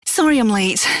sorry I'm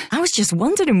late. I was just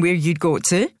wondering where you'd go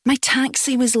to. My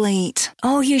taxi was late.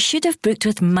 Oh, you should have booked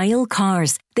with Mile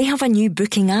Cars. They have a new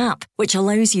booking app, which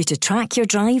allows you to track your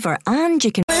driver and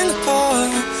you can... In the car,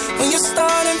 when you're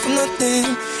starting from nothing,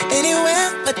 anywhere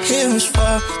but here is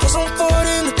far. Cause I'm caught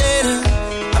in the data.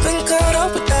 I've been caught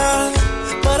up with that,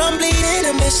 but I'm bleeding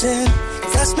and missing.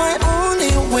 That's my only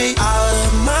way out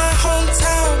of my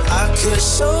hometown. I could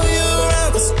show you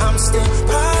around, cause I'm still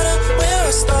proud of where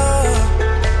I started.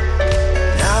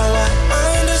 Now I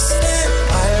understand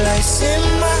my life's in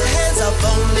my hands. I've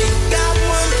only got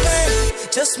one plan,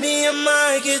 just me and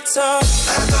my guitar.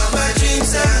 I got my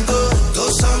dreams and go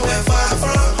somewhere far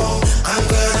from home. I'm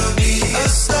gonna be a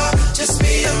star, just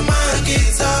me and my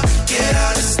guitar. Get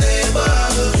out of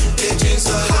neighborhood, big dreams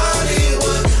of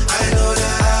Hollywood. I know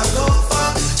that I'll go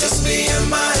far, just me and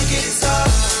my guitar.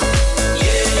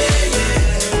 Yeah, yeah, yeah,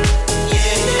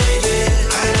 yeah, yeah, yeah.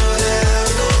 I know that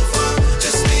I'll go far,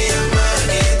 just me and my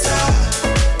guitar.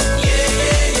 Yeah,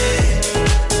 yeah, yeah,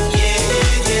 yeah,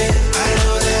 yeah, yeah. I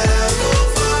know that I'll go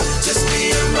far, just me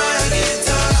and my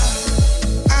guitar.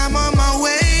 I'm on my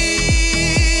way.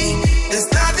 There's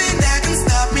nothing that can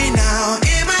stop me now.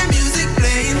 Hear my music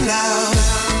playing loud.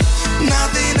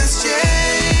 Nothing has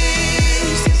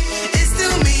changed. It's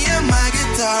still me and my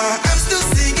guitar. I'm still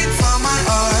singing from my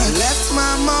heart. Left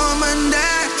my mom and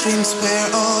dad, dreams were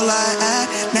all I had.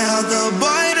 Now the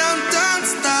boy don't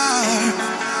start.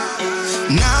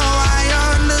 Now I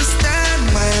understand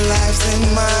my life's in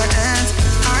my hands.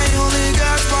 I only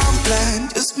got one plan,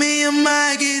 just me and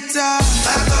my guitar.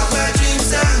 I got my dreams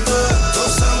and go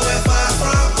somewhere far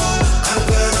from home. I'm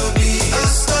gonna be a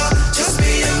star, just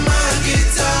me and my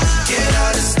guitar. Get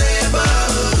out of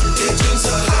neighborhood, big dreams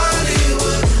of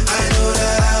Hollywood. I know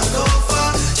that I'll go far,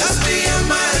 just me and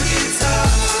my guitar.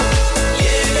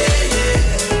 Yeah, yeah, yeah,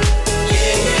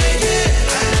 yeah, yeah, yeah.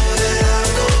 I know that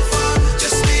I'll go far,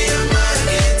 just me and my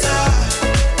guitar.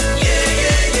 Yeah,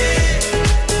 yeah, yeah,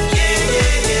 yeah,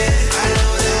 yeah, yeah. I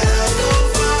know that I'll go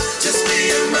far, just me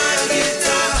and my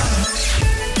guitar.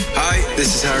 Hi, this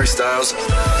is Harry Styles.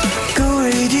 Go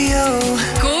radio.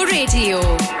 Go Radio.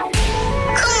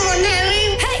 Come on, Harry.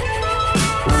 Hey!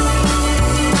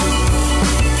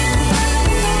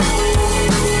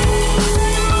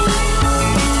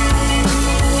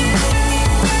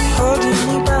 Holding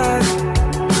me back,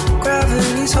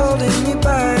 gravity's holding me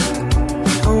back.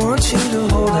 I want you to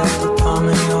hold out the palm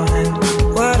of your hand.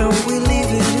 Why don't we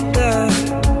leave it at that?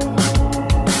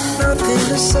 Nothing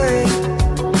to say,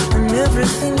 and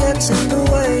everything gets in the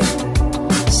way.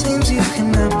 Seems you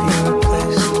cannot be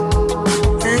replaced,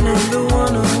 and I'm the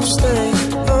one who'll stay.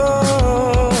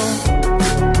 Oh,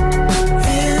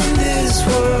 in this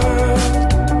world,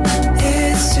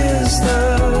 it's just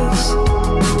us.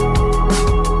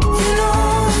 You know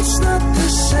it's not the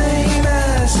same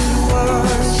as it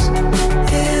was.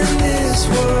 In this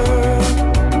world,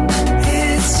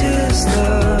 it's just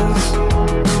us.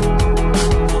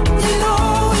 You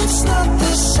know it's not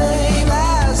the same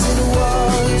as it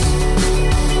was.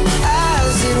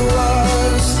 As it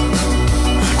was.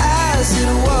 As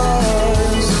it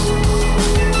was.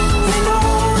 You know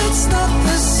it's not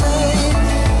the same.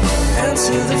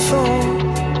 Answer the phone.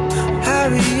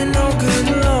 Harry, you're no good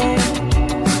alone.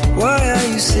 Why are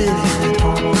you sitting at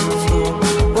home on the floor?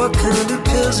 What kind of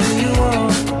pills are you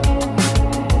on?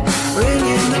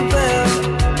 Ringing the bell,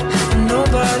 and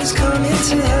nobody's coming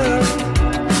to help.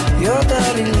 Your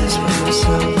daddy lives by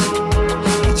himself.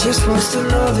 He just wants to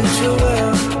know that you're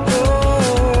well. Oh,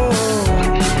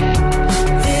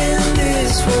 in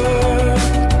this world,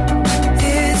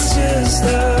 it's just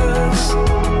us.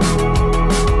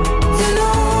 You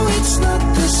know it's not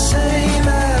the same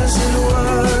as it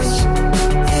was.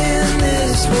 In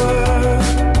this world,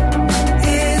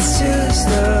 it's just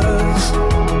us.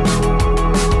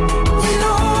 You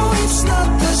know it's not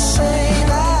the same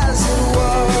as it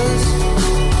was.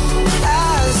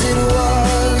 As it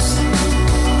was.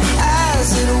 As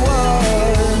it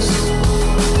was.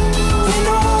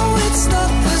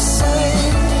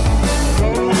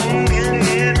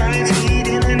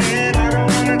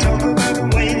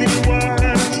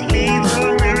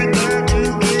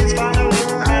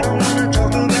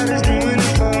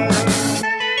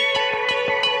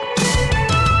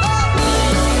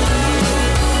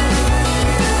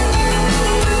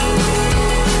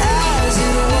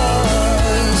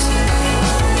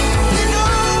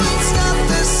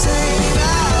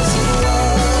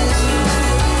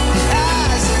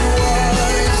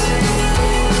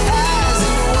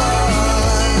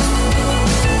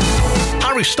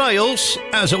 Styles,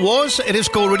 As It Was. It is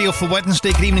Go Radio for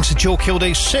Wednesday. Good evening to Joe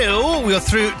Kilday. So, we are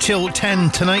through till 10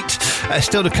 tonight.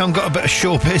 Still to come, got a bit of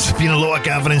showbiz. Been a lot of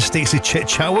Gavin and Stacey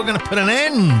chit-chat. We're going to put an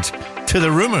end to the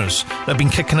rumours that have been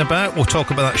kicking about. We'll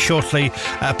talk about that shortly.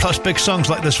 Plus big songs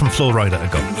like this from Flo Rida to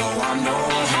go. I know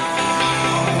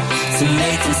how to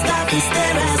make them stop and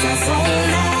stare as I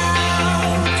zone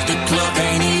out. The club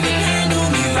ain't even handle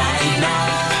me right now.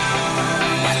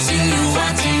 Watching you,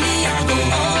 watching me, I go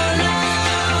all out.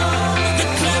 The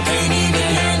club ain't even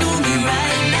handle me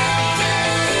right now.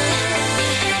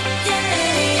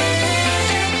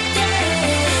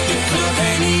 The club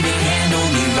ain't even handle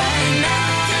me right now.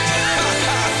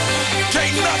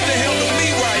 Can't nothing handle me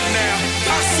right now.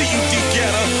 I see you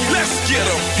together. Let's get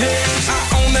 'em. Hey, I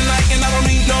own the night and I don't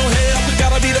need no help.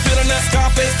 Gotta be the feeling that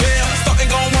Scarface feel. Starting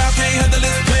going wild, can't handle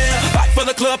this pair. Back for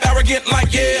the club, arrogant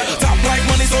like yeah. Top like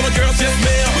money, so the girls just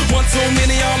mail. One too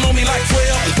many, y'all know me like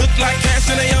 12. Look like cash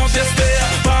and they all just there.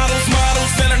 Bottles,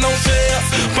 models, selling no shares.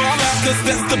 Fall out, cause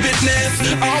that's the business.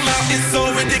 All out is so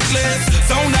ridiculous.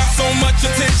 Zone out, so much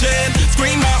attention.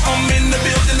 Scream out, I'm in the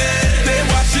building. They're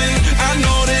watching, I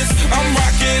know this. I'm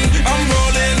rocking, I'm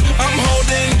rolling, I'm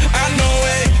holding. I know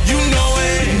it, you know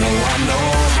it. You know I know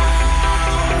how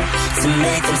to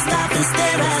make them stop and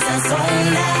stare as I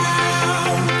zone out.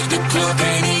 The club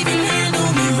can't even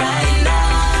handle me right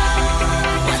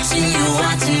now. Watching you,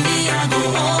 watching me, I go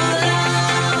all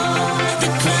out. The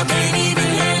club can't even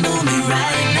handle me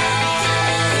right now.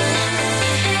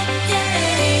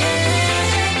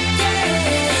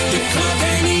 The club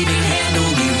can't even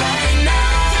handle me right now.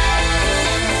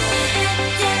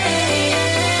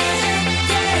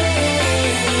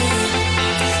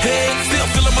 Hey, still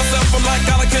feeling myself, I'm like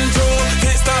out of control.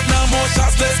 Can't stop now, more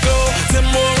shots, let's go. 10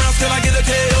 more rounds till I get a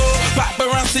KO.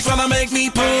 Paparazzi tryna make me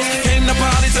pose. Came to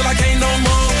party till I can't no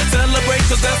more. Celebrate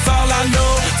cause that's all I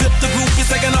know. Tip the group is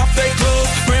taking off their clothes.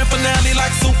 Grand finale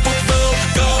like Super Bowl.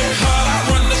 Go hard, I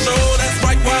run the show. That's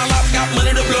right, while I've got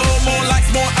money to blow. More lights,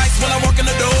 more ice when I walk in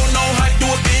the door. No hype, do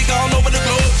it big all over the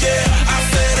globe. Yeah, I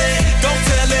said it, go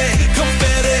tell it,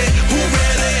 confetti. Who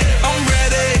ready? I'm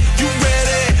ready, you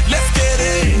ready? Let's get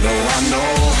it. You know I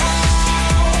know how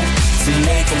to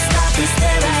make them stop and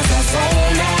stare as I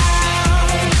zone out.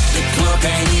 The club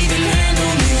can't even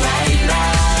handle me right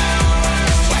now.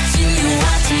 Watching you,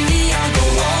 watching me, I go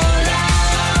all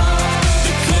out.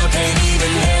 The club can't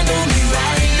even handle me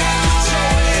right now. Put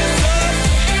your hands up,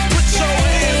 put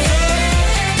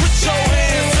your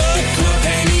hands up. The club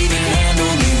can't even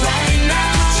handle me right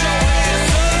now. Put your hands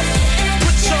up,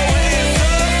 put your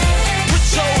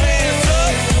hands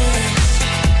up.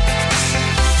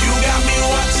 You got me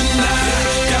watching now,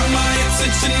 got my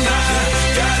attention now.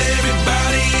 Got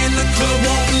everybody in the club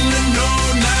wanting to know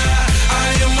now. I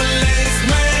am a ladies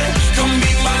man, come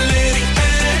be my lady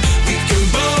and we can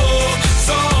both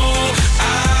song.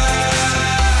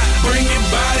 Bring your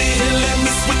body and let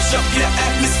me switch up your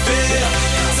atmosphere.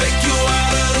 Take you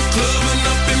out of the club and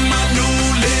up in my new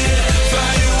lid.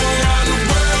 Fly you around the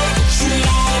world, you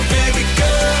on baby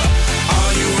girl.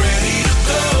 Are you ready to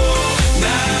go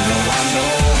now? You know I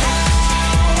know how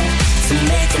to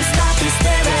make them stop and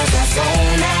stare as I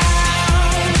zone out.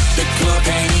 The club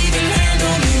can't even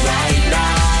handle me right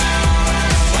now.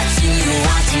 Watching you,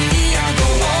 watching me, I go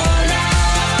all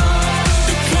out.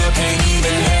 The club can't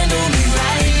even handle me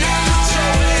right now. Put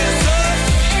your hands up,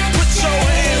 put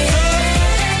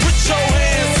your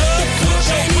hands up. The club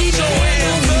can't even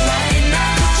handle me right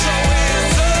now. Put your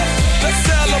hands up, let's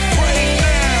celebrate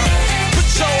now. Put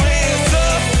your hands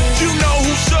up, you know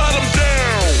who shut them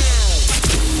down.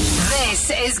 This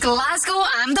is Glasgow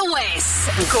and the West.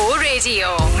 Go Radio.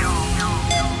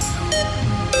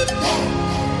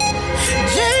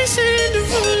 Jason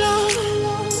Derulo.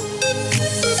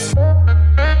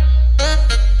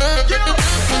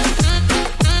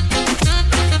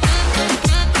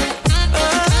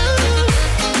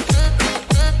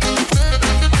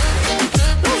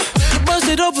 Bust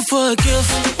it open for a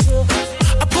gift.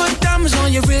 I put diamonds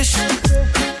on your wrist.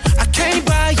 I can't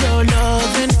buy your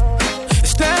loving.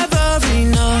 It's never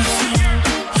enough.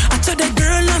 I took that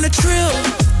girl on a trip,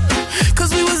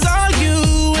 cause we was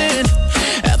arguing.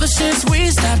 Ever since we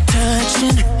stopped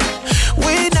touching,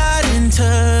 we're not in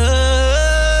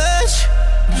touch.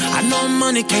 I know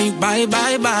money can't buy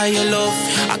your love.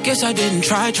 I guess I didn't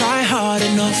try hard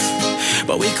enough.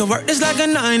 But we could work this like a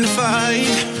 9 to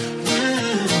 5.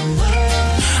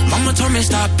 Mama told me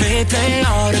stop play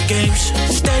all the games.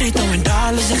 Steady throwing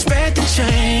dollars, expecting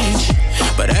change.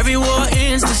 But every war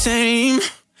ends the same.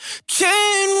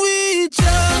 Can we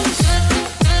just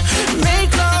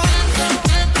make love?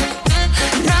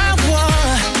 Not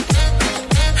war.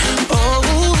 Oh,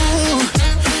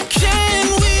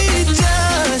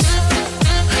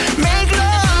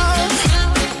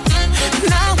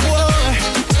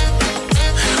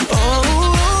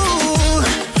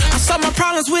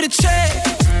 with a check.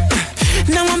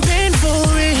 Now I'm paying for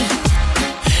it.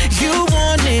 You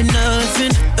wanted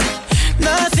nothing,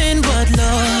 nothing but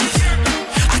love.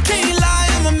 I can't lie,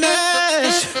 I'm a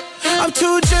mess. I'm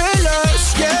too jealous,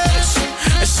 yes.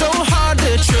 It's so hard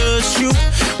to trust you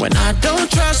when I don't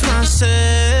trust myself.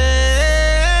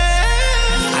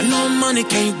 I know money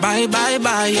can't buy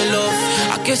your love.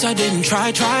 I guess I didn't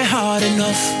try hard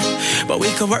enough. But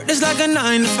we could work this like a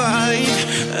 9 to 5.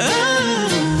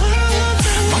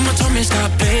 Mama told me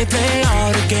stop, play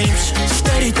all the games.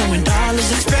 Steady throwing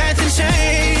dollars, expecting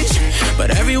change.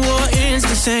 But every war ends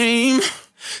the same.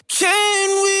 Can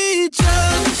we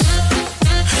just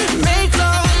make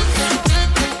love?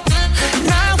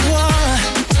 Not war.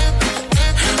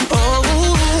 Oh,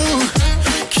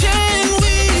 can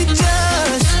we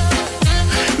just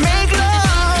make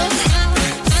love?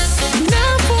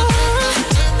 Not war.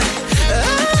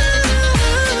 Oh,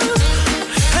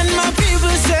 and my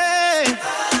people say,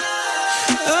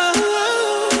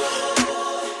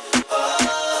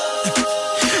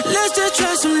 let's just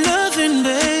try some loving,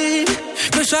 babe.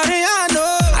 Cause shawty,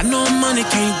 I know money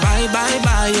can't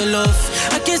buy your love.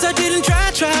 I guess I didn't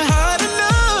try hard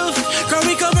enough. Girl,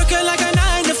 we could work it like a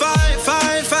 9 to 5.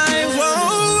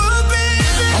 Whoa, baby.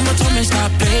 Mama told me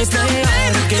stop, play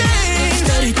all the games.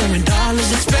 Steady throwing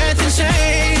dollars, expecting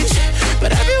change.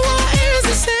 But everyone is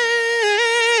the same.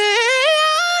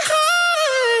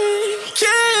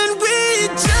 Can we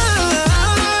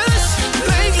just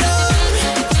make love?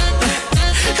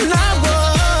 Not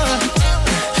war.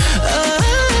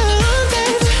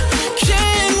 Baby,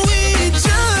 can we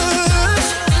just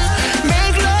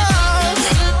make love?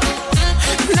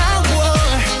 Not war.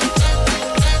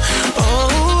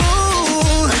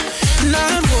 Oh,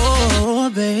 not war,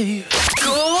 babe.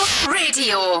 Go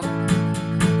Radio.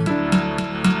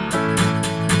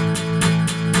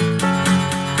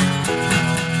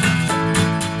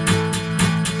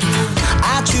 I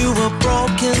drew a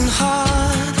broken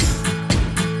heart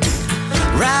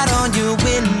right on your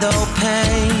window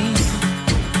pane.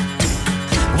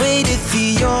 Waited for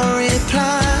your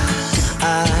reply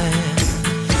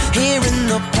here in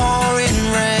the pouring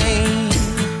rain.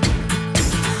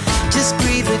 Just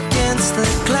breathe against the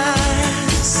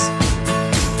glass.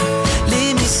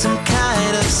 Leave me some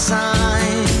kind of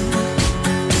sign.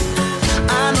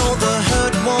 I know the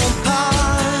hurt won't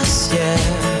pass, yeah.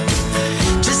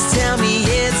 Just tell me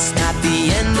it's not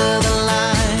the end of the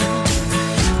line.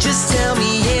 Just tell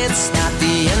me it's not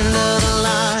the end of the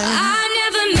line. I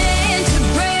never meant to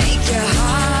break your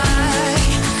heart,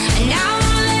 and I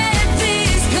won't let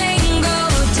this pain go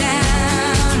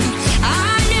down.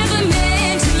 I never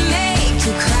meant to make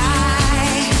you cry.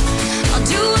 I'll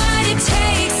do what it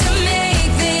takes to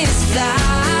make this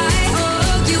fly.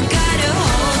 Oh, you gotta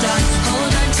hold on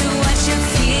to what you're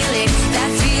feeling.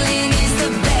 That feeling is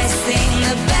the best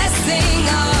thing,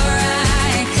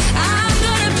 alright. I'm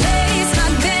gonna place my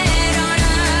bet on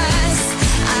us.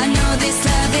 I know this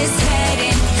love is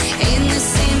heading in the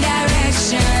same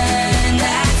direction.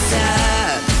 That's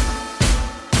up.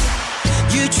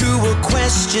 You drew a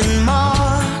question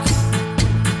mark,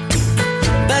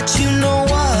 but you know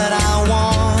what I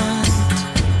want.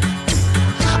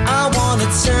 I wanna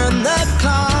turn the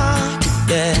clock,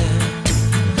 yeah,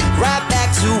 right back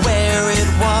to where it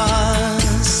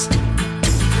was.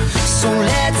 So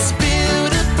let's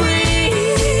build a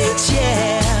bridge,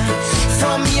 yeah,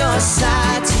 from your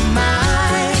side to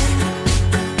mine.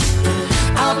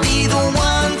 I'll be the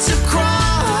one to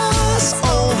cross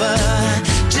over.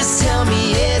 Just tell me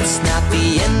it's not the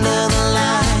end of the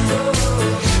line.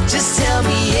 Just tell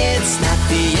me it's not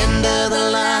the end of the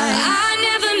line. I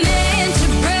never meant to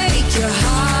break your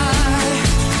heart,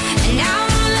 and I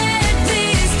won't let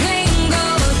this pain go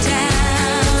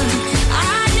down.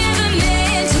 I never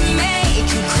meant to make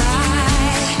you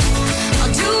cry.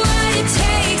 I'll do what it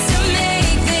takes to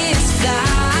make this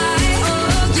fly.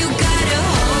 Oh, you gotta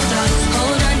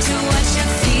hold on to what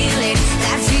you're feeling.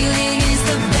 That feeling is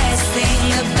the best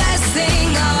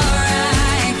thing,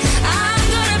 alright. I'm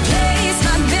gonna place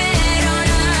my bet on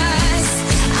us.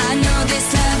 I know this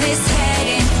love is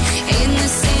heading in the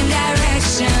same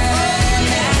direction.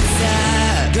 That's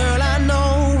up. Girl, I know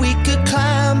we could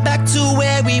climb back to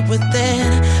where we were then.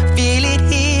 Feel it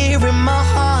here in my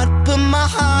heart, put my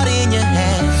heart in your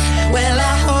hand. Well,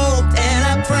 I hope and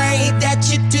I pray that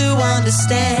you do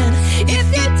understand. If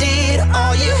you did,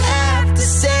 all you have to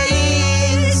say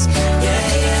is yeah,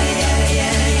 yeah, yeah,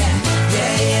 yeah,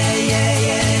 yeah, yeah, yeah, yeah,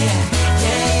 yeah,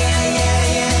 yeah, yeah, yeah,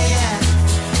 yeah,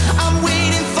 yeah. I'm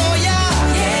waiting for ya.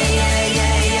 Yeah, yeah,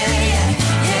 yeah, yeah,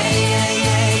 yeah, yeah, yeah,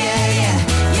 yeah, yeah, yeah,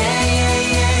 yeah, yeah,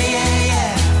 yeah, yeah, yeah.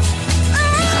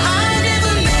 I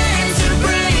never meant to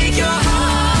break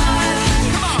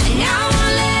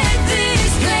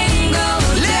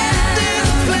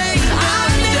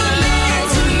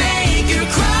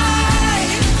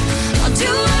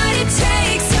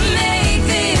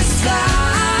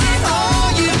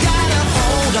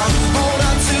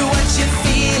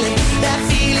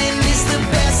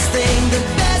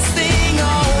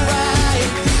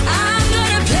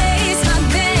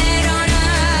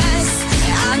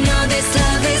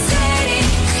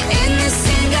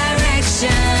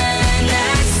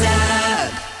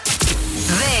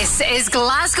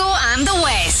Glasgow and the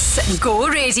West. Go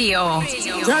Radio.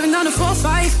 Driving down the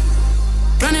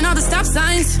 4-5, running all the stop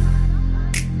signs.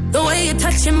 The way you're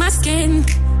touching my skin,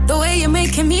 the way you're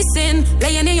making me sin,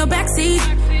 laying in your backseat.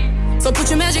 So put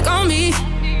your magic on me.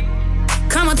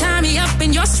 Come on, tie me up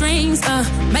in your strings.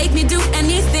 Make me do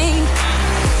anything.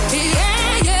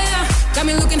 Yeah, yeah. Got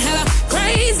me looking hella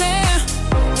crazy.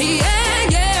 Yeah,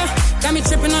 yeah. Got me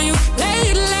tripping on you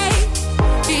lately.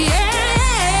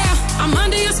 Yeah. I'm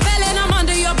under your spell and I'm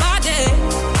under your body.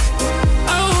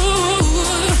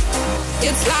 Oh,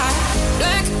 it's like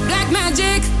black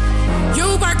magic.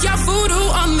 You work your voodoo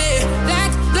on me.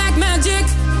 Black magic.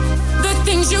 The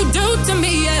things you do to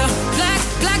me, yeah.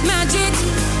 Black magic.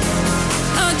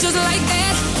 Just like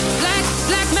that.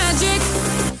 Black magic.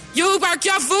 You work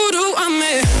your voodoo on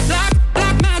me. Black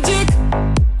magic.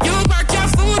 You work your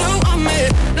voodoo on me.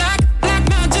 Black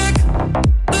magic.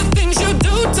 The things you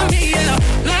do to me, yeah.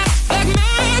 Black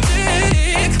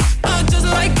magic. Just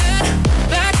like that.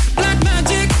 Black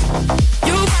magic.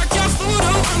 You work your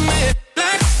voodoo on me.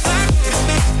 Black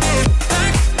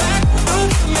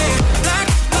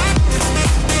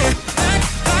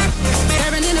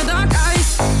staring in the dark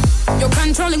eyes. You're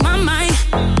controlling my mind.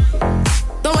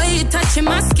 The way you're touching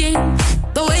my skin,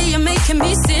 the way you're making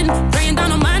me sin, praying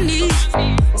down on my knees,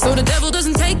 so the devil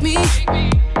doesn't take me.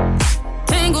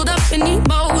 Tangled up in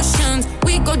emotions,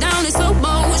 we go down in slow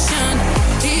motion.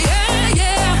 Yeah,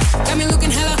 yeah, got me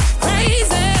looking hella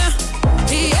crazy.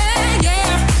 Yeah,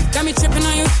 yeah, got me tripping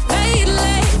on you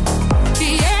lately.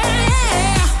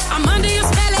 Yeah, I'm under your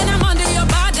spell and I'm under your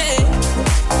body.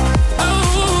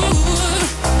 Oh,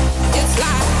 it's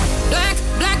like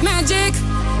black magic.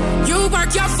 You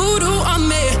work your voodoo on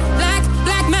me. Black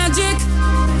magic.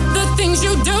 The things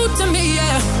you do to me,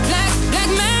 yeah. Black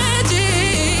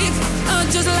magic.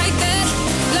 Just like that.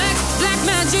 Black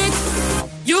magic.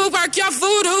 You work your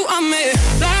voodoo on me.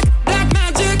 Black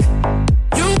magic.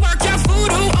 You work your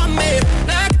voodoo on me.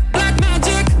 Black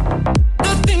magic.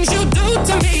 The things you do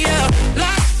to me, yeah.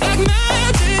 Black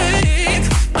magic.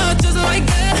 Just like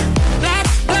that.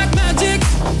 Black magic.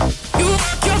 You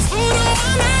work your voodoo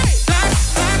on me.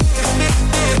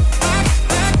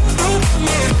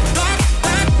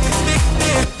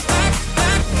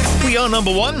 We are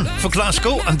number one for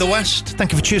Glasgow and the West.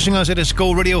 Thank you for choosing us. It is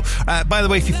Go Radio. By the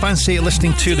way, if you fancy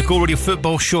listening to the Go Radio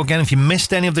Football Show again, if you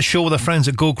missed any of the show with our friends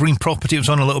at Go Green Property, it was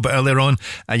on a little bit earlier on,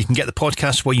 you can get the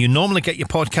podcast where you normally get your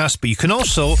podcast, but you can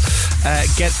also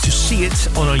get to see it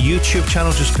on our YouTube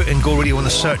channel. Just put in Go Radio in the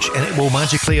search and it will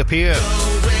magically appear.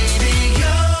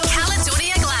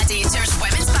 Caledonia Gladiators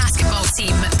women's basketball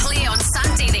team play on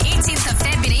Sunday the 18th of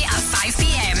February at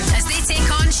 5pm as they take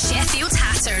on Sheffield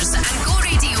Hatters, and Go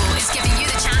Radio is giving you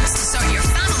the chance to sort your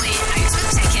family out with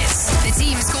tickets. The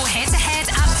teams go head to head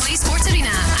at Play Sports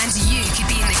Arena and you could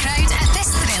be in the crowd at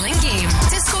this thrilling game.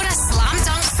 To score a slam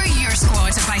dunk for your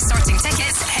squad by sorting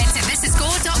tickets, head to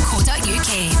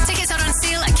thisisgo.co.uk. Tickets are on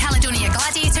sale at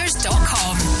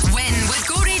caledoniagladiators.com. Win with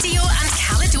Go Radio and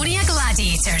Caledonia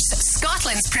Gladiators,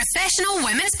 Scotland's professional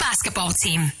women's basketball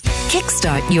team.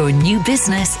 Kickstart your new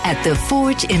business at the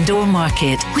Forge Indoor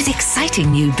Market. With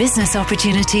exciting new business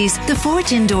opportunities, the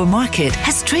Forge Indoor Market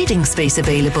has trading space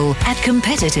available at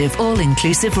competitive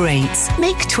all-inclusive rates.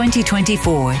 Make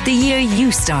 2024 the year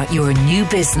you start your new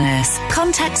business.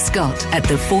 Contact Scott at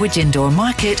the Forge Indoor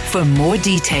Market for more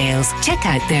details. Check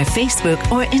out their Facebook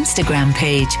or Instagram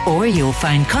page, or you'll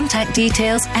find contact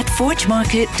details at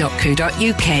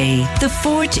forgemarket.co.uk. The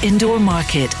Forge Indoor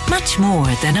Market, much more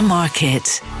than a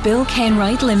market. Bill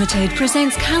Kenwright Limited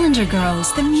presents Calendar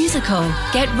Girls, the musical.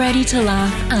 Get ready to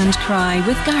laugh and cry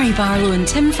with Gary Barlow and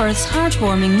Tim Firth's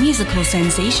heartwarming musical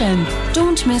sensation.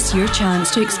 Don't miss your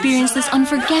chance to experience this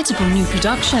unforgettable new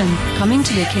production. Coming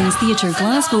to the King's Theatre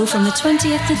Glasgow from the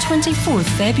 20th to 24th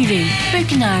February.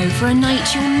 Book now for a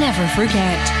night you'll never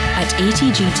forget at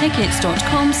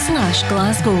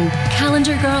atgtickets.com/Glasgow.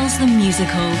 Calendar Girls, the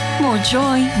musical. More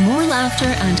joy, more laughter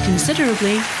and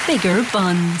considerably bigger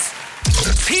buns.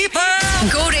 People!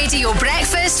 Go Radio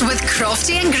Breakfast with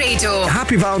Crofty and Grado.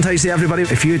 Happy Valentine's Day, everybody.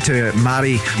 If you had to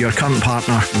marry your current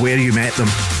partner, where you met them,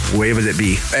 where would it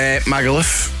be?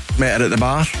 Magaluf. Met her at the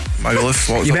bar. Magaluf.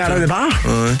 You met her at the bar?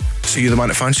 So you're the man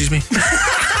that fancies me?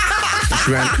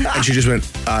 She just went,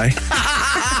 aye.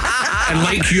 And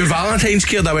like your Valentine's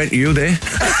card, I went, you there.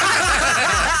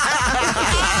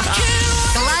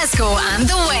 Glasgow and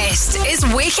the West is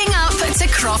waking up to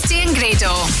Crofty and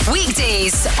Grado.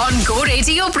 Weekdays on Go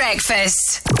Radio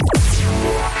Breakfast.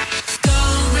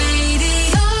 Go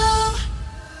Radio.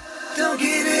 Don't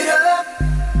give it up.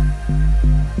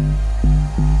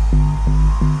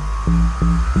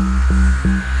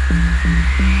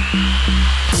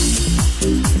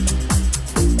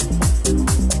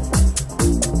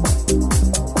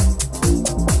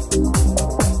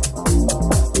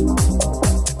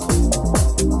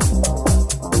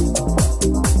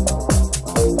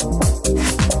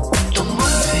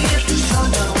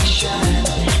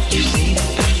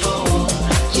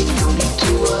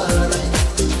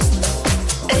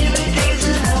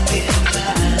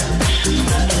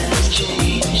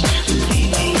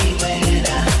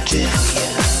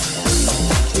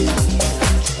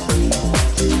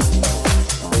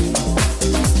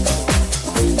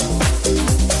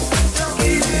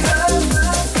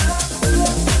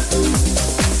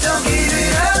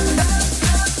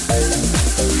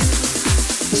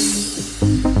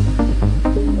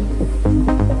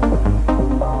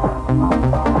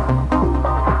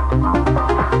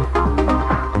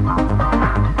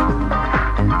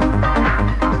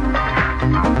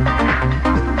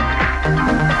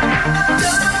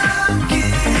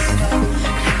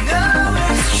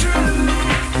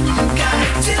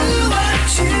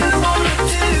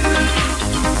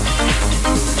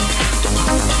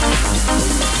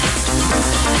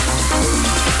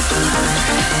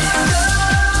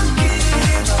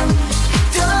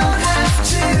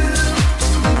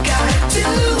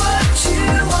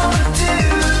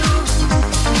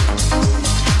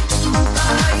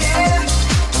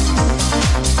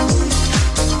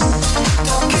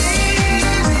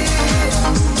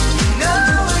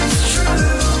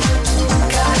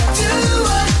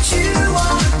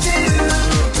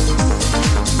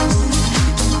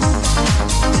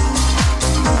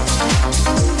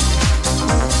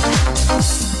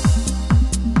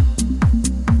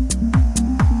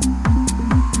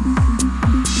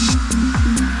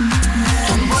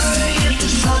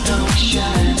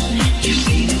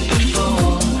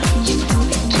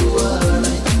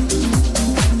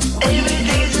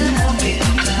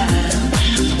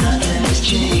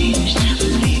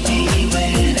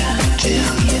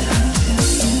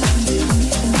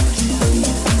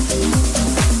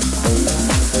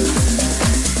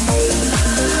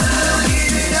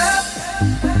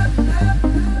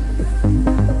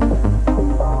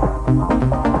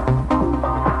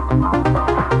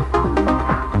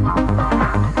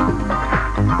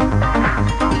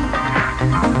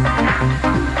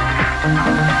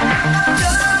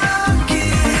 Don't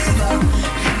give up,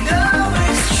 you know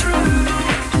it's true.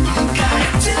 Gotta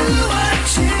do what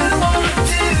you wanna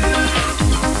do.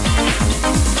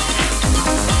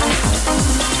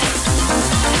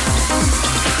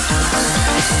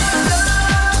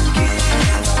 Don't give up, you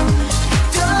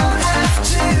don't have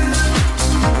to.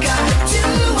 Gotta do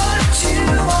what you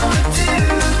wanna do.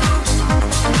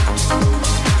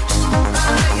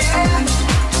 Oh yeah.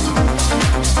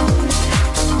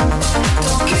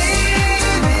 Don't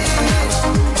give it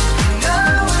up, you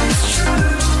know it's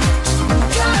true.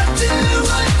 Gotta do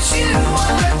what you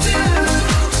wanna do.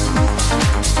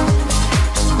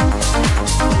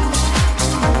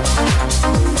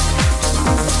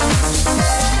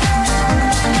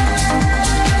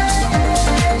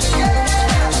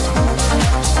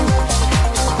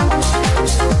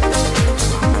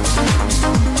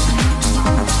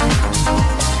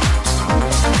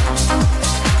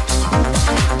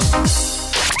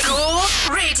 Go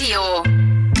Radio.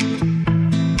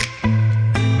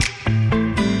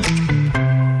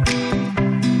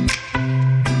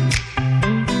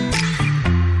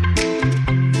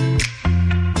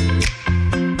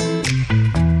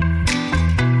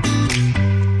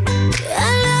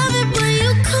 I love it when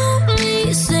you call me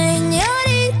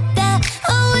señorita.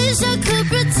 I wish I could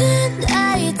pretend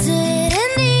I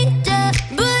didn't need ya,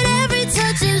 but every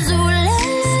touch is ooh la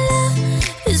la la.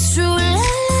 It's true la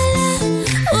la la.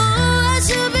 Oh, I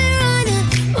should be running.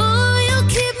 Oh, you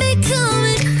keep me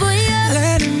coming for ya.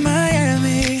 Land in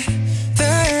Miami, the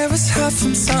air was hot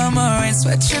from summer rain,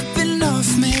 sweat dripping off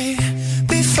me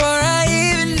before I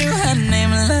even knew her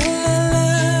name. La la la,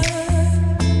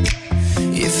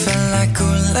 you felt like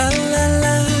ooh la la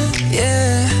la,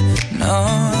 yeah, no.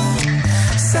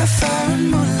 Sapphire and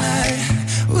moonlight,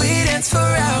 we danced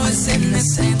for hours in the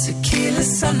same tequila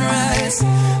sunrise.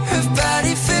 Her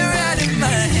body fit right in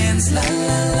my hands, la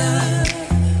la la.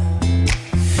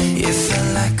 You felt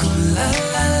like ooh la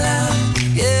la la,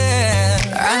 yeah.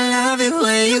 I love it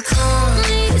when you call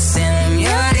me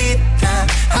señorita.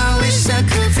 I wish I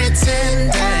could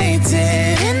pretend I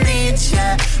didn't need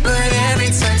ya, but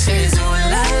every touch is ooh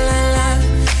la la la.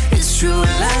 It's true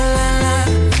la la la.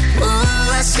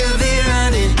 Ooh, I should be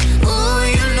running. Ooh,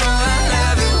 you know I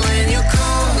love it when you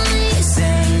call me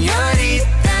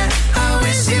señorita. I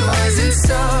wish it wasn't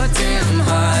so damn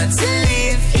hard to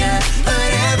leave ya, but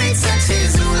every touch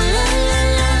is ooh la la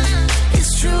la.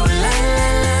 It's true la la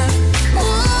la.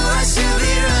 Ooh, I should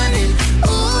be running.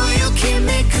 Ooh, you keep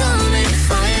me coming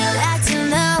for ya. Back in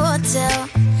the hotel,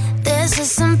 there's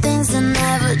just some things that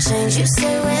never change. You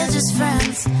say we're just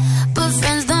friends, but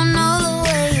friends don't know the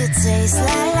way you taste.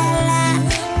 La la la.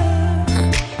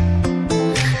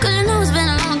 Cause you know it's been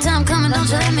a long time coming, don't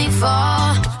you let me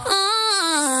fall.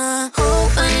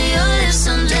 Open your lips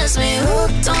and undress me,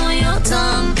 hooked on your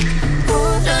tongue.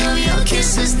 Hold of your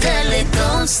kisses deadly,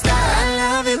 don't stop. I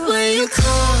love it when you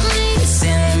call me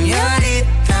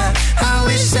señorita. I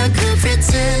wish I could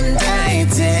pretend I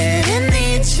didn't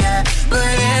need ya,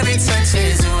 but every touch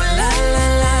is ooh la la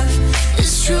la.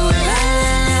 It's true la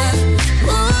la la.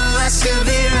 Ooh, I should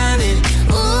be running.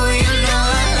 Ooh, you know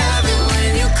I love it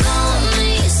when you call me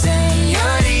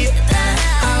señorita.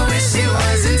 I wish it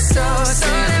wasn't so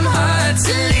damn hard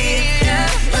to leave ya,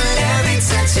 but every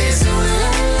touch is ooh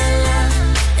la la la.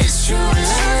 It's true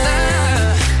la la la.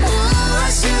 Ooh, I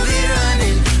should be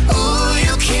running. Ooh,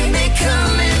 you keep me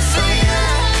coming for ya.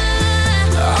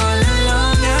 All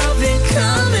along I've been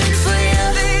coming for ya,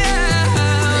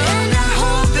 and I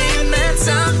hope it meant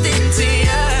something to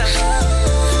ya.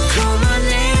 Call my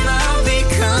name, I'll be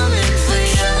coming for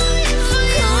ya,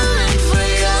 coming for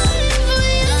ya.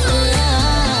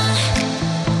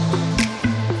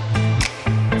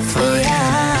 For ya.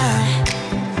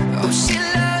 Oh, she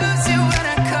loves you when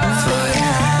I call for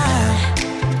ya.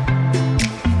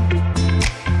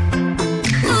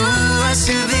 Ooh, I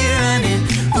should be running.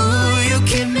 Ooh, you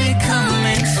keep me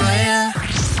coming for ya.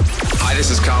 Hi, this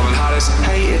is Calvin Harris.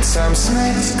 Hey, it's Sam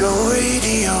Smith. Go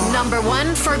Radio. Number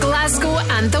 1 for Glasgow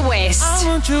and the West. I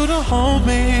want you to hold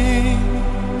me.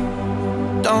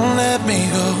 Don't let me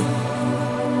go.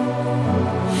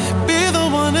 Be the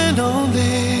one and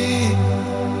only.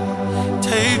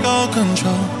 Take all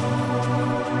control.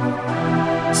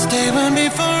 Stay with me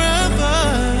forever.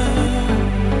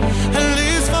 At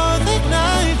least for the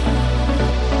night.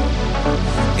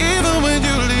 Even when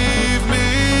you leave me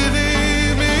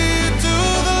to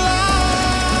the light.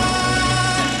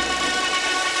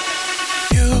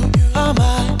 You are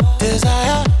my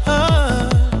desire,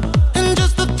 and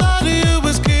just the thought of you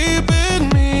is keeping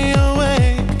me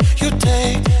awake. You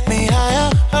take me higher,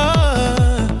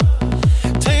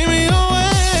 take me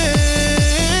away.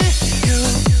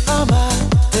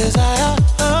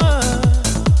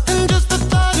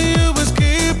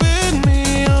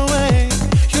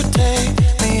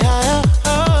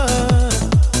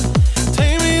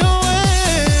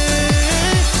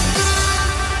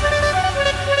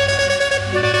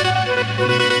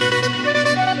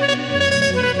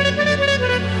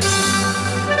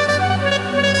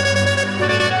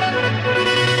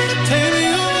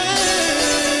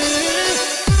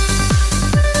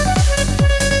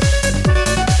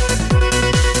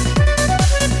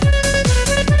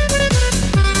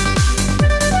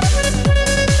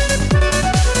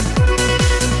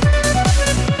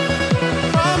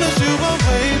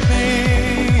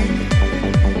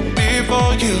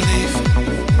 make you leave.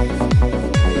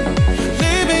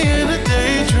 Leave me in a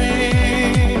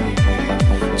daydream,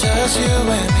 just you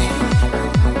and me.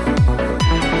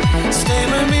 Stay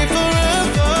with me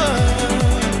forever,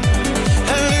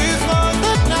 at least for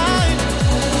the night.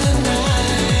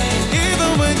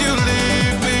 Even when you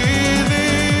leave me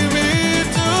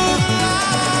to the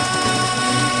light.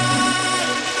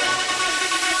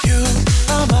 You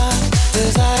are my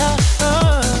desire,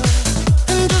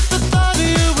 and just the thought of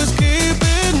you was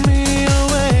keeping me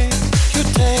away. You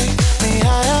take me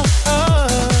higher,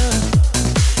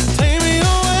 take me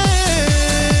away.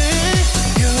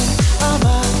 You are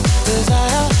my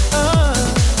desire,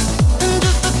 and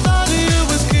just the thought of you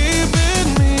was keeping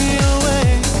me away.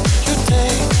 You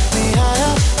take me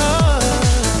higher,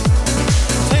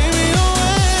 take me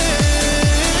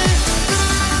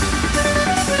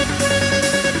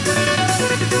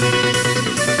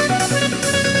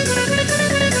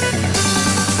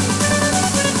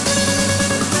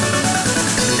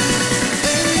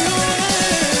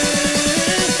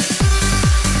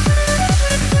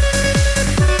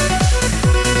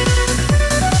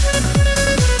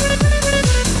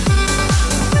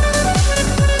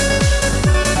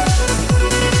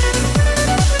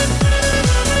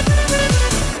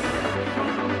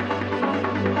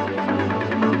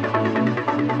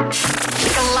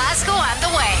Glasgow and the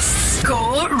West. Go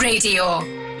Radio.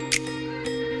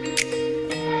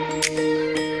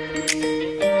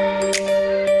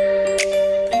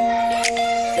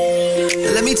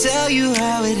 Let me tell you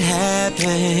how it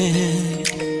happened.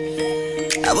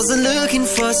 I wasn't looking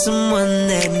for someone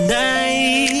that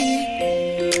night.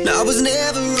 No, I was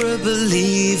never a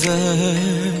believer,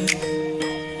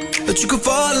 but you could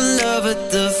fall in love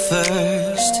at the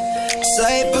first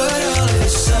sight. But all of a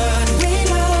sudden we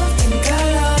loved and got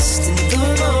lost in the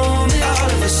moment. All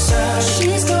of a sudden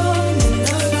she's gone in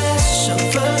the flash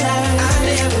of a light. I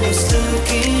never was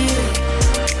looking.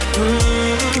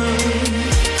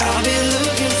 I'll be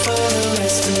looking for the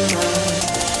rest of my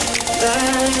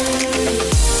life.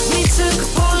 We took a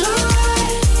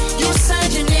Polaroid, you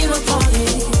signed your name upon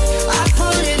it. I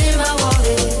put it in my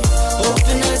wallet,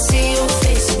 hoping I'd see your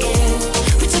face again.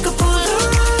 We took a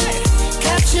Polaroid,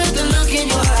 captured the look in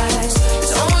your eyes.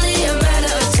 It's only a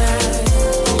matter of time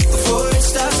before it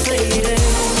starts fading.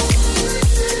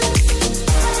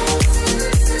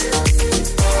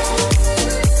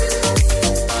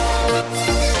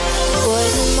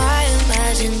 Wasn't my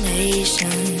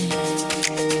imagination.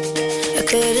 I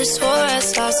could have swore I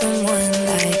saw someone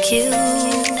like you.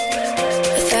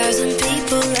 1,000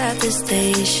 people at the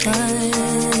station,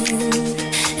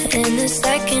 and the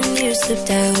second you slipped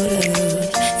out of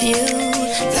view,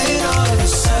 Then all of a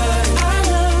sudden I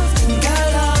loved and got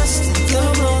lost in the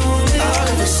moment. All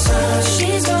of a sudden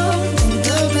she's gone in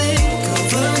the blink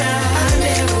of an eye. I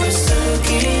never was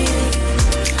looking.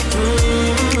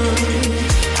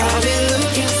 I'll be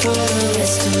looking for the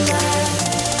rest of my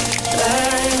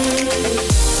life.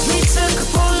 We took a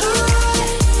Polaroid,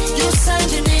 you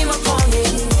signed your name upon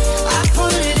it. I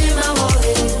put it in my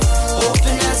wallet,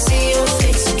 hoping I'd see your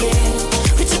face again.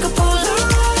 We took a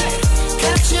Polaroid,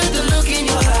 captured the look in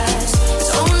your eyes.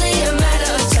 It's only a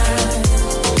matter of time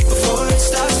before it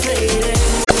starts fading.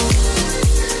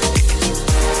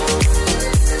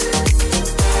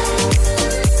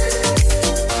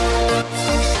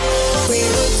 We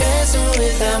were dancing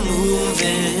without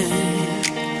moving.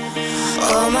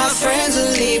 All my friends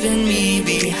are leaving me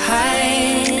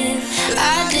behind.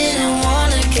 I didn't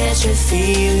wanna catch a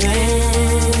feeling,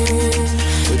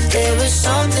 but there was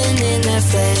something in that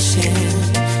flashing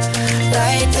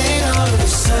light. Then all of a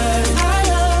sudden I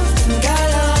loved and got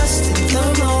lost in the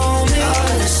moment. All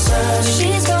of a sudden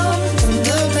she's gone in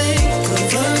the blink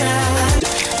of an eye.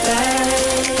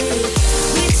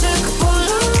 We took a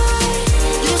Polaroid,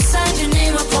 you signed your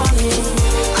name upon it.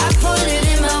 I put it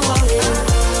in my wallet,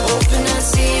 hoping I'd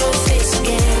see your face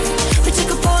again. We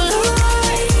took a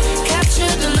Polaroid,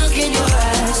 captured the look in your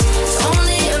eyes. It's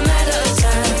only a matter of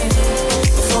time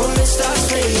before it starts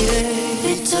fading.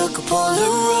 We took a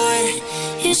Polaroid,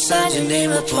 you signed your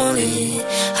name upon it.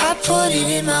 I put it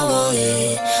in my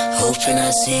wallet, hoping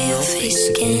I'd see your face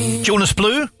again. Jonas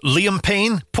Blue, Liam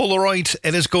Payne, Polaroid,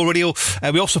 it is Go Radio.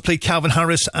 We also played Calvin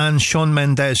Harris and Shawn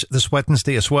Mendes this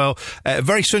Wednesday as well.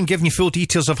 Very soon giving you full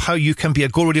details of how you can be a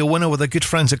Go Radio winner with our good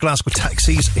friends at Glasgow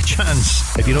Taxis. A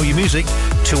chance, if you know your music,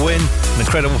 to win an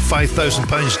incredible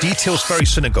 £5,000. Details very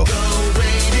soon ago.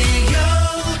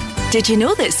 Did you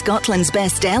know that Scotland's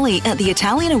Best Deli at the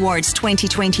Italian Awards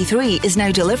 2023 is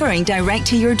now delivering direct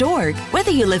to your door?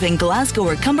 Whether you live in Glasgow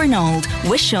or Cumbernauld,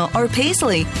 Wishaw or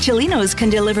Paisley, Cellino's can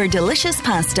deliver delicious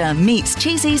pasta, meats,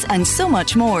 cheeses and so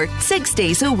much more 6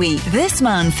 days a week. This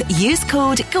month, use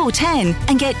code GO10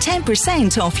 and get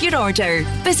 10% off your order.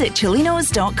 Visit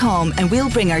cellinos.com and we'll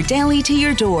bring our deli to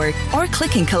your door, or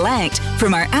click and collect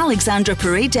from our Alexandra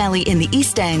Parade Deli in the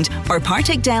East End or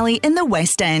Partick Deli in the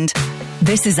West End.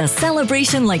 This is a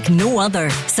celebration like no other.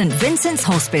 St Vincent's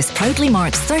Hospice proudly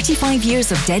marks 35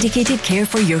 years of dedicated care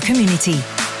for your community.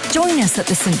 Join us at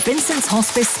the St Vincent's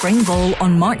Hospice Spring Ball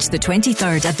on March the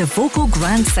 23rd at the Vocal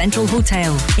Grand Central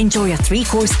Hotel. Enjoy a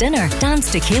 3-course dinner,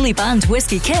 dance to Cayley Band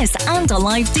Whiskey Kiss and a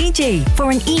live DJ for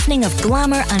an evening of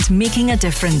glamour and making a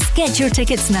difference. Get your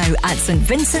tickets now at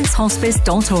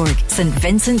stvincent'shospice.org. St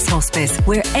Vincent's Hospice,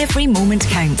 where every moment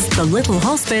counts. The little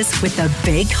hospice with the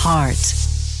big heart.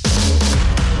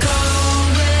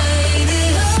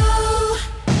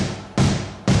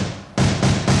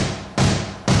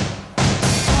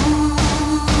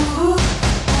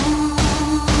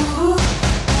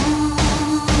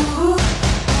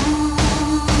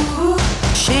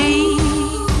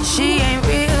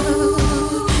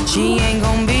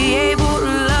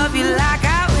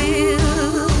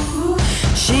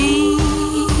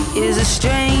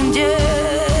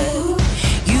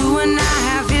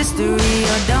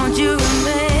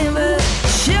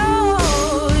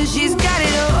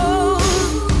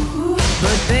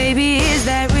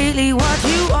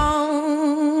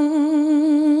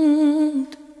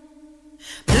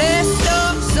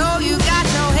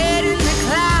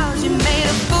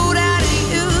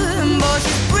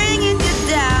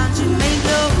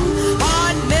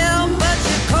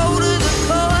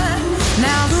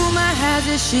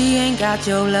 She ain't got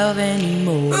your love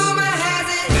anymore. Rumor has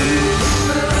it.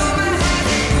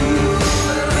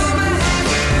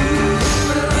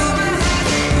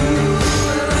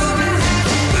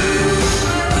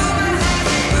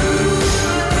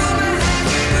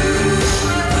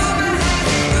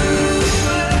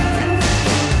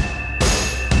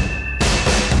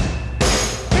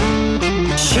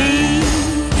 She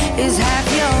is half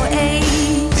your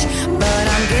age, but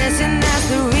I'm guessing that's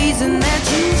the reason that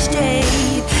you stayed.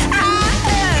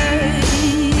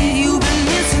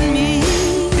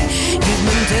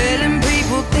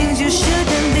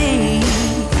 Shouldn't be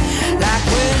like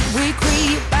when we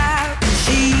creep out and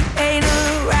she ain't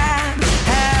around.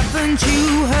 Haven't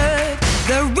you heard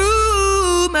the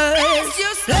rumors? It's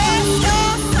just let your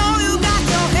soul, you got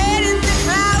your head in the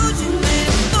clouds. You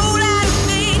made a fool out of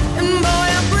me, and boy,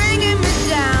 you're bringing me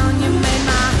down. You made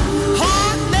my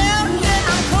heart melt,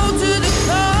 yeah, I'm cold to the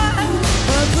core.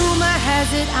 But rumor has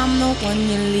it I'm the one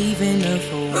you're leaving her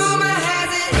for. Rumor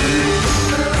has it.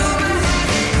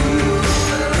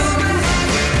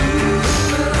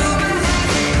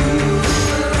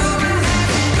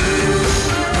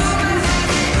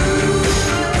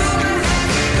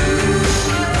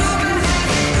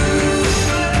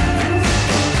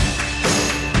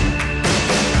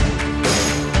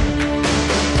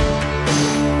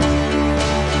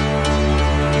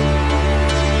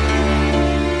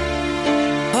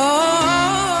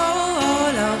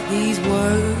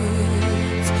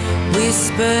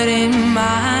 Whispered in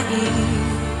my ear,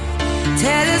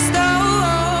 tell a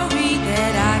story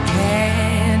that I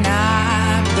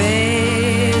cannot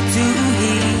bear to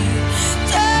hear.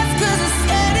 Just 'cause I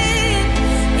said it,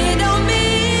 it don't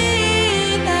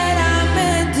mean that I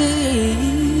meant it.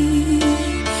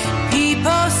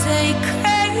 People say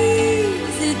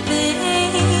crazy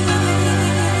things.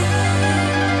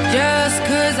 Just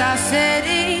 'cause I said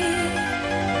it,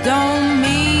 don't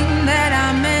mean that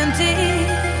I meant it.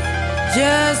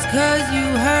 Just 'cause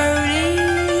you heard it.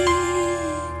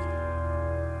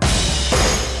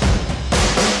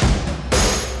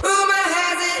 Rumor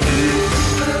has it.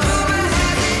 Rumor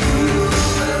has it.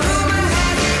 Rumor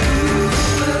has it.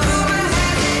 Rumor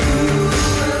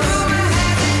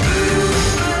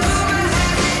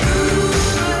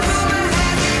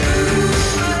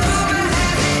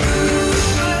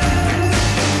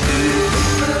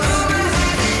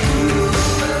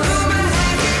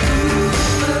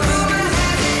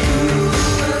it.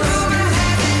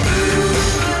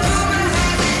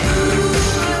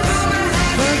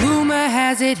 Rumor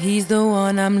has it. It, he's the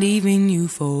one I'm leaving you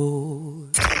for.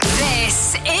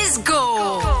 This is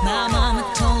Go. My mama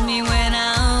told me when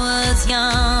I was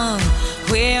young,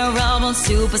 we're all born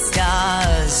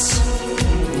superstars.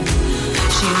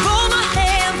 She rolled my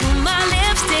hair, put my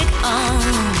lipstick on,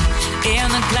 in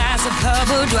a glass of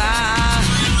purple dry.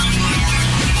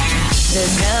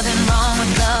 There's nothing wrong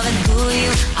with loving who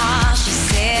you are, she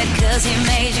said, 'cause he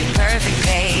made you perfect,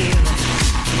 babe.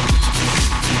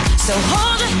 So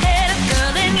hold your head up,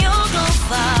 girl, and you'll go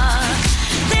far.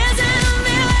 There's an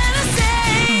umbrella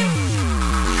say,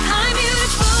 I'm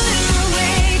beautiful in my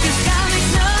way, 'cause God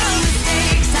makes no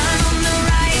mistakes. I'm on the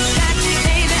right track,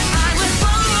 baby, I was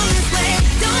born this way.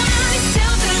 Don't hurt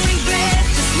yourself and regret,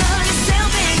 just love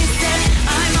yourself and you said,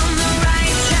 I'm on the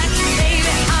right track,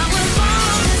 baby, I was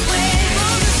born this way.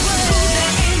 Ooh,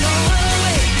 there ain't no other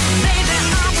way, baby,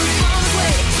 I was born this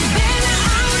way. Baby,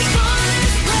 I was born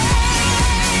this way.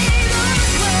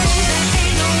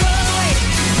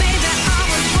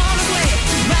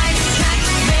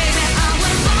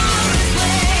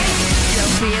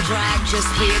 Be a drag, just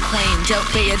be a queen.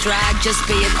 Don't be a drag, just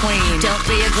be a queen. Don't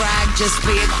be a drag, just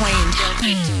be a queen.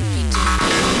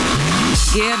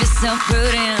 Give yourself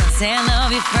prudence and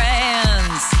love your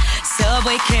friends.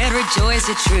 Subway kid, rejoice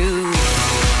the truth.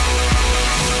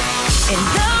 In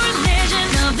the religion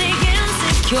of the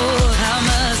insecure, I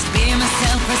must be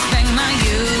myself, respect my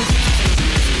youth.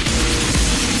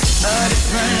 A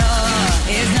different law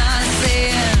is not a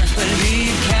sin.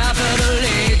 Believe capital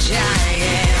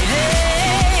H-I-M.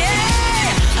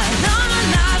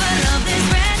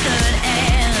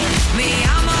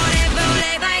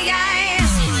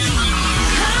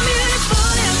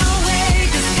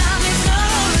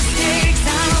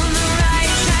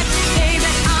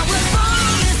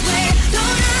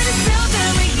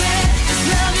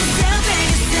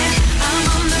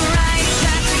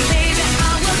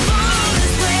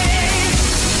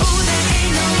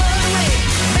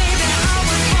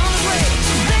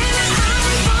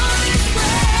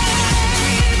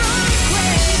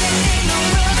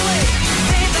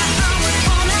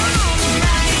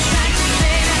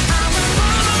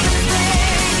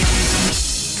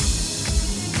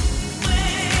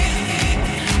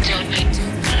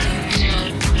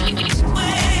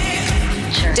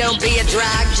 Don't be a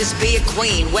drag, just be a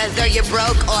queen. Whether you're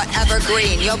broke or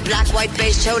evergreen, you're black, white,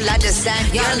 beige, chola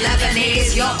descent, you're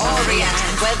Lebanese, you're Orient.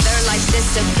 Whether life's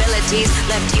disabilities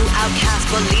left you outcast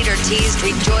but leader teased,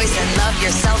 rejoice and love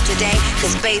yourself today,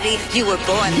 'cause baby, you were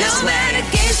born this way. No matter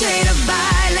gay, straight or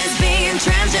bi, lesbian,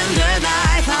 transgender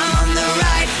life, I'm on the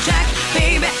right track,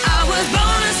 baby, I was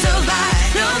born to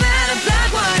survive. No matter black,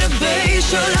 white or beige,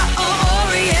 chola or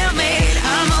Orient made,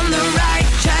 I'm on the right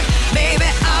track, baby,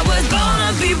 I was born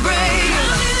to be brave.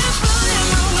 I'm beautiful in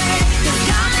my way, 'cause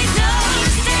God makes no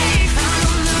mistakes. I'm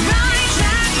on the right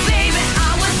track, baby,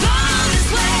 I was born this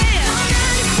way. Don't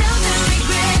hurt yourself and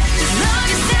regret, just love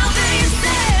yourself and you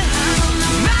said, I'm on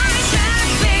the right track,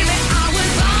 baby, I was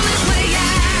born this way,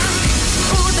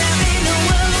 yeah. Ooh, there ain't no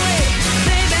other way,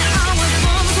 baby, I was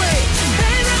born this way.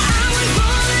 Baby, I was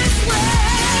born this way,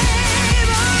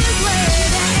 born this way.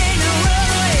 There ain't no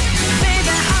other way,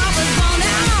 baby, I was born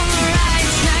down on the right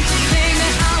track, baby,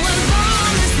 I was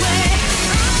born this way.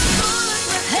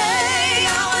 Hey,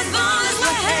 I was born this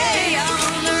way. Hey, I'm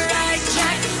on the right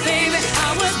track, baby, I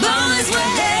was born this way.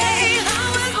 Hey, I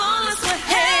was born this way.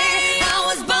 Hey, I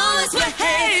was born this way.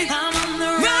 Hey, I'm on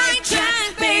the right track,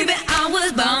 baby, I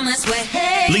was born this way.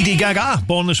 Hey. Lady Gaga,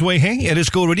 Born This Way, hey? It is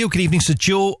Go Radio. Good evening to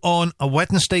Joe on a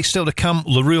Wednesday. Still to come,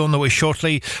 LaRue on the way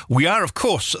shortly. We are, of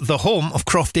course, the home of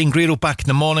Crofty and Grado back in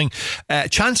the morning.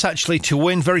 Chance, actually, to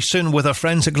win very soon with our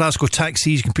friends at Glasgow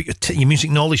Taxis. You can put your music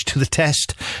knowledge to the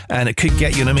test, and it could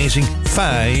get you an amazing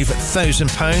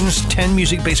 £5,000. 10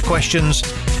 music-based questions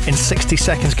in 60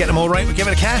 seconds. Get them all right, we'll give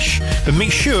it a cash. But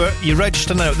make sure you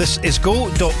register now. This is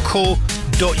go.co.uk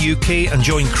and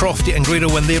join Crofty and Grado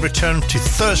when they return to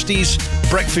Thursday's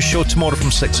breakfast show tomorrow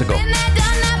from 6 o'clock. Been there,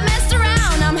 done that, messed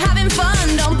around. I'm having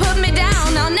fun, don't put me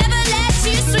down. I'll never let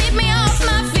you sweep me off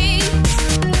my feet.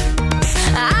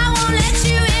 I won't let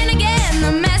you in again.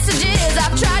 The messages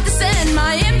I've tried to send,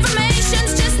 my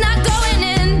information's just not going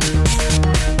in.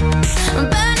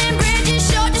 Burning bridges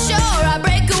shore to shore, I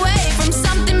break away from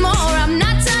something more. I'm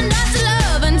not turned on to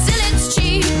love until it's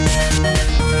cheap.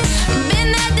 Been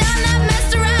there, done that,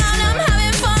 messed around. I'm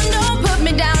having fun, don't put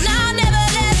me down. I'll never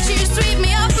let you sweep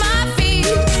me off my feet.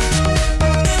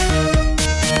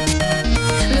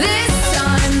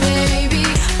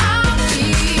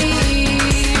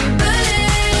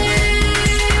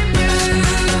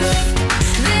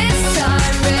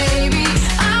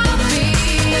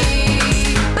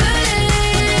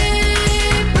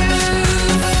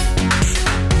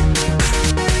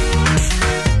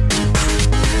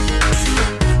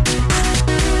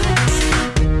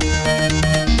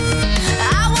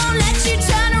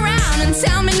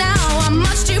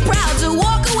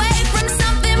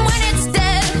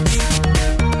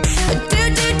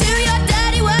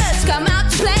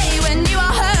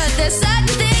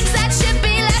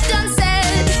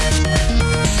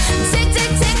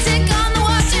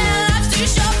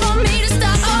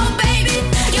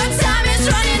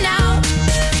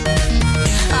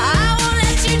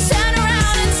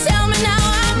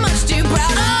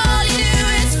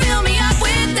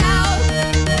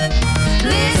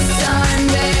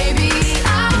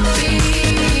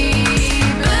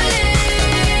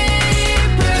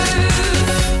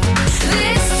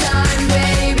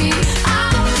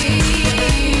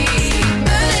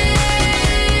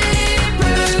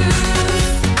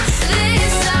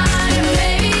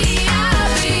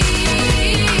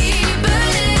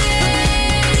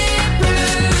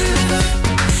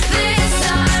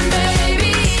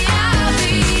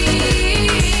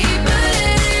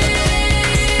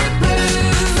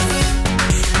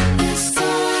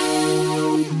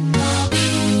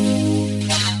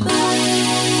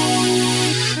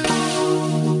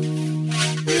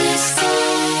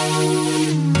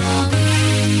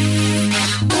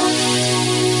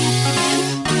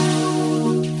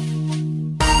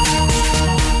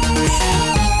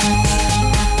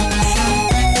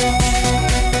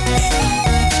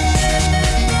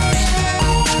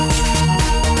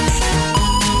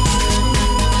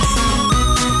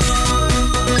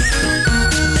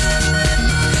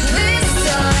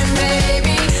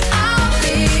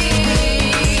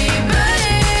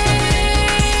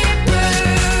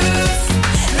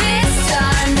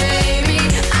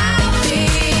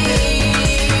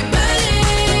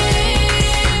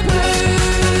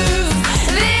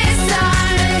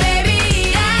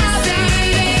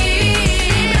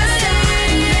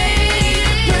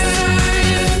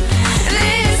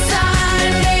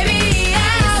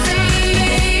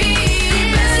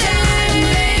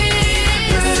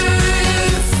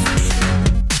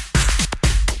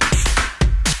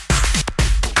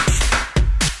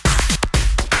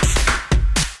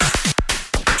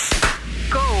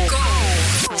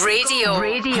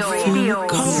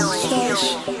 cold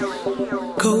flush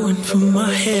going through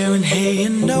my hair, and hey, you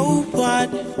know what?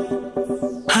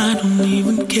 I don't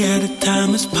even care, the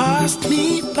time has passed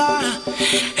me by.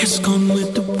 It's gone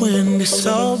with the wind, it's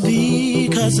all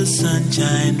because the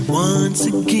sunshine once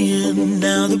again.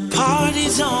 Now the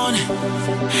party's on,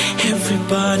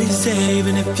 everybody's there.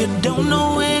 Even if you don't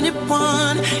know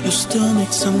anyone, you'll still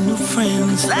make some new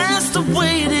friends. That's the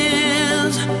way it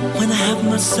is. When I have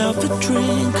myself a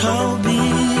drink, I'll be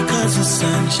because the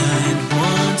sunshine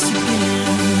once again.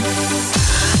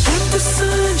 Let the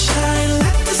sunshine,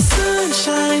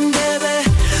 baby.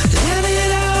 Let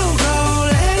it all go,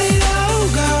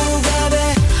 baby.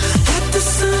 Let the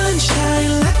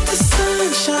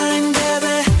sunshine,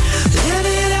 baby. Let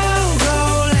it all go,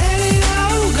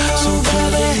 So turn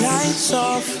the lights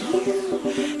off.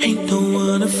 Ain't no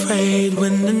one afraid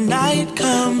when the night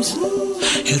comes.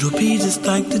 It'll be just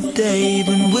like the day,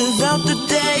 but without the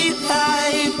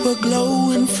daylight, we're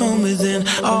glowing from within,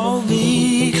 all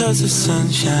because the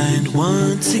sunshine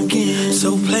once again.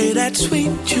 So play that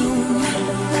sweet tune,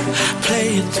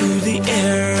 play it through the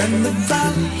air and the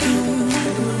volume,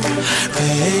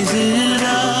 raise it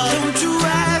up. Don't you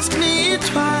ask me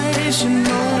twice, you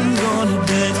know I'm gonna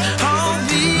dance, all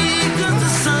because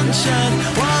the sunshine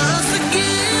once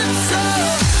again. So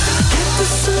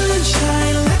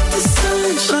let the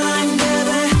sunshine,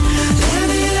 baby. Let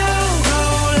it all go,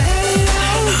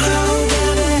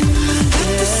 baby.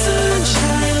 Let the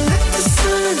sunshine,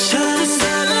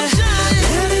 baby.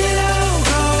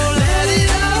 Let it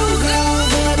all go,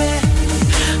 baby.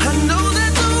 I know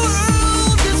that the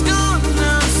world is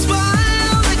gonna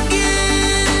smile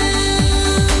again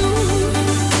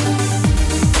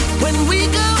when we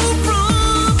go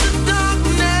from the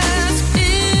darkness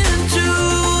into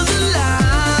the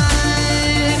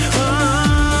light.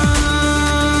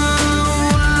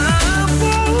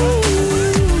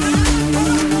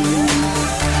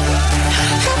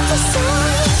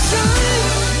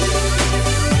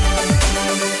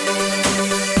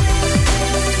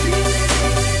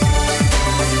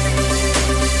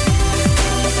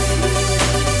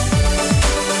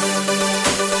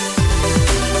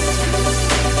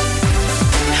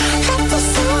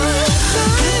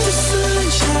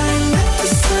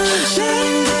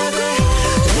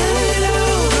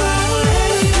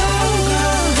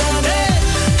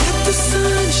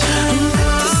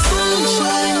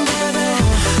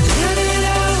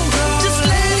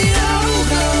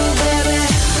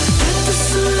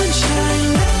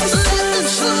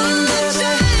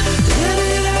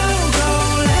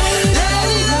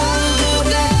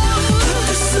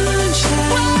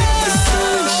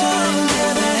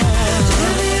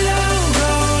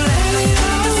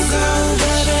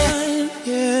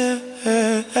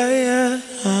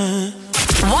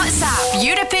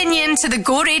 To the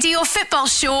Go Radio Football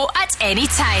Show at any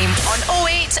time on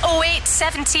 0808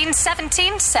 17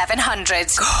 17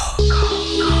 700.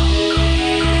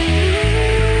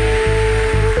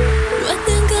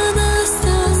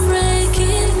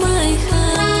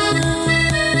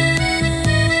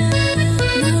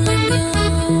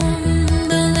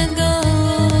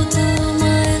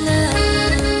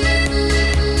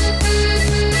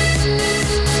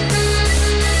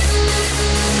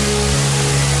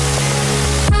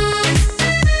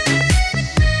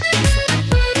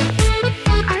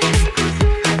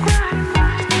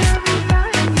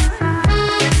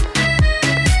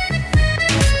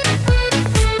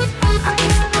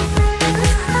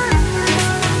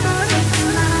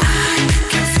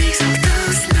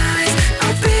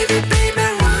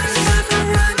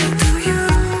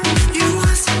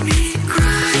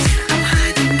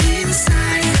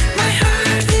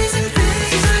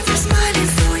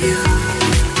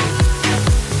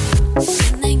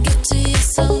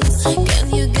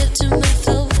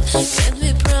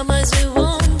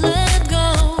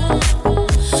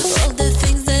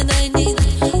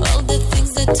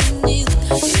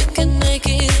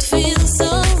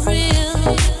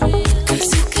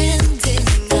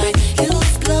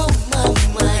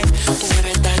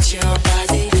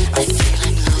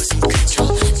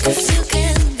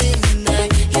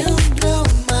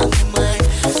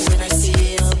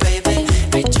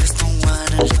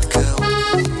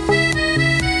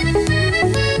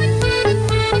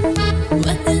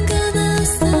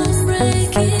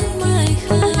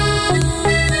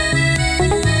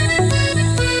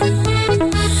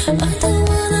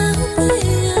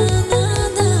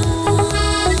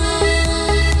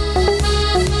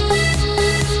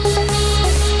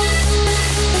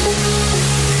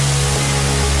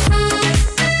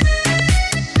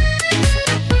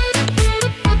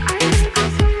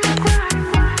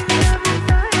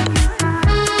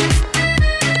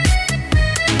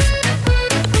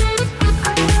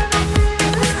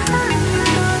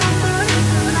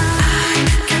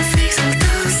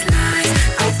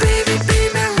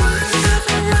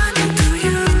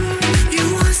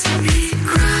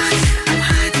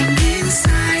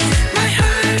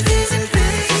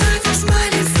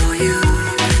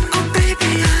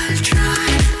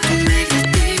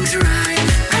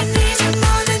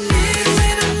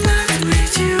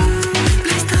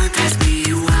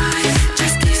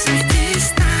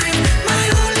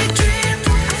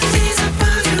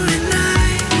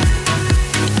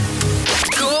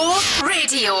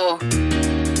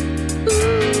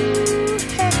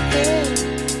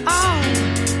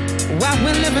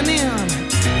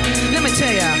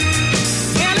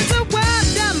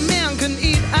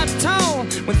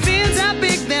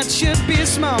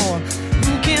 small.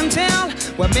 Who can tell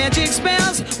what magic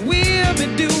spells we'll be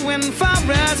doing for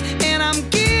us? And I'm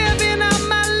giving all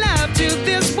my love to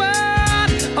this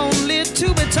world, only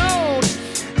to be told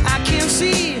I can't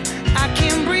see, I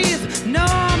can't breathe, no,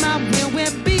 my will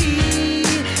will be.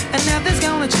 And nothing's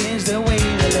gonna change the way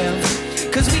we live,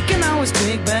 'cause we can always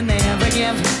take but never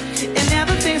give. And now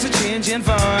the things are changing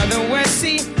for the worse.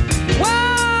 See,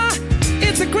 whoa,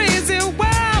 it's a crazy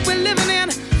world we're living in,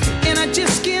 and I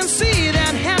just can't see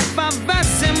that half of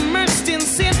us immersed in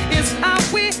sin is all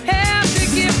we have to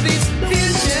give. These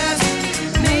futures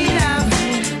made of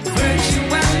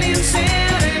virtual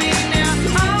insanity now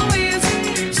always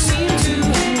seem to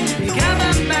be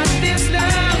governed by this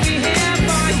love we have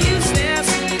for useless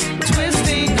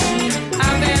twisting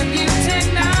of that new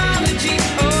technology.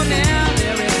 Oh, now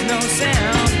there is no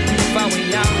sound, but we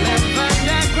all live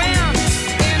underground.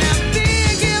 And I'm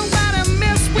thinking what a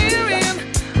mess we're in,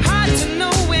 hard to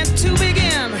know where to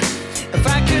begin. If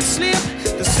I could slip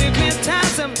the secret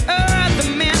ties of earth the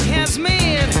man has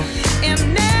made,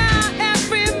 and now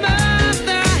every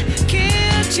mother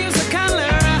can choose a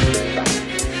color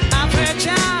of her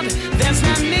child. That's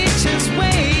not nature's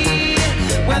way.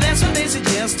 Well, that's what they said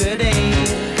yesterday.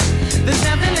 There's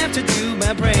nothing left to do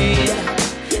but pray.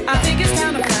 I think it's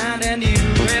time to find a new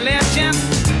religion.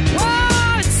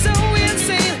 Whoa, it's so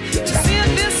insane to see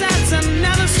this as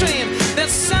another strain.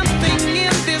 There's something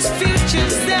in this future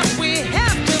that we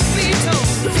have to be told.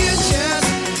 Futures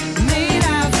made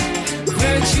of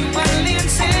virtual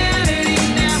insanity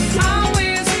now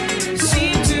always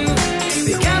seem to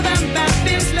be governed by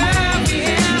this love we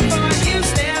have for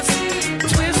useless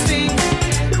twisting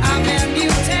of that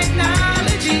new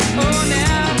technology. Oh,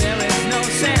 now there is no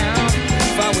sound,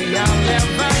 for we all live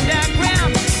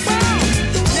underground. Whoa,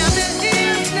 now there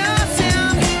is no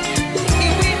sound,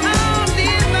 and we all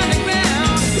live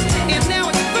underground. And now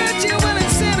it's virtual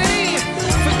insanity.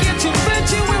 Forget your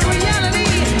virtual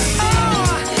reality. Oh,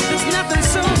 there's nothing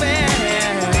so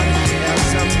bad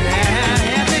as a man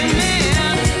having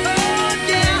man. Oh,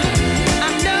 yeah, I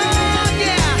know,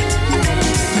 yeah.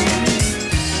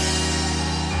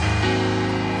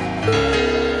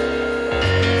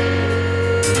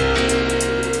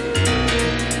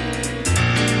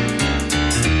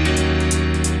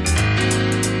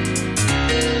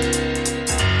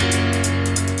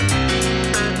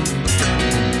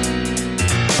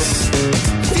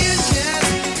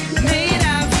 Futures made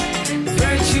of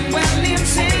virtual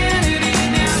insanity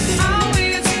now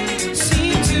always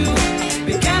seem to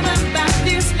be governed by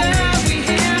this love we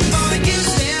have for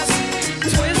useless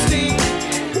twisting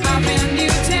of that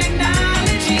new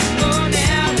technology. Oh,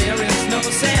 now there is no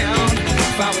sound,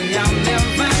 for we all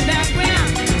live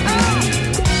underground. Oh,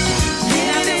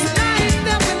 yeah, this life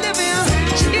that we live in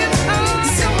is all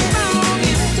so wrong.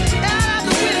 Out of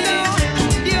the window,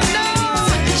 you know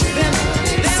that there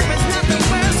is nothing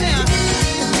worse here.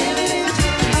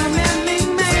 A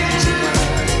man-made man.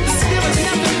 There is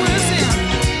nothing worse here.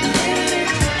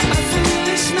 A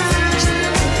foolish man.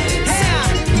 Yeah.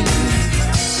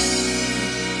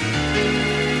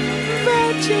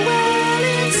 Virtual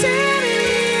insanity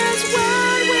is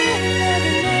what we're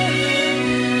living in.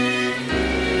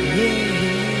 Yeah.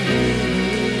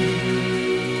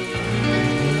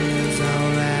 It's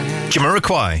alright.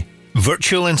 Jamiroquai,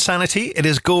 Virtual Insanity. It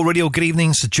is Go Radio. Good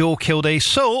evening, it's Joe Kilday.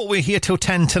 So we're here till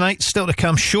 10 tonight. Still to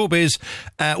come, showbiz.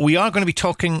 We are going to be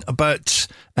talking about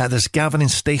this Gavin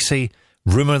and Stacey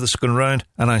rumour that's going around,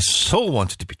 and I so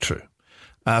want it to be true.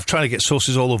 I've tried to get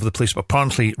sources all over the place, but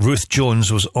apparently Ruth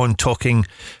Jones was on talking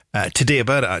today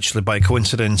about it, actually, by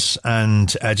coincidence, and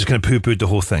just kind of poo-pooed the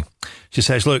whole thing. She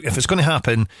says, look, if it's going to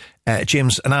happen,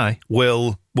 James and I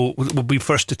will be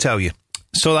first to tell you.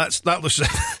 So that looks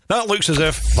as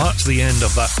if that's the end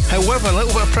of that. However, a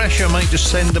little bit of pressure might just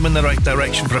send them in the right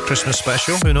direction for a Christmas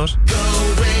special. Who knows?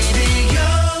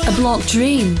 A blocked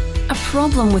drain? A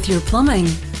problem with your plumbing?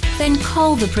 Then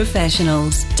call the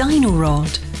professionals, Dino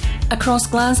Rod. Across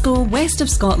Glasgow, west of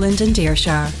Scotland and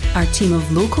Ayrshire, our team of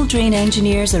local drain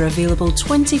engineers are available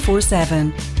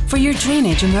 24/7 for your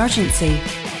drainage emergency.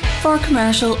 For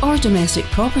commercial or domestic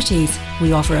properties,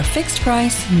 we offer a fixed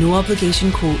price, no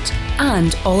obligation quote,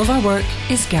 and all of our work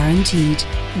is guaranteed.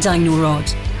 Dino Rod,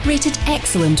 rated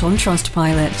excellent on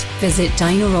Trustpilot. Visit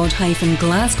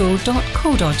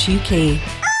dinorod-glasgow.co.uk.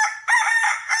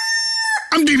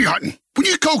 I'm Davey Hutton. When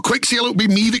you call Quick Sale, it'll be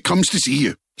me that comes to see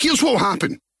you. Here's what'll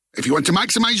happen. If you want to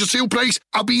maximise your sale price,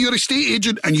 I'll be your estate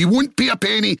agent and you won't pay a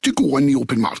penny to go on the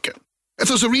open market. If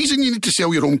there's a reason you need to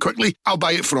sell your home quickly, I'll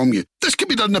buy it from you. This can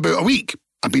be done in about a week.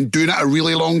 I've been doing it a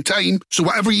really long time, so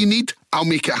whatever you need, I'll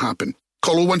make it happen.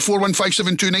 Call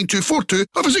 01415729242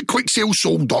 or visit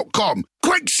quicksalesold.com.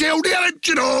 Quick sale there,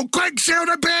 you know, quick sale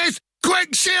the best, quick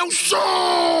sale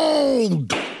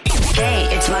sold! Hey,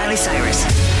 it's Miley Cyrus.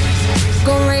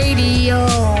 Go radio.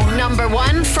 Number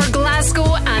 1 for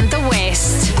Glasgow and the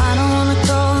West. I don't wanna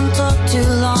go and talk too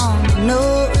long. I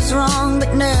know it was wrong,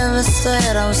 but never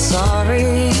said I was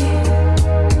sorry.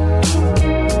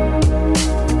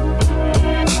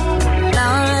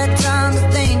 Now I had time to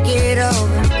think it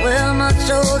over. Well, my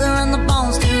shoulder and the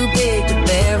bones too big to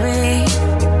bury.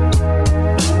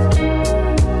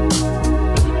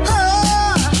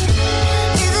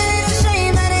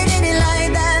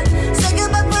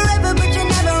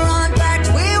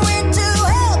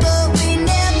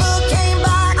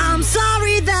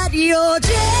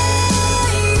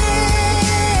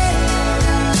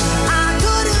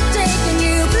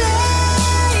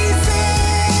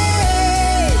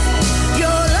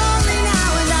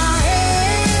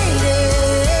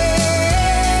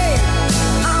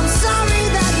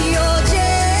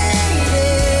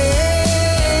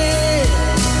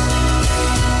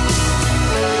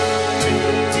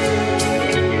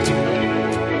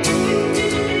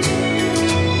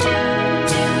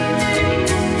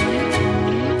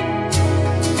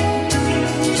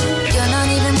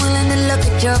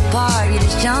 Your part, you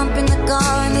just jump in the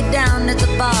car and get down at the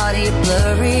body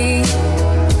blurry.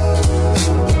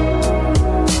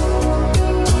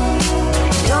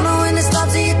 Don't know when to stop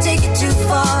till you take it too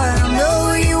far. I don't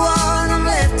know who you are and I'm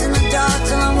left in the dark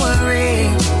till I'm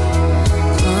worried.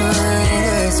 It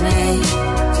hurts me.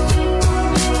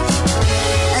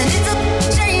 And it's a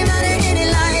shame that it hit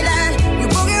it like that. You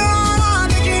broke your own arm,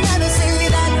 but you never say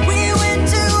that. We went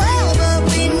to hell, but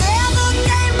we never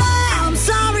came back. I'm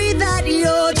sorry that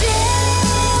you're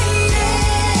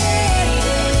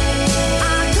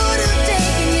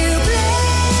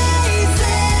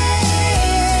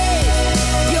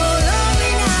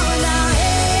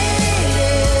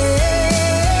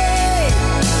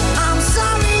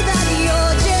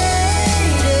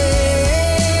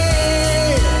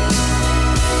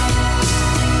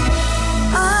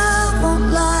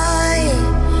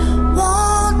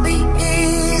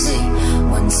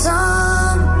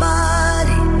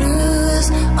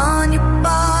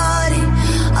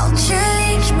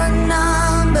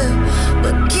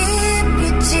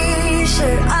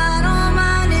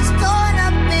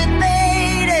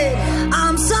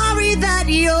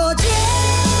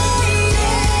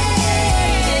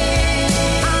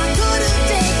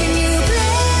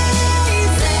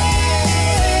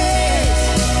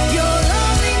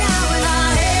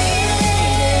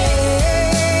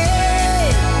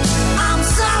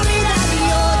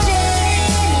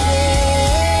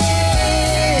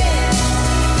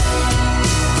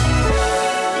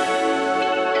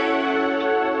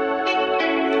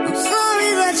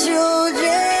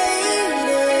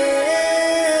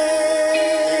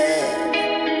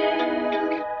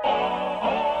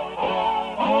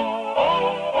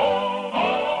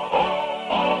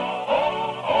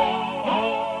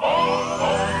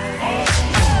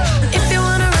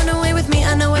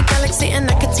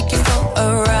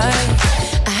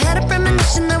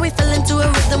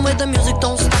with the music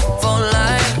don't stop for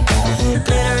life.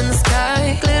 Glitter in the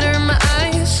sky, glitter in my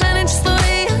eyes, shining just the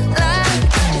way you like.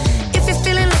 If you're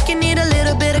feeling like you need a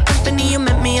little bit of company, you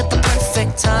met me at the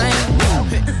perfect time.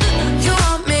 You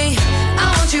want me, I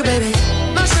want you, baby.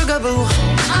 My sugar boo,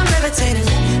 I'm levitating.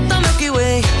 The Milky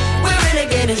Way, we're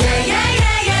renegading. Yeah, yeah,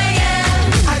 yeah, yeah,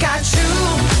 yeah. I got you,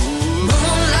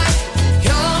 moonlight.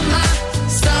 You're my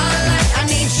starlight. I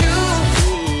need you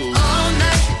all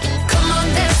night. Come on,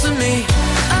 dance with me.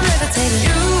 I'm levitating.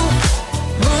 You,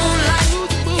 moonlight.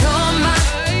 You're my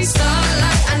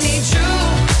starlight. I need you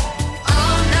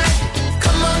all night.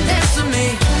 Come on, dance with me.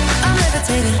 I'm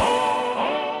levitating.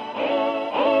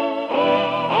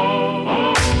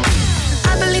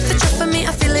 I believe that you're for me. I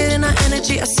feel it in our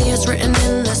energy. I see it's written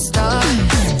in the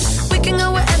stars. We can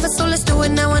go wherever, so let's do it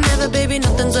now or never, baby.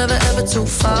 Nothing's ever, ever too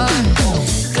far.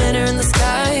 Glitter in the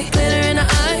sky, glitter in our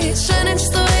eyes, shining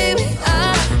just the way we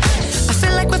are. I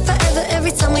feel like we're forever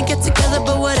every time we get together,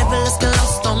 but whatever, let's get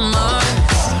lost on Mars.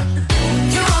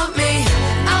 You want me,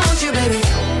 I want you, baby.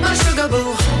 My sugar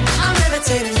boo, I'm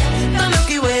levitating. The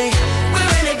Milky Way, we're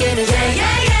renegading. Yeah,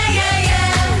 yeah, yeah, yeah,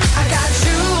 yeah. I got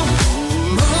you,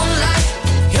 moonlight.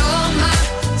 You're my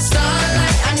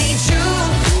starlight. I need you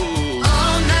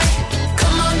all night.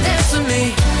 Come on, dance with me.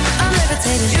 I'm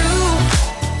levitating. You,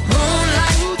 moonlight.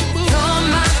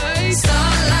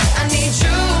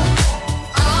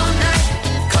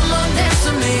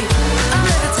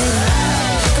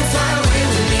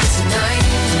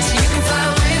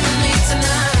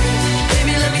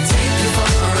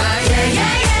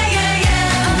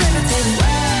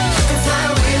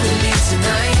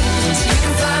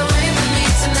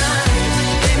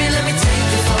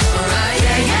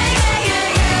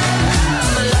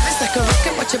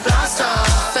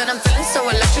 I'm feeling so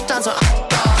electric, dance on.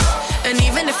 And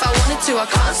even if I wanted to, I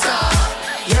can't stop.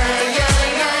 Yeah, yeah,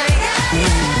 yeah,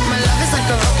 yeah. My love is like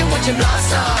a rocket watching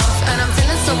blast off. And I'm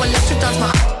feeling so electric, dance my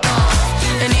off.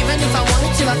 And even if I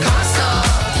wanted to, I can't stop.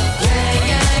 Yeah,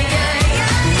 yeah, yeah,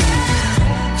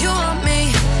 yeah. You want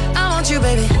me, I want you,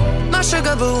 baby. My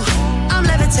sugar boo, I'm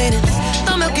levitating.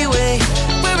 The Milky Way,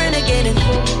 we're renegading.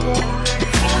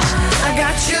 I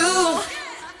got you,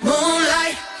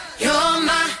 moonlight. You're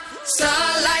my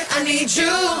starlight. I need you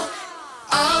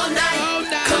all night.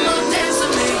 Come on, dance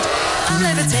with me. I'm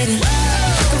levitating.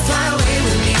 You can fly away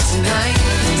with me tonight.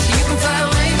 So you can fly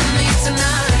away with me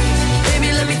tonight. Baby,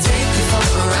 let me take you for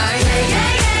a ride. Yeah, yeah,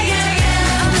 yeah, yeah,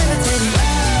 yeah. I'm levitating.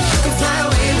 You can fly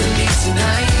away with me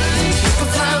tonight. You can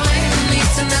fly away with me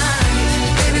tonight.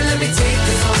 Baby, let me take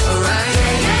you for a ride.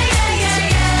 Yeah, yeah, yeah,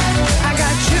 yeah, yeah. I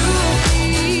got you,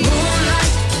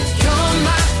 moonlight. You're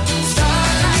my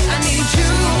starlight. I need you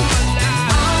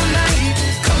all night.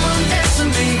 Come on, dance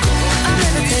with me. I'm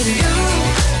levitating. You,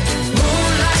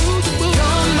 moonlight.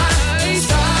 You're my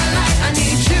starlight. I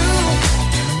need you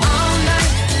all night.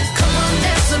 Come on,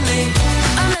 dance with me.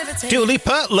 I'm levitating. Dua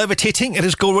Lipa, Levitating. It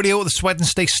is Go Radio this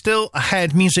Wednesday. Still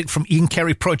ahead. Music from Ian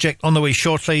Carey Project on the way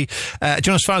shortly. Do you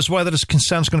know, as far as weather is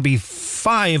concerned, it's going to be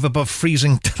 5 above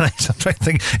freezing tonight. I'm trying to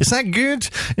think, is that good?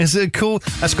 Is it cool?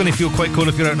 That's going to feel quite cold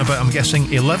if you're out and about. I'm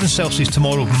guessing 11 Celsius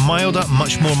tomorrow. Milder,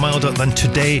 much more milder than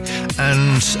today.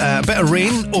 And a bit of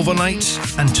rain overnight.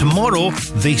 And tomorrow,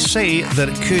 they say that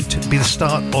it could be the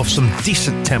start of some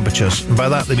decent temperatures. And by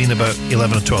that, they mean about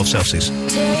 11 or 12 Celsius. Tell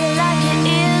you like it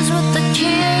is with the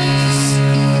kiss,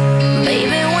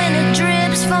 baby, when it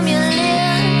drips from your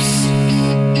lips.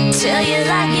 Tell you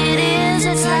like it is,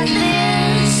 it's like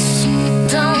this.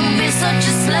 Don't be such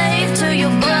a slave to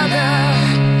your brother.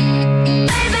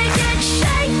 Baby, get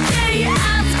shaky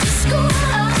after school.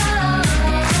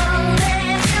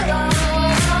 There you go,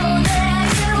 there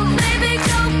you. Baby,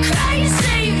 go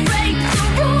crazy, break the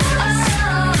rules.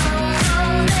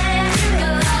 There you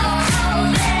go,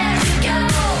 there you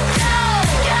go.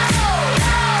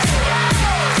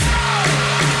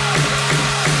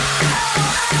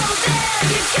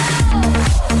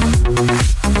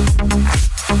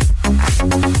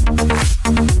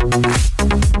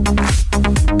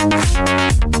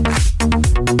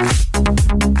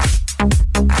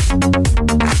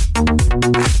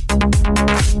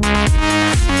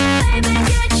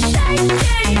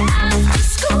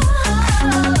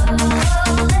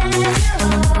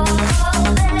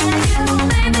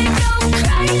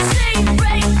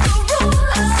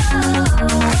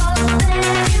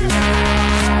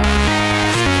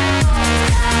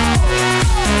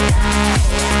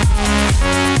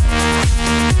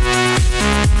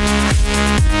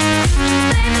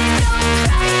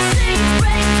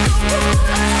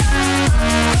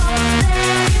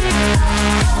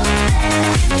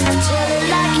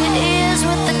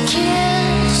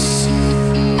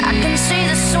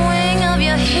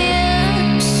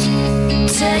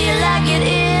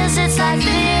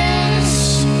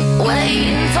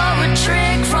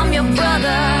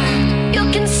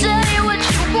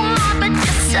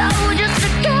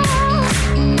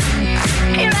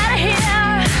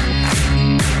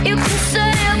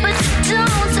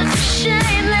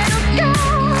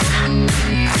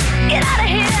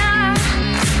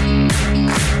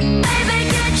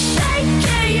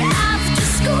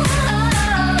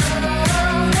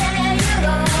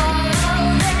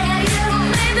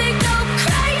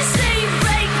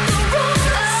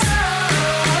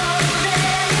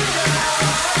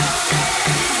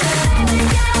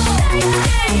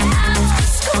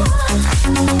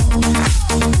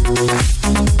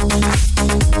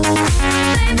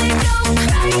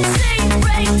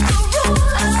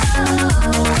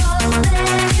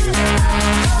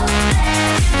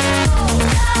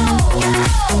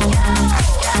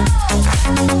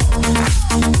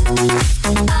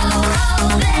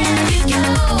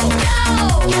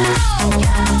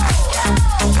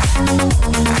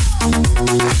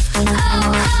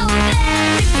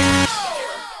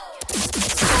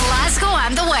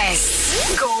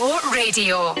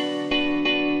 Radio.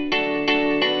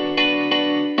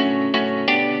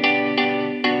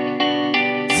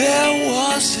 There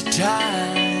was a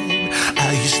time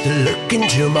I used to look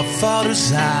into my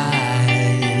father's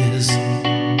eyes.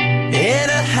 In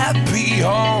a happy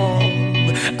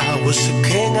home, I was a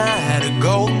king, I had a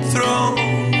golden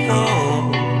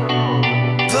throne.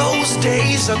 Those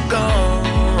days are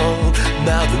gone,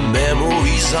 now the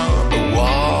memories on the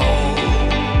wall.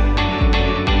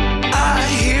 I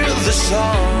hear the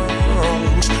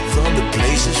songs from the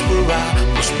places where I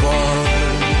was born.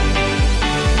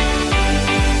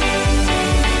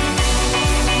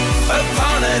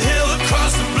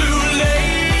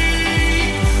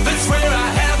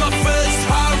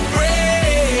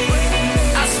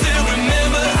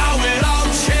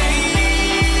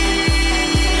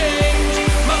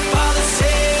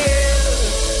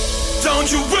 Don't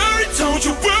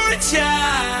you worry,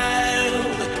 child.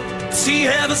 See,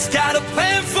 heaven's got a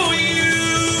plan for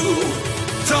you.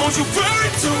 Don't you worry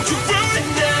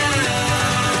now.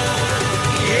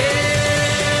 Yeah.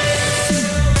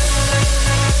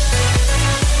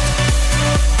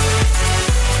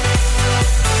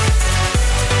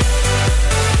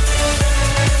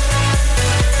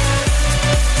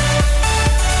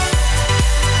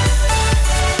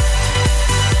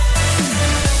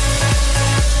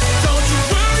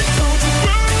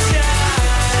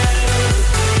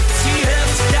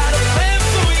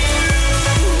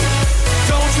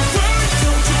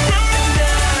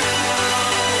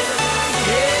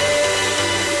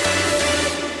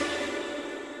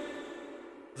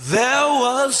 There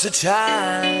was a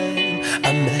time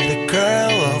I met a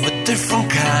girl of a different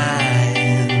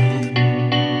kind.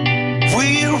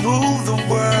 We ruled the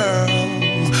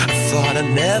world. I thought I'd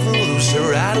never lose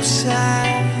her out of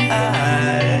sight.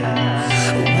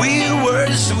 We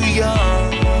were so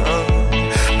young.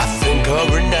 I think of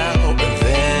her now and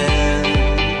then.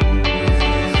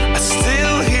 I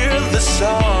still hear the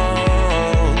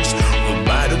songs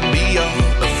reminding me of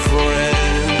a friend.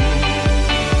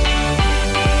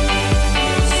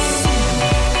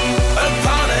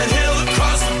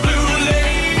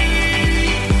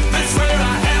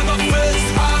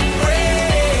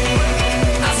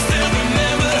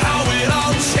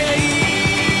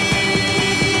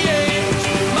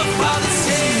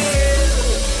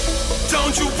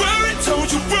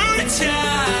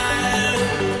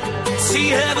 See,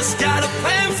 heaven's got a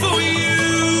plan for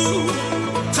you.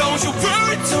 Don't you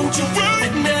worry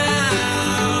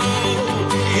now.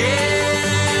 Yeah.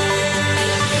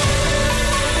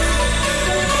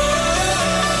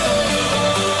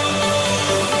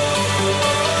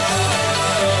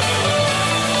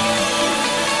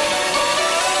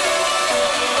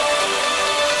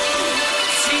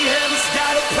 See, heaven's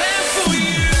got a plan for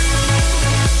you.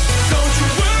 Don't you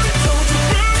worry,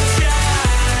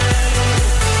 child.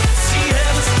 See,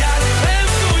 heaven's got a plan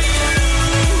for you.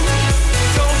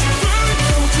 Don't you worry now.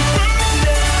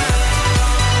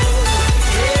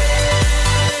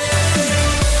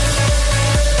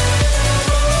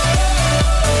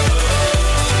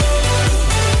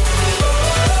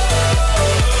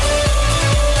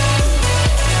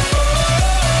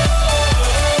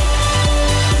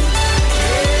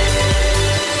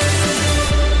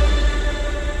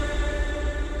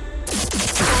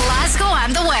 Glasgow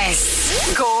and the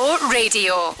West. Go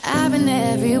Radio. I've been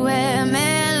everywhere,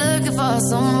 man, looking for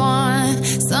someone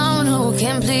who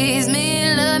can please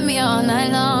me, love me all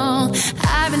night long.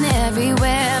 I've been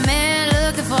everywhere, man,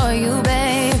 looking for you,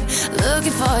 babe,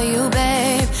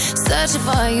 searching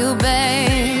for you,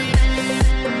 babe.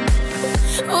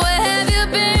 Where have you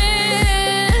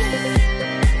been?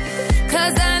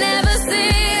 'Cause I never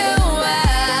see you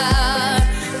out.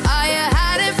 Are you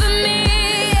hiding from me?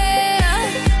 Yeah.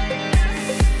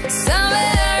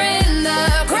 Somewhere in the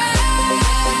crowd.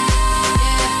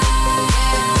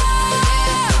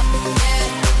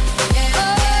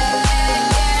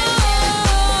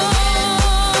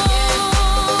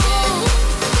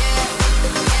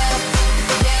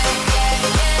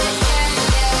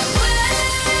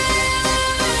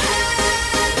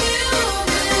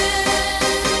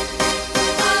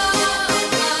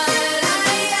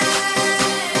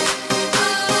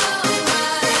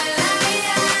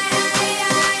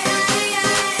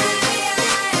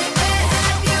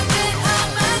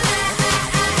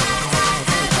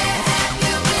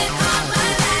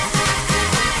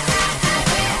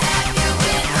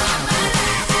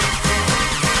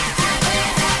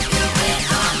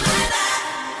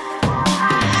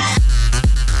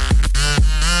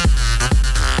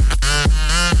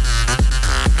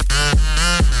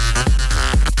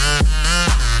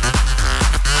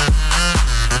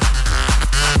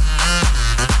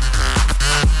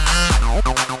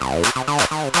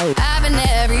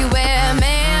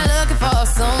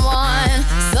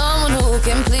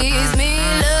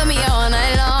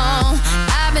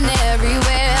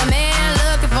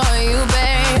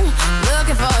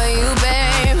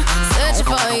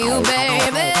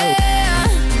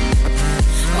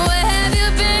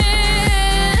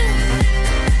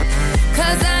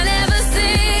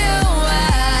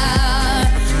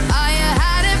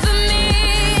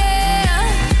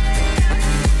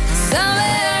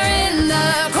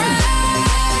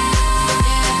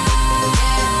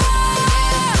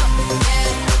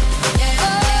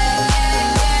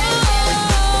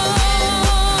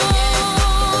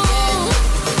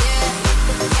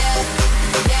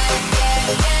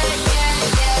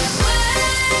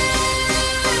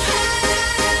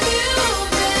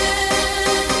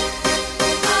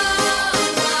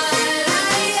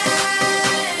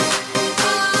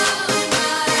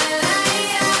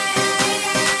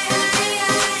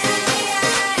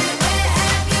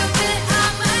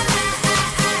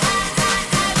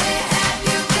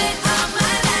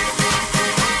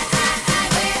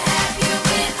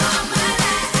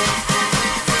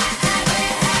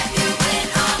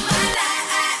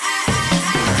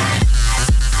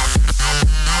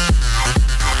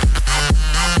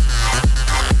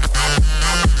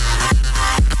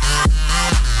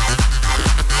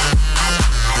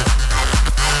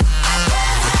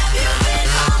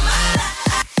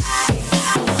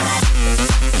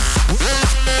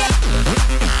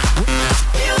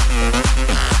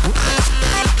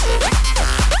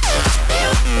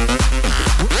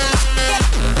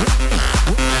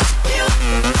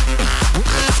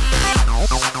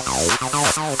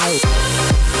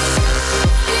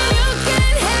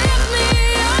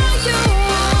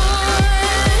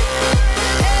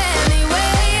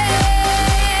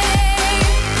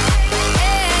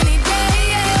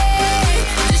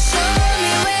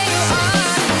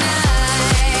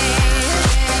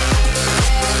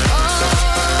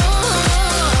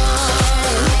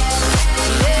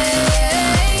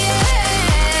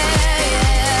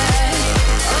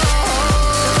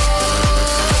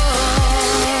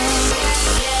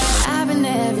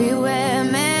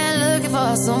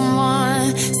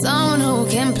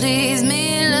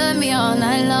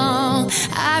 night long.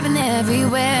 I've been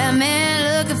everywhere,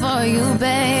 man, looking for you,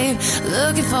 babe.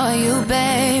 Looking for you,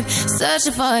 babe.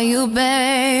 Searching for you,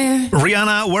 babe.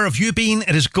 Rihanna, where have you been?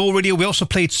 It is Go Radio. We also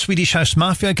played Swedish House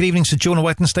Mafia. Good evening to Joan on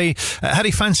Wednesday. How do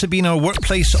you fancy being our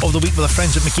workplace of the week with our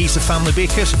friends at McGee's The Family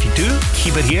Bakers? If you do,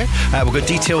 keep it here. We've got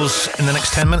details in the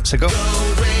next 10 minutes to go.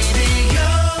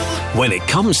 When it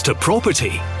comes to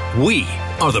property, we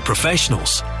are the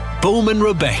professionals. Bowman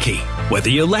Rebecca. Whether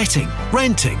you're letting,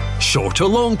 renting, short or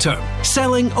long term,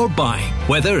 selling or buying,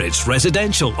 whether it's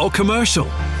residential or commercial,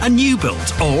 a new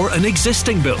build or an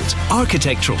existing build,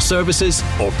 architectural services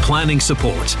or planning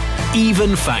support,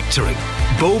 even factoring.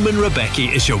 Bowman Rebecca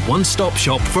is your one-stop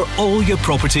shop for all your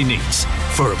property needs.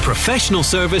 For a professional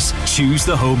service, choose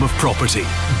the home of property.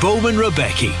 Bowman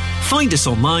Rebecca. Find us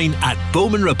online at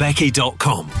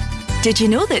bowmanrebecca.com. Did you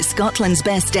know that Scotland's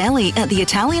Best Deli at the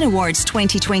Italian Awards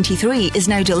 2023 is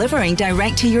now delivering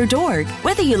direct to your door?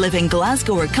 Whether you live in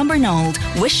Glasgow or Cumbernauld,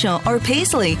 Wishaw or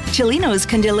Paisley, Chilino's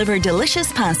can deliver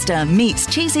delicious pasta, meats,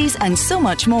 cheeses and so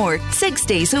much more 6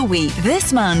 days a week.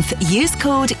 This month, use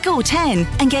code GO10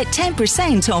 and get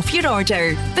 10% off your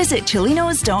order. Visit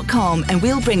chilinos.com and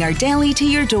we'll bring our deli to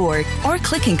your door, or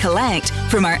click and collect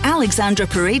from our Alexandra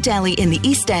Parade Deli in the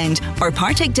East End or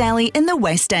Partick Deli in the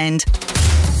West End.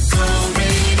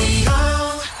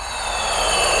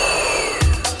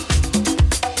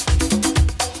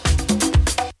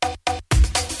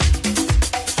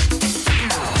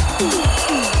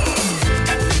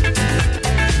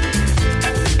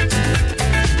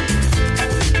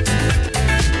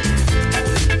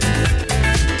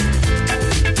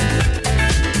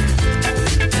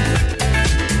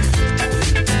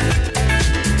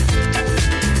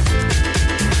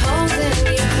 Holding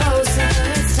you closer,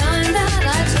 it's time that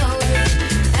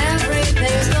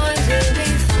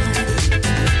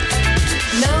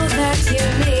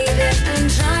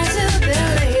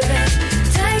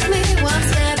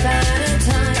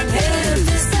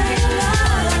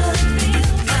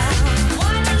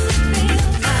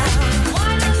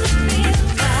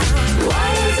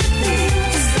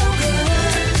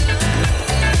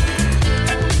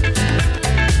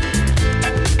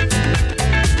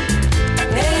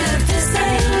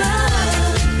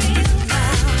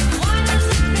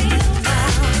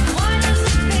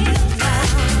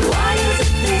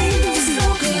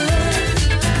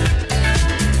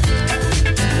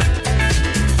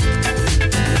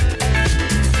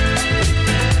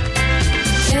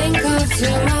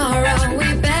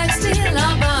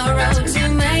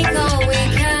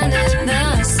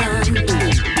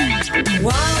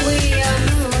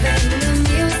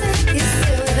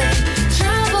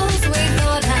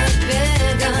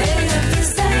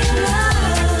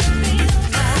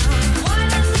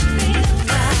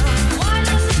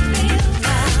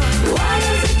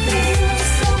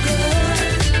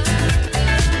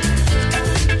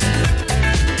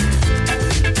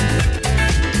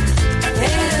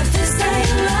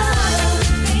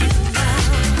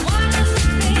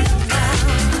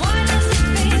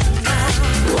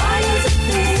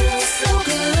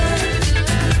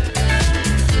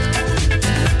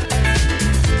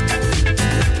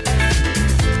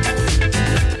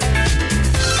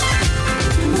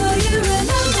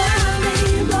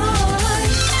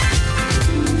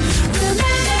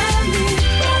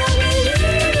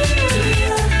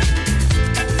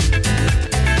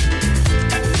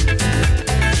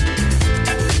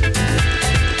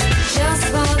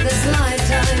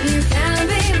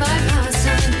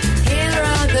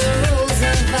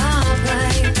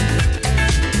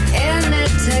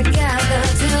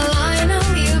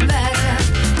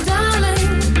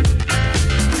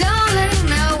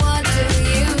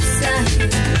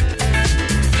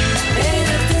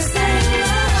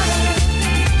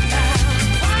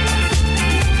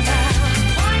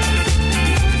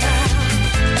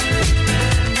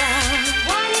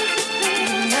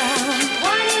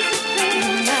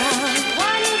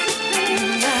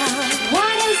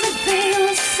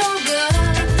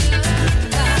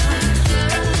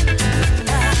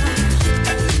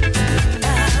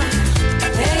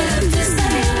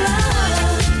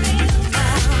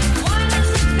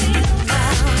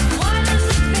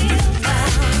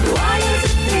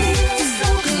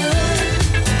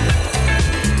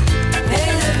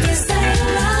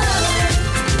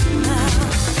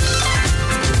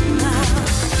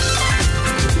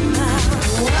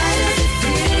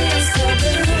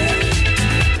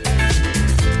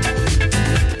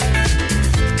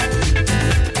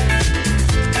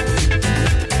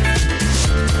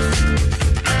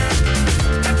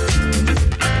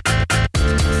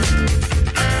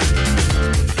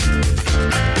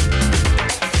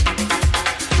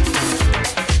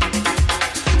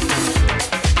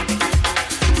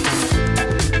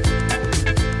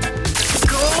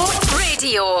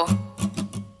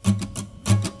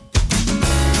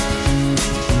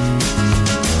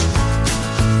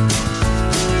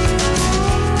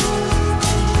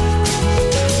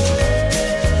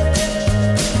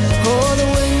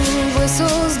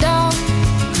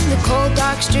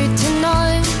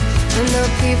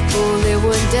people, they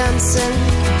were dancing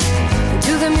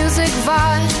to the music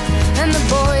vibe. And the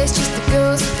boys chased the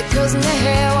girls in their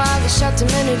hair, while the shouting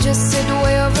men who just sit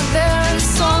way over there. And the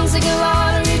songs they get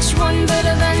louder, each one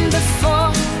better than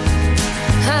before.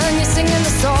 And you're singing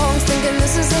the songs, thinking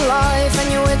this is a life. And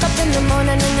you wake up in the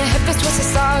morning and your head is twisted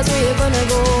sides. Where you gonna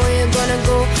go, where you gonna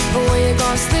go, or where you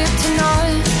gonna sleep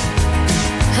tonight?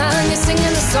 And you're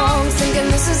singing the songs, thinking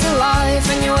this is a life.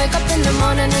 And you wake up in the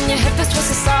morning and your head is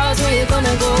twisted sides. Where you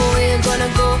gonna go, where you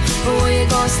gonna go, or where you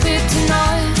gonna sleep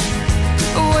tonight?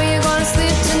 Or where you gonna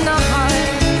sleep tonight?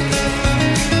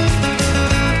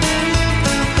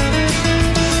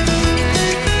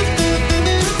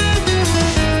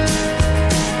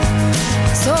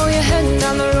 So you're heading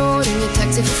down the road in your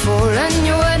taxi for 4, and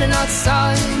you're waiting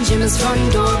outside Jim's front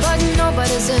door, but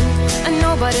nobody's in and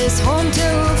nobody's home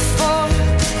till 4.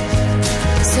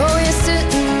 So you're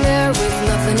sitting there with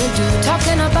nothing to do,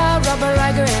 talking about Robert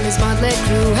Riger and his motley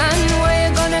crew, and where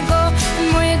you gonna go and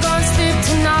where you gonna sleep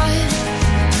tonight.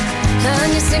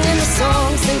 And you're singing the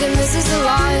songs, thinking this is a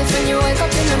life. And you wake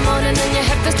up in the morning and your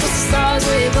head is twisted the stars.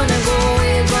 Where you gonna go,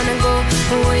 where you gonna go,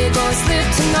 or where you gonna sleep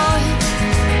tonight?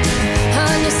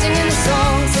 And you're singing the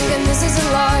songs, thinking this is a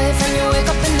life. And you wake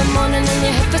up in the morning and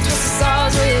your head is twisted the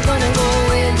stars. Where you gonna go,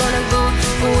 where you gonna go,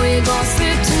 or where you gonna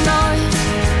sleep tonight?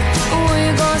 Or where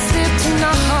you gonna sleep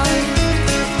tonight?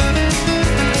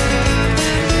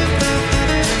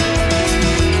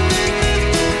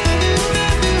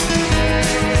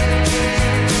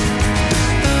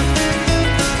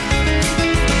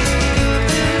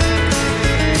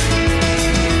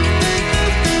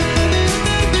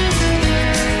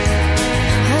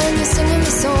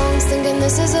 Thinking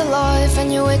this is a life.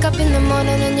 And you wake up in the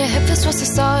morning and your head feels towards the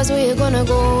stars. Where you gonna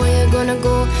go, where you gonna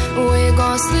go, where you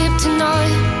gonna sleep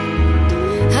tonight?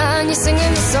 And you're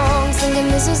singing the songs, thinking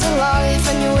this is a life.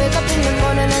 And you wake up in the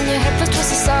morning and your head feels towards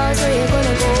the stars. Where you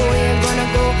gonna go, where you gonna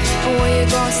go, where you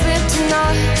gonna sleep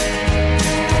tonight?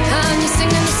 And you're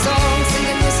singing the songs,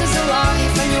 thinking this is a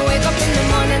life. And you wake up in the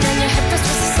morning and your head feels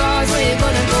towards the stars. Where you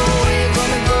gonna go, where you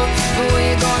gonna go, where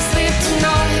you gonna sleep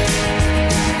tonight?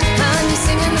 And you're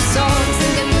singing the songs,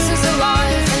 thinking this is a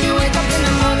life. And you wake up in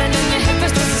the morning and your head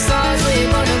feels towards the stars. Where you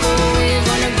gonna go, where you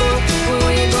gonna go,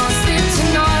 where you gonna sleep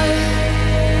tonight?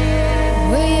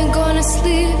 Where you gonna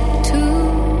sleep tonight?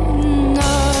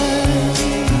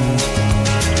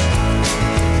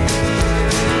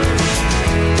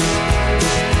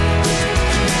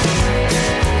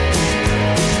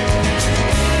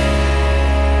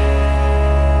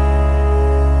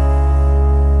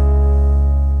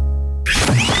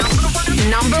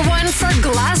 Number 1 for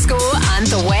Glasgow and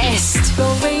the West. Go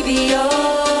radio.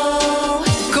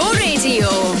 Go Radio.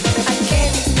 I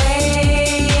can't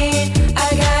explain. I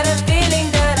got a feeling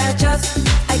that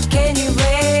I can't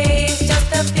erase. Just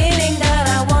a feeling that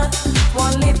I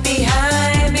won't leave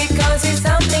behind. Because it's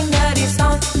something that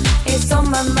it's on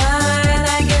my mind.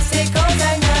 I guess it goes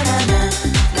like na na na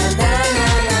na na na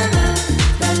na na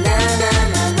na na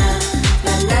na na na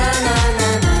na na na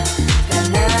na.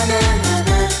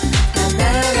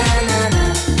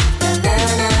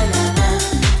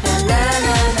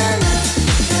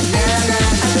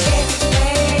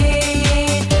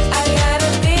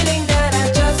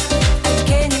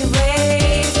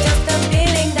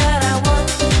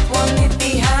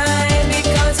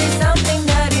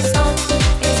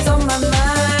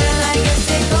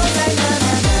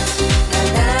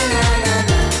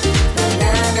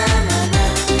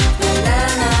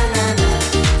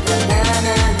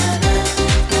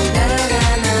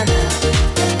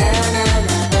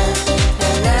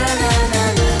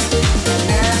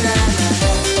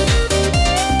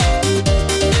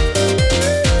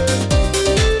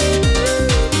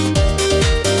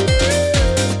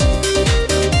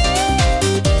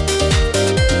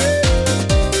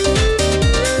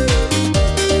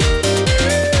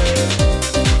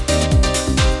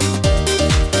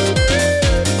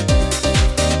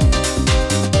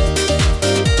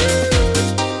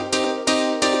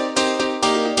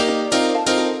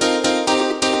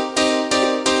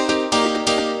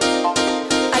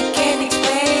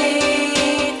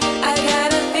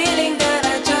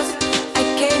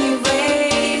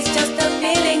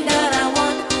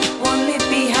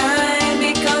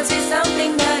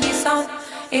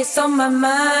 It's on my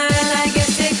mind. I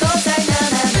guess it goes like na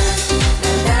na na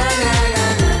na na na na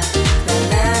na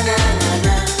na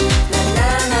na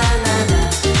na na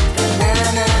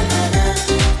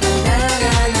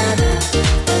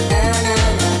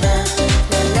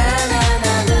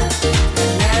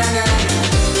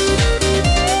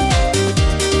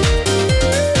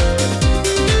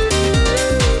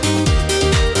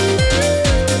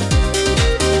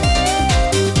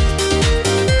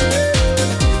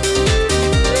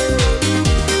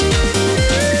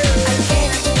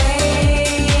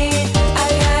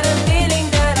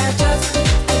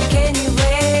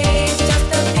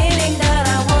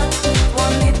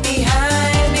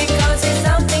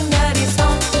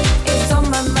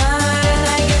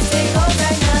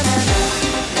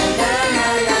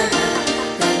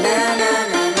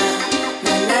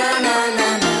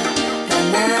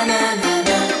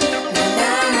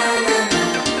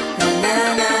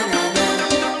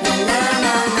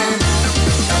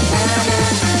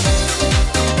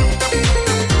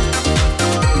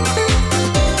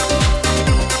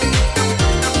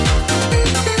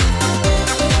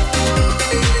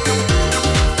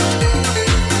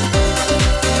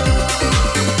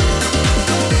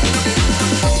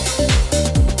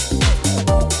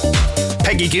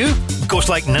Goo goes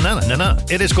like na-na.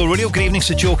 It is Go Radio. Good evening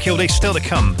to Joe Kilday. Still to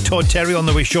come. Todd Terry on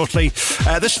the way shortly.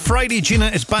 This Friday, Gina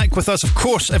is back with us, of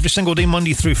course, every single day,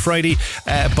 Monday through Friday.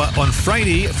 But on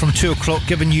Friday from 2 o'clock,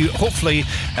 giving you, hopefully,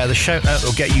 the shout out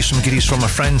will get you some goodies from our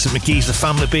friends at McGee's, the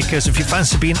Family Bakers. If you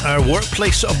fancy being our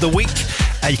workplace of the week,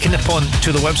 you can nip on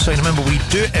to the website. Remember, we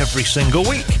do it every single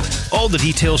week. All the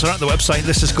details are at the website,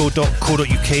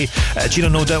 thisisgo.co.uk. Gina,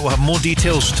 no doubt, will have more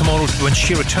details tomorrow when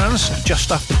she returns, just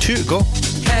after 2. Go.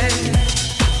 Hey,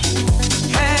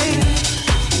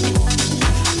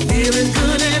 feeling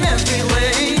good in every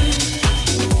way.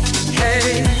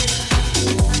 Hey,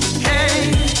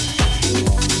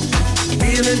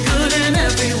 feeling good in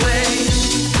every way.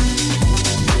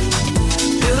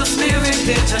 Feel the spirit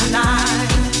here tonight.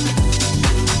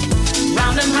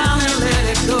 Round and round and let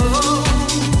it go.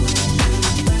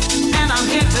 And I'm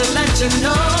here to let you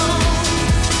know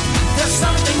there's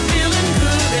something feeling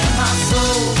good in my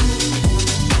soul.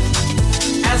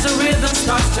 As the rhythm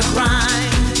starts to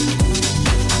grind,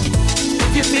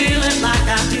 if you feel it like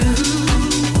I do,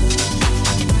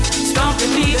 stomp your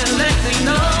feet and let me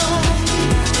know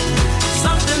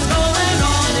something's going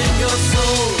on in your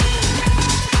soul.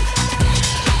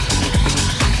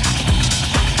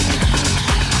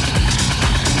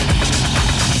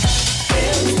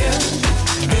 Feels good,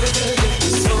 feels good in your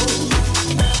soul.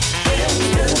 Feels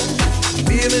good,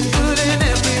 feeling good in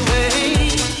every way.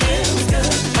 Feels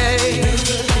good, hey.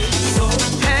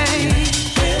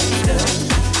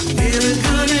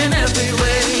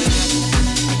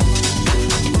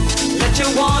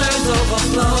 Your waters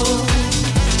overflow,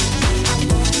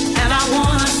 and I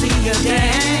wanna see you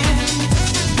dance.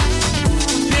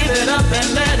 Give it up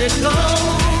and let it go.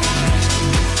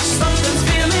 Something's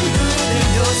feeling good in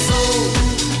your soul.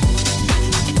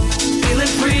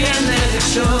 Feeling free and let it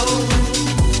show.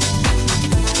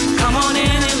 Come on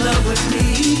in and love with me.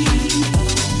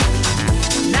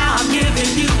 Now I'm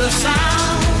giving you the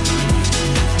sound.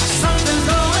 Something's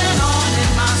going on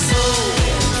in my soul.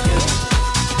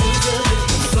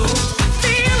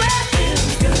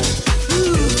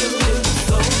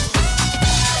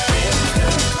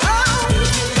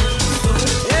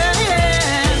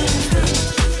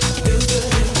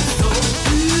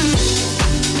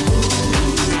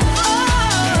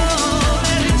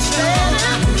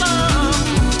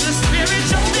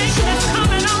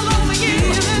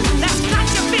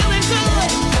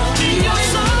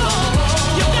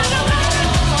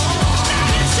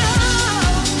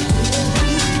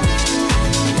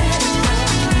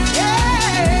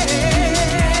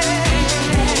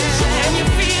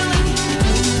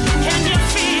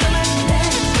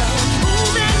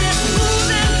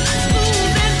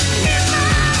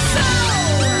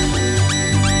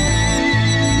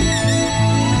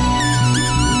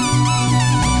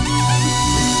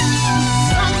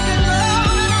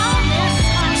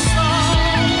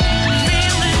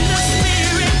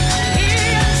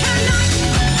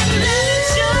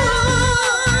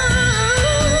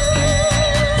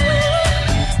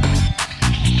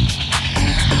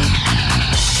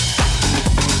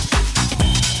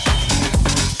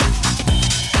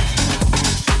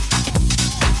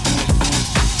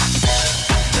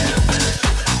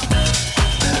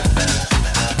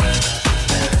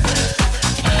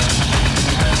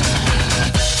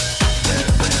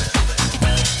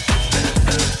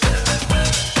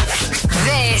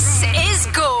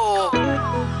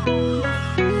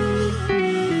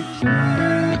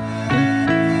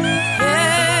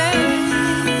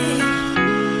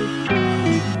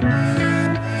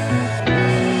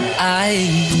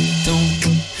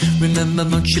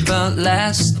 Much about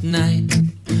last night.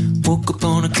 Woke up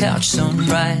on a couch,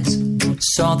 sunrise.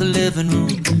 Saw the living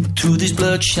room through these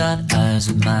bloodshot eyes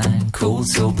of mine. Cold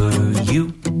sober,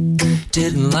 you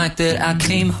didn't like that I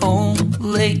came home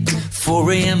late,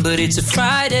 4 a.m. but it's a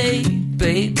Friday,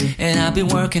 babe, and I've been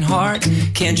working hard.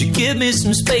 Can't you give me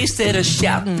some space? That are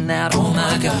shouting out, oh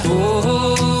my God,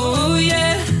 oh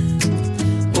yeah,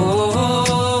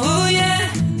 oh yeah.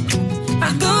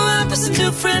 I go out with some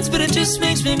new friends, but it just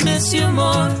makes me miss you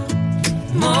more.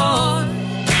 I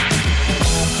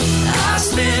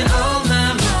spent all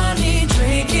my money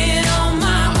drinking on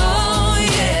my own,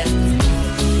 yeah.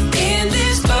 In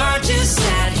this bar, just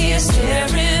sat here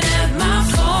staring at my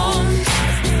phone,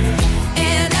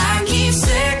 and I keep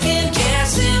second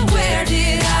guessing, where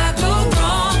did I go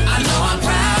wrong? I know I'm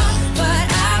proud, but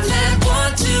I've had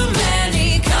one too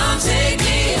many. Come take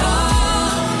me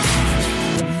home.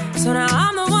 So now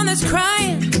I'm the one that's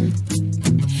crying.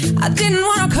 I didn't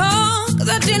want to call, cause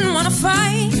I didn't want to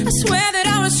fight. I swear that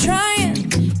I was trying,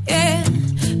 yeah.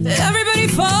 Everybody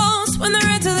falls when their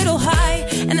head's a little high,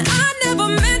 and I never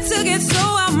meant to get so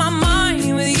out my mind.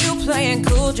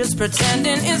 people just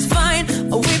pretending it's fine.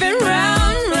 Oh, we've been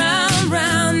round, round,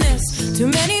 round this too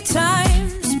many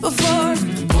times before.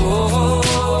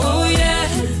 Oh, yeah.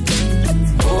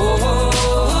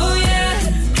 Oh, yeah.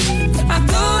 I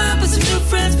go out with some new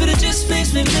friends, but it just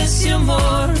makes me miss you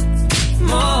more,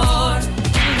 more.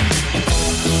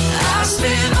 I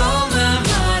spend all my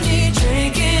money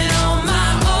drinking on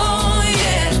my own,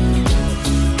 yeah.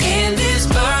 In this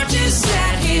bar, just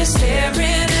sat here staring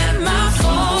at my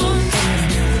phone,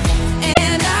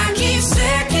 and I keep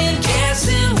second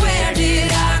guessing, where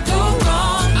did I go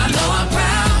wrong? I know I'm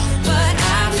proud, but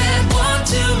I've had one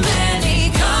too many.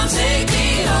 Come take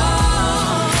me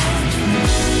home.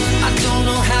 I don't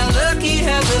know how lucky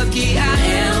I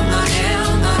am.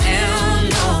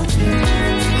 No,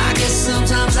 I guess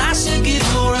sometimes I should get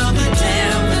more of a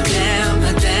damn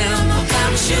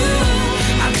about you.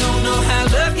 I don't know how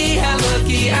lucky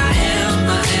I am.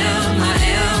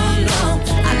 No,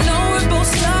 I know we're both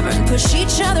stubborn, push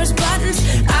each other's buttons.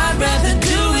 I'd rather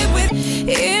do it with.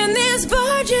 In this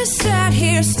bar, just sat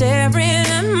here staring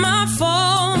at my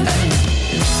phone.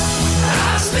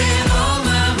 I spent all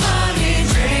my money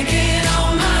drinking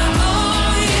on my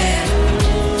own, yeah.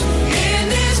 In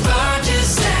this bar,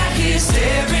 just sat here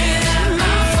staring at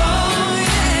my phone,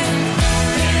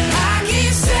 yeah. And I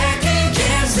keep second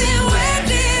guessing, where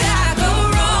did I go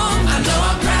wrong? I know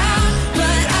I'm proud,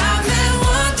 but I've had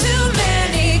one too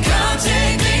many. Come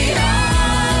take me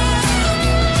home.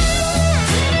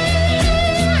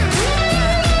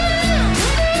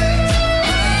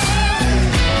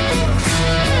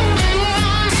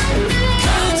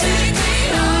 Come take me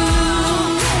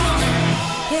home.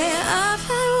 Yeah, I've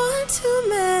had one too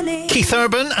many. Keith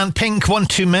Urban and Pink, One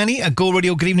Too Many. A Go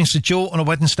Radio. Good evening to Joe on a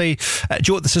Wednesday.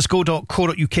 Joe at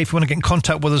thisisgo.co.uk if you want to get in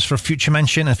contact with us for a future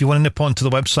mention. And if you want to nip onto the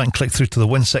website and click through to the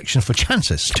win section for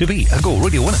chances to be a Go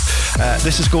Radio winner.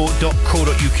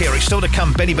 Thisisgo.co.uk. Right, still to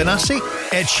come, Benny Benassi,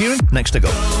 Ed Sheeran, next to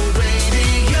go.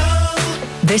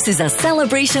 This is a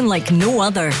celebration like no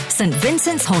other. St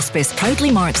Vincent's Hospice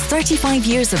proudly marks 35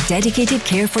 years of dedicated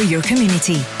care for your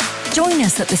community. Join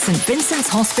us at the St Vincent's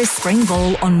Hospice Spring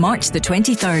Ball on March the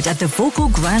 23rd at the Vocal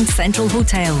Grand Central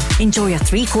Hotel. Enjoy a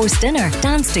 3-course dinner,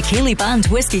 dance to Kilday Band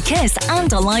Whiskey Kiss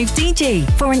and a live DJ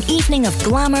for an evening of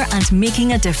glamour and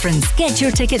making a difference. Get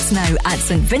your tickets now at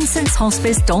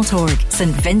stvincent'shospice.org.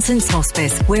 St Vincent's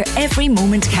Hospice, where every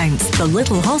moment counts. The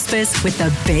little hospice with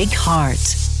the big heart.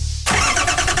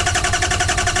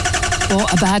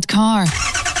 Bought a bad car.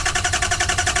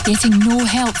 Getting no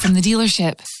help from the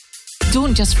dealership.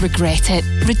 Don't just regret it,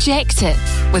 reject it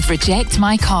with Reject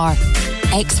My Car.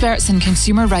 Experts in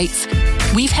consumer rights,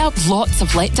 we've helped lots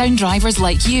of let-down drivers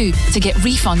like you to get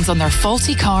refunds on their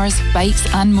faulty cars, bikes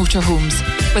and motorhomes,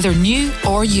 whether new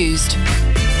or used.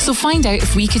 So find out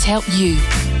if we could help you.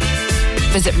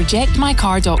 Visit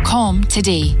rejectmycar.com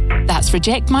today. That's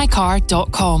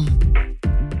rejectmycar.com.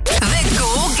 The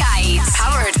Go Guides,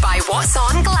 powered by What's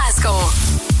On Glasgow.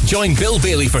 Join Bill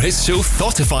Bailey for his show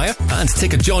Thoughtifier and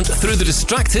take a jaunt through the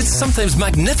distracted, sometimes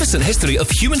magnificent history of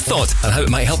human thought and how it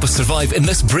might help us survive in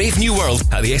this brave new world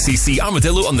at the SEC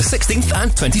Armadillo on the 16th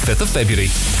and 25th of February.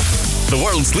 The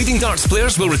world's leading darts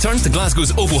players will return to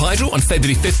Glasgow's Ovo Hydro on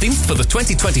February 15th for the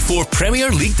 2024 Premier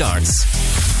League Darts.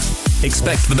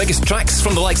 Expect the biggest tracks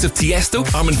from the likes of Tiesto,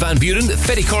 Armin van Buuren,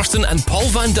 Ferry Corsten and Paul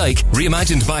van Dyk,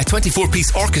 reimagined by a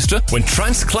 24-piece orchestra when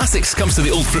Trance Classics comes to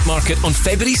the Old Fruit Market on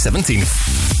February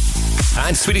 17th.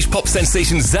 And Swedish pop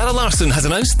sensation Zara Larsson has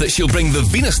announced that she'll bring the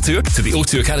Venus Tour to the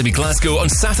O2 Academy Glasgow on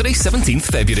Saturday 17th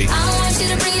February. I want you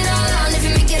to bring it all on. If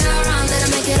you make it all wrong, then I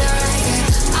make it all right.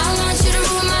 Yeah. I want you to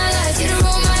rule my life, you to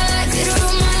rule my life, you to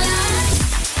rule my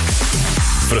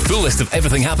life. For a full list of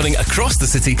everything happening across the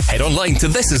city, head online to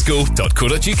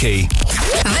thisisgo.co.uk.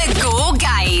 The Go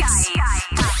Guides.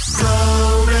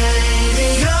 Go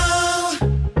Radio.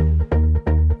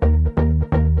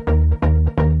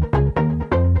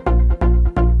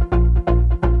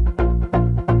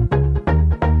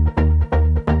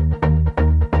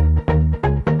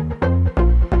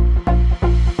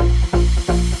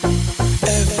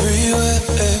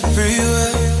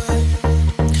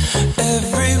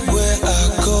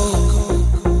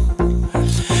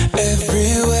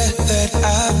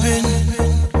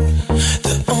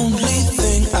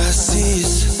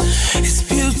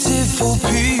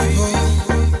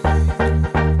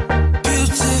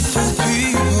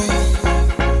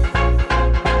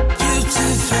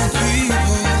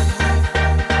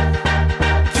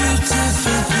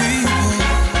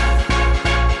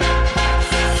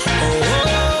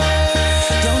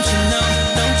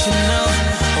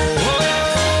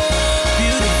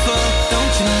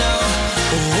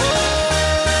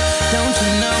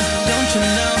 Don't you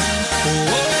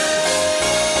know?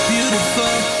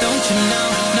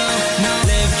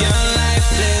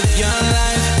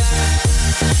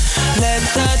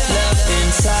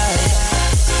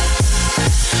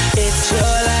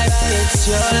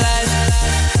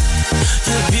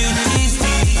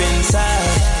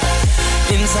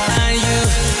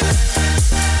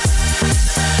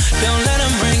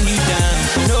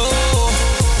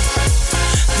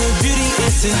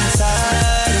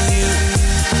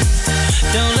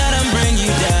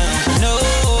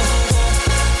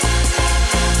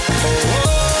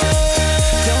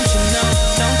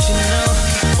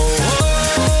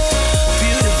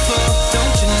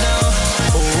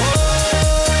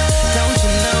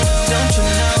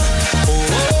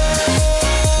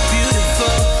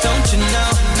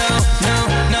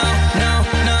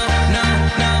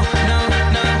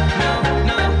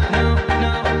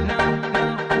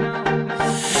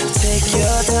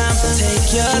 your time,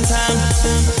 take your time.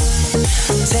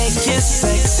 Take your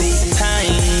sexy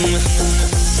time.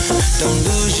 Don't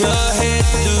lose your head,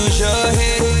 lose your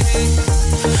head.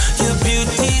 Your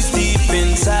beauty's deep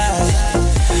inside,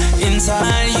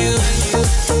 inside you.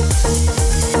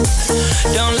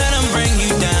 Don't let them bring you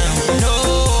down, no.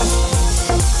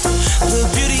 The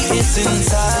beauty is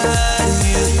inside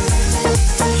you.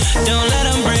 Don't let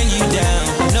them bring you down,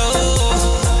 no.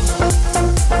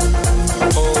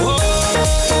 Oh, oh.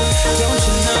 Don't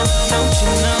you know, don't you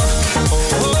know? Oh,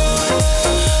 oh.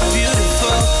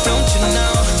 Beautiful, don't you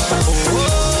know? Oh, oh.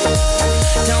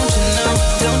 Don't you know,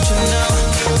 don't you know?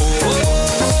 Oh, oh.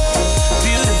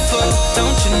 Beautiful,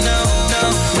 don't you know? No,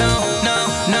 no, no,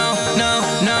 no, no,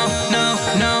 no, no,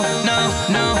 no, no,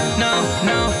 no, no,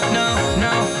 no, no,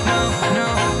 no, no,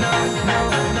 no, no.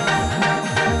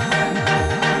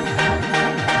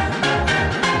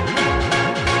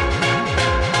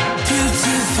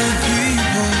 Beautiful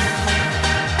people,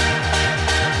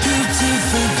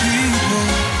 beautiful people,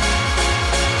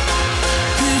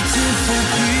 beautiful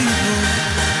people,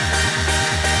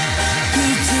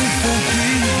 beautiful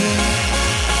people.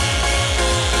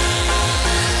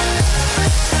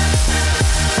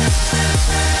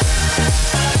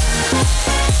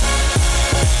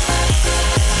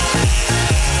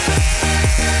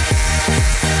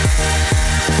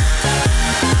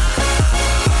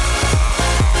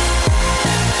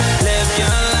 Live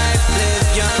your life, live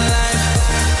your life.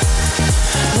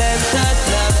 Let that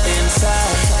love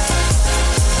inside.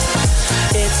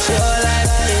 It's your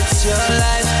life, it's your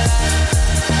life.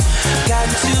 Got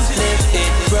to live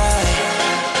it right.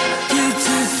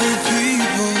 Beautiful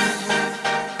people.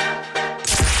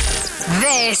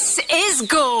 This is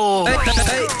Go.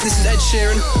 Hey, this is Ed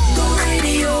Sheeran. Go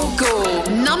Radio Go.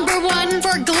 Number 1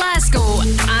 for Glasgow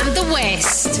and the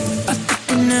West.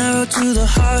 An arrow to the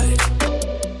heart.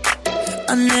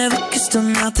 I never kissed a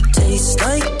mouth that tastes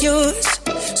like yours.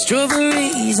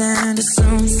 Strawberries and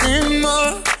something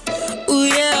more. Ooh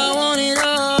yeah, I want it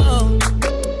all.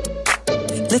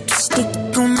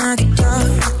 Lipstick on my guitar.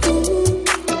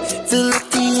 Feel like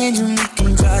the engine, we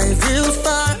can drive real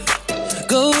far.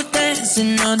 Go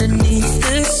dancing underneath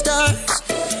the stars.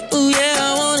 Ooh yeah,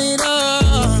 I want it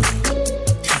all.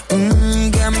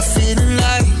 Got me feeling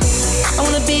like I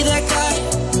wanna be that guy.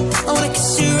 I wanna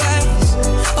kiss your eyes.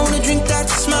 I wanna drink that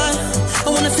smile. I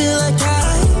wanna feel like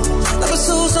like my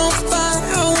soul's on fire.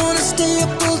 I wanna stay up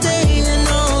all day and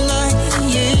all night.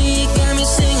 Yeah, you got me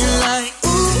singing like,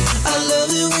 ooh, I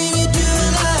love it when you do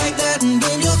it like that. And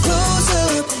when you're close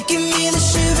up, give me the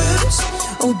shivers.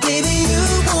 Oh baby, you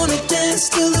wanna dance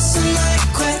till the sunlight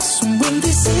cracks. And when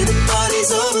they say the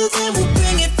party's over, then we'll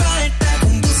bring it right back.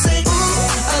 And we'll say, ooh,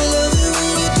 I love it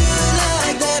when you do it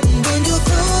like that. And when you're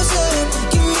close up,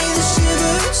 give me the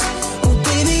shivers. Oh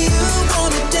baby, you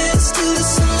wanna dance till the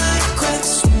sunlight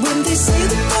cracks. And when they say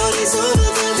the party's over,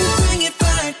 then we'll bring it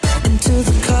right back into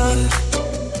the car.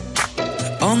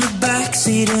 On the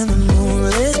backseat in the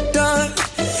moonlit dark.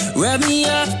 Wrap me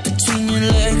up between your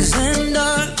legs and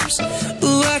arms.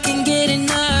 Ooh, I can get enough.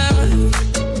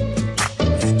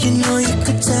 You know you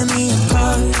could tear me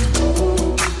apart.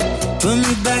 Put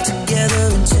me back together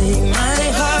and take my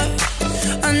heart.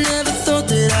 I never thought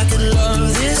that I could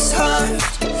love this hard.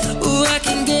 Ooh, I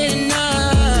can get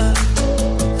enough.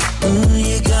 Ooh,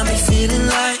 you got me feeling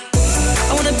like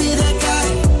I wanna be that guy.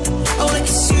 I wanna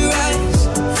kiss your eyes.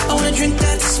 I wanna drink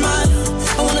that smile.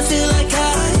 I wanna feel like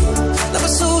my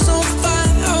soul's on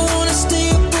fire. I wanna stay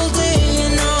up all day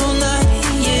and all night.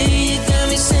 Yeah, you got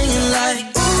me singing like,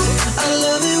 ooh, I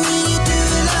love it when you do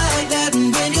it like that.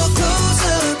 And when you're close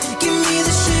up, give me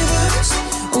the shivers.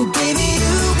 Oh baby,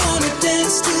 you wanna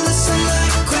dance till the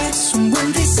sunlight cracks. And when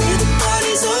they say the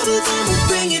party's over, then we'll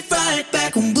bring it right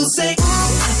back. And we'll say, ooh,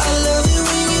 I love it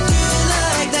when you do it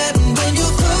like that. And when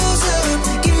you're close up,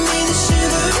 give me the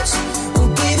shivers. Oh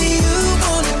baby, you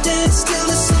wanna dance till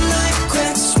the sunlight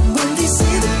cracks. And when they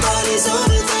say the party's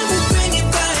over, then we'll bring it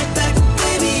right back.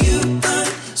 Baby, you burn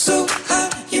so hot,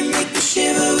 you make me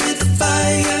shiver with the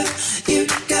fire. You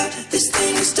got this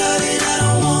thing started, I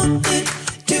don't want it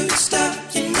to stop.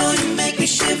 You know you make me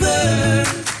shiver.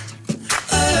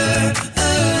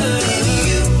 Baby,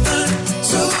 you burn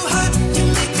so hot, you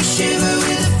make me shiver.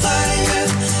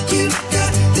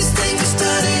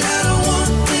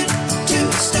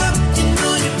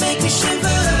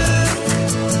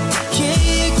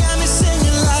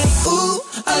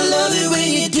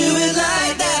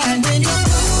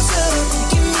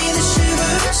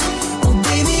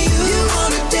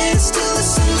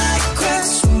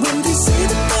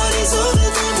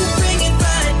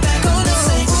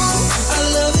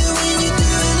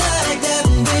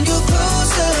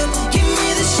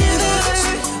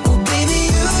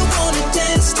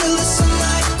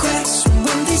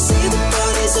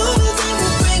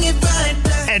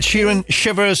 Sheeran,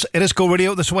 Shivers. It is Go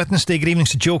Radio this Wednesday. Good evening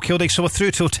to Joe Kilday. So we're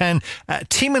through till 10.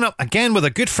 Teaming up again with our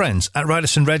good friends at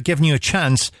Radisson Red, giving you a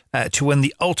chance to win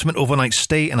the ultimate overnight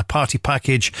stay in a party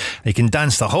package. You can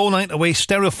dance the whole night away.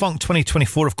 Stereo Funk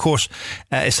 2024, of course,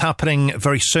 is happening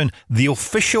very soon. The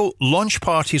official launch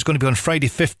party is going to be on Friday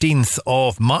 15th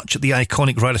of March at the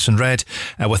iconic Radisson Red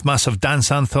with massive dance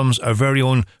anthems. Our very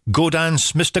own Go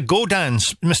Dance,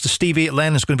 Mr. Stevie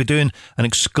Len is going to be doing an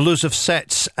exclusive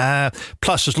set.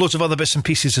 Plus, there's loads of other bits and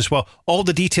pieces as well. All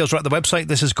the details are at the website.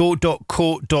 This is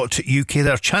go.co.uk.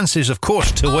 There are chances, of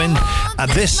course, to win.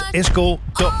 And this is go.co.uk.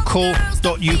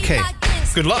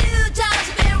 Good luck.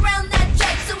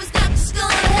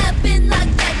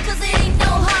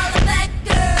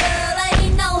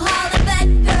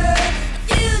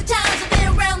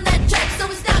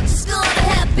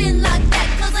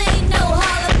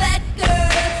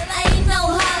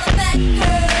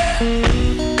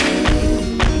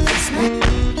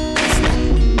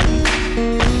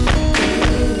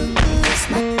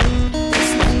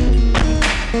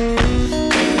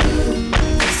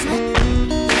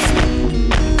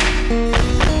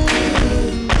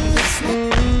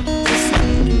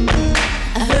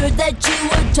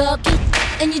 Talking,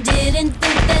 and you didn't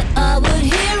think that I would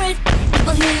hear it.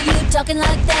 People hear you talking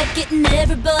like that, getting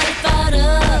everybody fired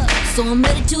up. So I'm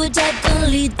ready to attack, gonna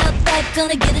lead the pack,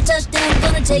 gonna get a touchdown,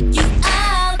 gonna take you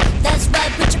out. That's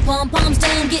right, put your pom-poms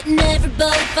down, getting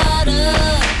everybody fired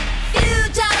up. Few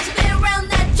times I've been around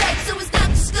that track, so it's not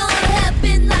just gonna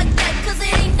happen like that, cause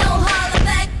it ain't no holler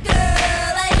back,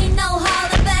 girl, ain't no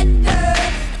holler back, girl.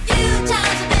 A few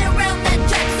times I've been around that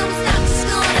track, so it's not just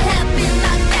gonna happen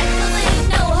like that, cause it ain't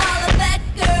no holler back,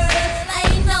 girl,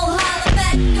 ain't no holler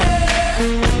back,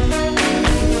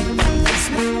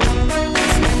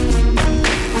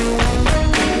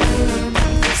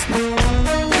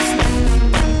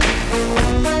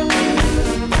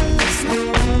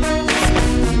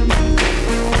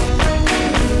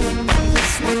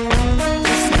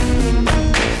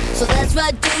 So that's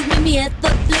right, dude, meet me at the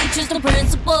bleachers. No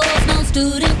principals, no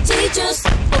student teachers.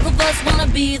 Both of us wanna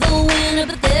be the winner,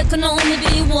 but there can only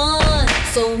be one.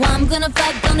 So I'm gonna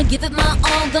fight, gonna give it my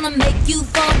all, gonna make you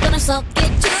fall, gonna suck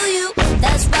it to you.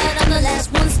 That's right, I'm the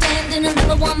last one standing,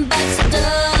 another one bites the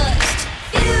dust.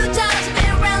 Few times I've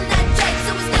been around that track,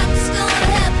 so it's not just gonna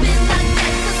happen like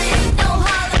that, cause it ain't no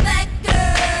holler back,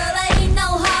 girl, ain't no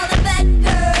holler back,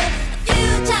 girl. A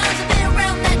few times I've been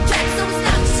around that track, so it's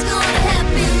not just gonna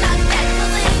happen like that,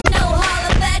 cause it ain't no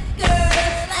holler back, girl,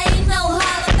 ain't no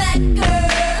holler back,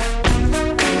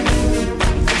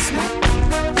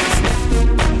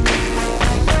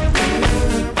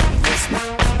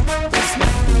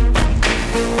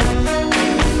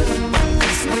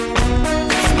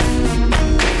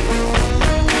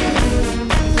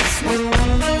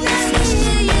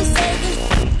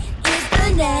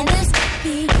 bananas,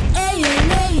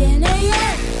 B-A-N-A-N-A-N.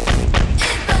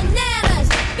 It's bananas,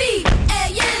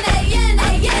 B-A-N-A-N-A-N.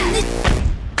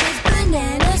 It's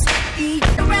bananas, B.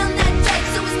 Around that track,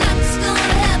 so it's not just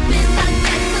gonna happen like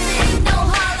that, cause it ain't no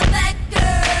holler back,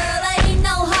 girl, ain't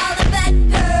no holler back,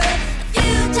 girl. A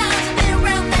few times I've been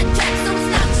around that track, so it's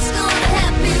not just gonna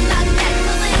happen like that,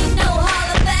 cause it ain't no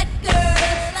holler back,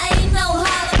 girl, ain't no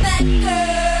holler back, girl.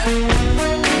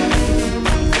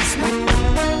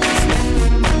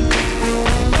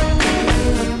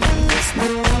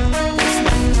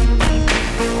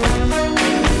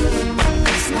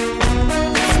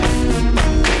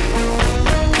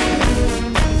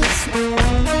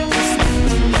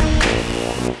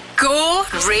 Go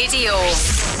Radio.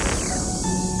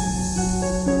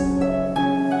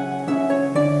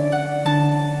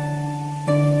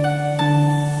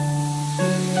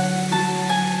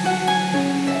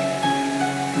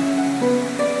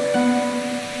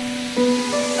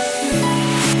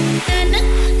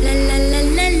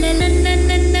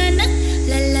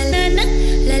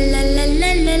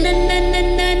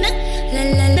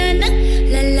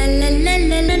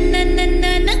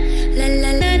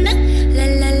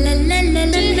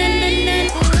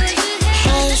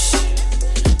 Hush,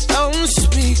 don't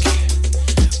speak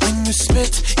when you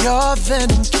spit your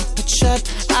venom, keep it shut.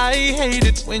 I hate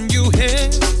it when you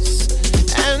hiss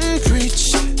and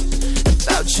preach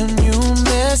about your new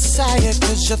messiah,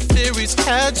 cause your theories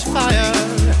catch fire.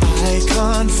 I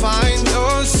can't find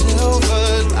your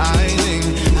silver lining.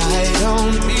 I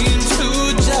don't mean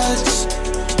to judge,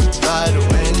 but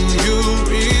when you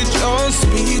read your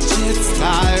speech, it's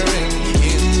tiring.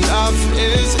 Enough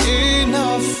is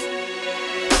enough.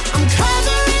 I'm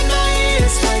covering my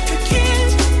ears like a kid.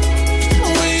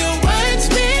 When your words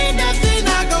mean nothing, I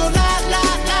go la la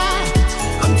la.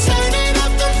 I'm turning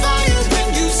up the volume when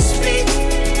you speak,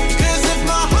 cause if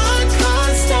my heart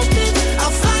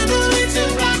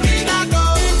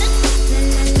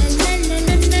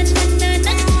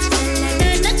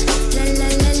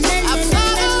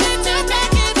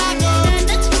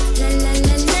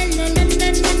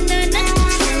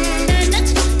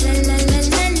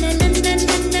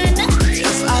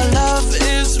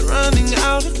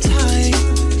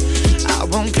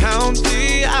won't count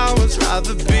the hours,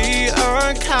 rather be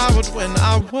a coward when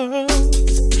our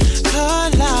worlds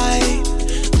collide.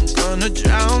 I'm gonna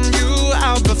drown you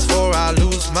out before I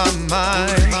lose my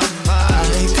mind. I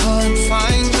can't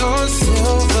find your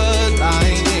silver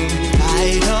lining. I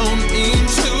don't mean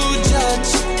to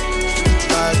judge,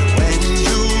 but when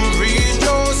you read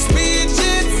your speech,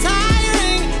 it's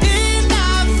tiring.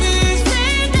 Enough is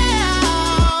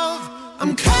enough.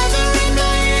 I'm covering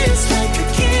my ears like a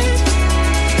kid.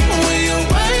 When your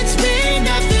words mean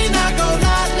nothing, I go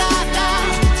la la la.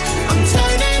 I'm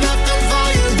turning up the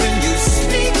volume when you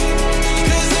speak,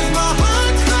 'cause if my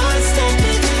heart can't stand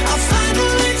it, I'll find a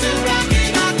way to rock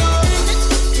it. I go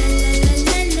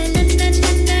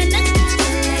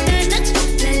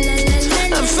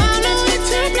I found a way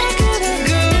to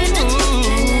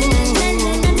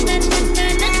rock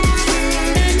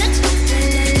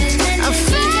it.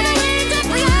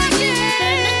 I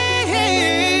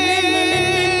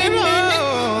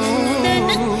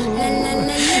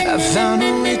go I found a way to rock it. I found a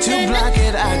way to block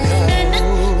it. I go.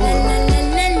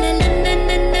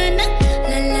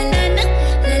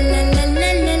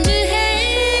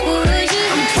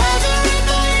 I'm covering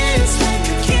my ears like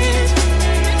a kid.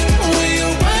 When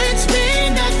your words mean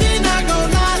nothing, I go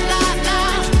la la la.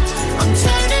 I'm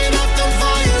turning up the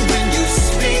volume when you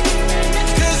speak,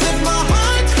 'cause if my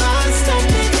heart can't stop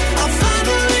it, I'll find a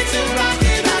way to rock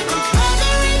it. I'm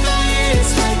covering my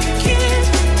ears like a kid.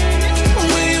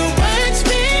 When your words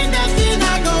mean nothing,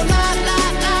 I go la la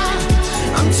la.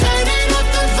 I'm turning up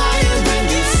the volume when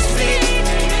you speak,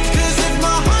 'cause if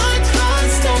my heart can't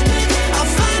stop it, I'll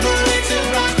find a way to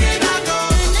rock it. I go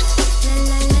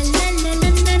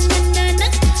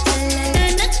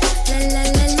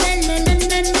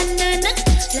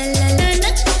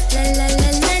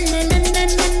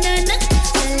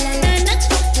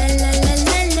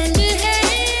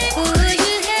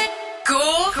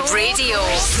Go Radio.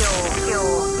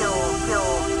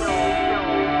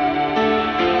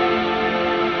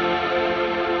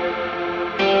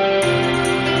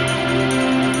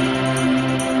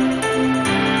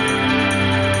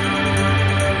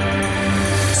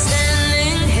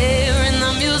 Standing here in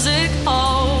the music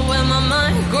hall with my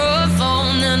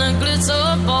microphone and a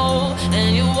glitter ball,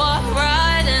 and you walk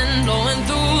right in, blowing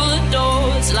through the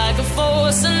doors like a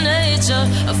force of nature,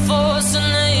 a force of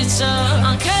nature.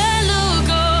 I can't look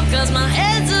up 'cause my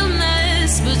head's a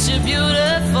mess, but you're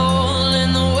beautiful in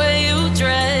the way you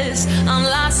dress. I'm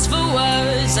lost for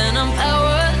words and I'm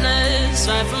powerless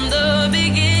right from the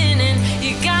beginning.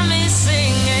 You got me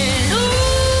singing, ooh,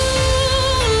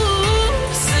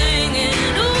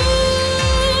 singing,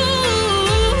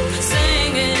 ooh,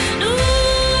 singing,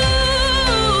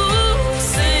 ooh,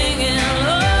 singing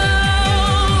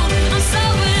low. I'm so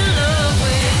in love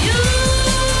with you.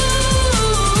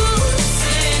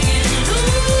 Singing,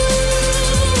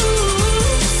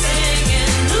 ooh,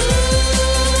 singing,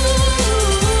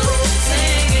 ooh,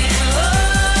 singing low.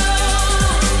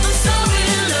 I'm so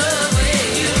in love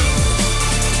with you.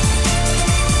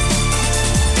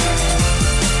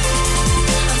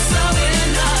 I'm so in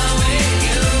love with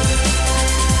you.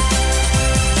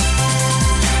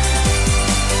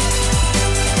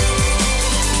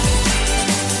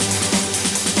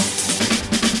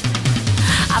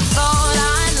 I thought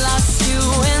I'd lost you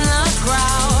in the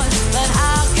crowd, but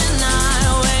how can I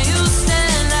when you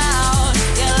stand out?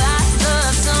 You're like the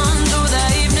sun through the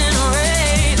evening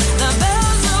rain. The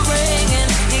bells are ringing,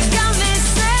 you got me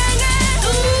singing,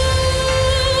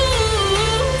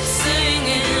 ooh,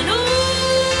 singing,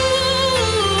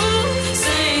 ooh,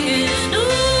 singing, ooh,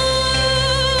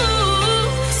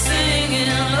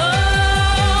 singing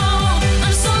low.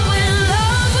 I'm so in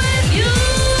love with you.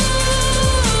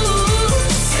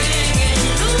 Singing,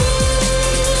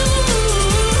 ooh,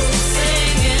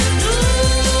 singing,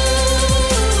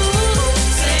 ooh,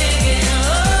 singing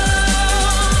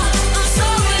low. I'm so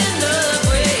in love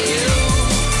with you,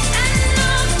 and I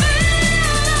feel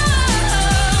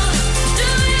love. Do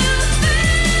you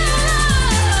feel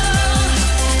love?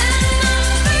 And I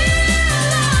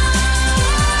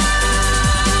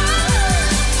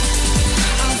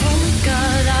I've only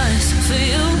got eyes for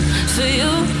you, for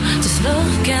you. Just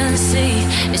look and see,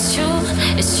 it's true,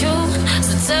 it's true.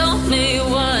 So tell me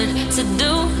what to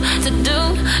do, to do.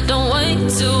 Don't wait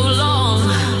too long.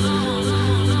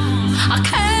 I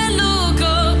can't look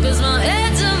up 'cause my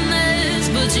head's a mess,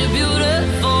 but you're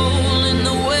beautiful in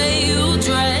the way you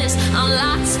dress. I'm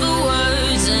lost for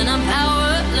words and I'm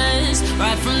powerless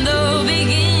right from the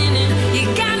beginning. You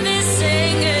got me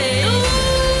singing, ooh,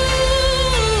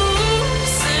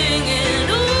 singing,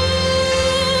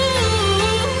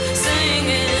 ooh,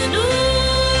 singing,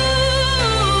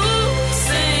 ooh,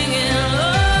 singing, oh.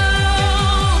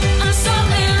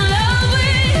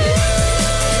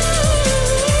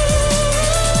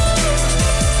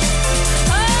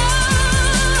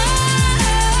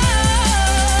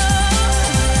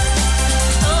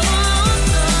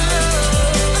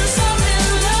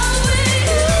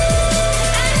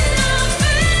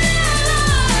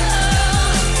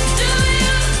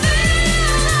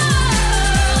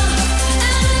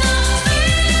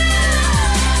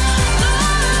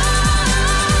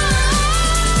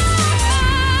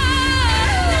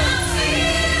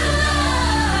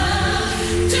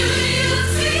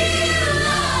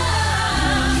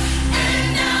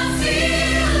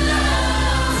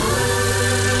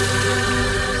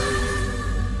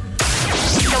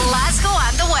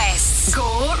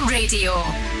 Radio.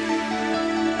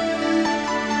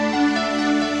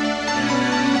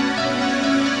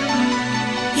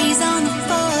 He's on the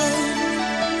phone,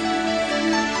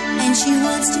 and she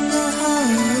wants to go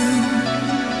home.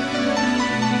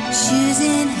 Shoes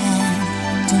in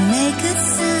hand, to make a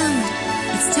sound.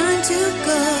 It's time to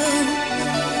go.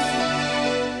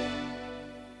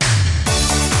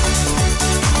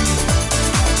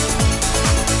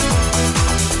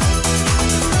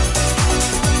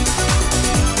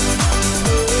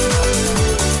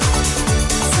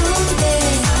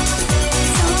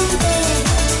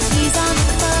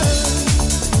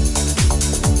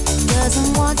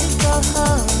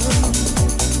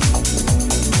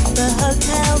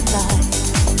 Hotel life,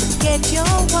 forget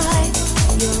your wife,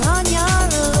 you're on your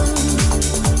own.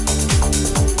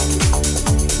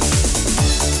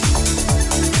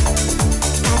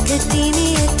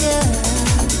 Academia girl,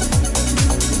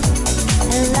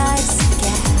 her life's a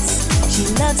gas. She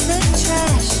loves the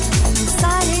trash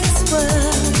inside his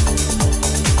world.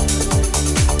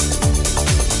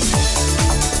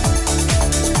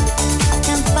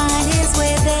 Can't find his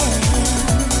way there.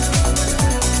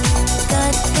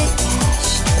 Got the cash,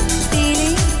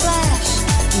 feeling flash,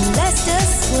 in Leicester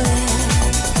Square.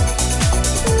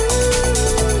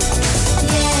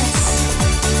 Yes,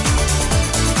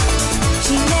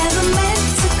 she never meant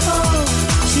to call,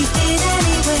 she did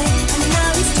anyway, and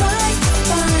now he's trying to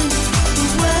find the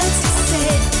words to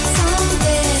say.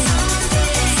 Someday,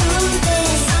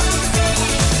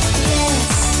 yes,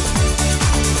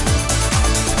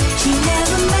 she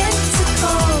never meant to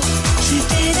call, she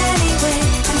did anyway,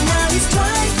 and now he's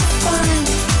trying to find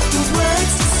the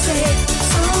words to say.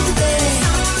 Someday,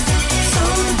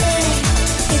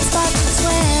 it's 5 to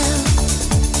 12,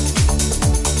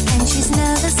 and she's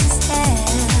nervous as hell.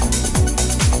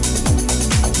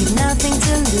 You've nothing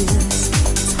to lose,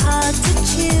 it's hard to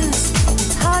choose,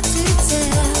 it's hard to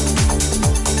tell.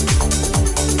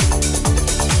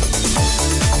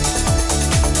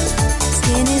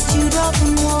 Skin is dewdrop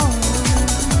and warm,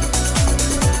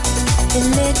 the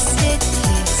lipstick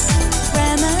kiss,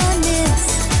 reminisce,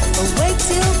 awake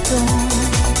till dawn.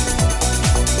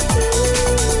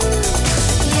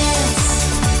 Yes,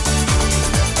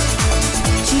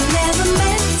 she never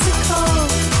meant to call,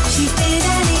 she did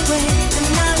anyway, and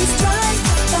now he's trying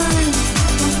to find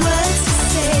the words to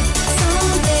say.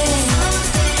 Someday,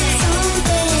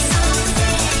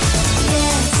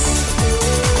 yes,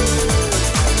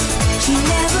 she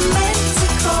never meant to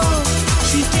call,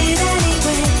 she did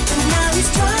anyway, and now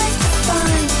he's trying to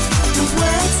find the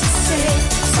words to say.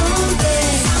 Someday.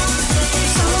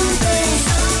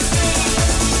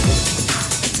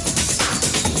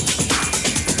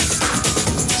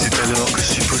 C'est alors que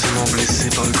supposément blessé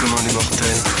par le commun des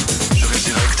mortels, je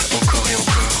résurrecte encore et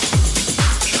encore.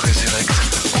 Je résurrecte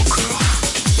encore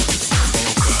et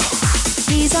encore.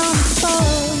 He's on the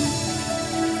phone,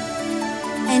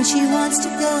 and she wants to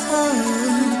go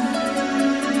home.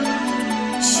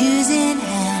 Shoes in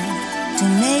hand, to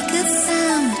make a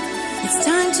sound. It's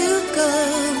time to go.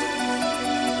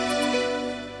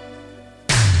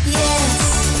 Yes,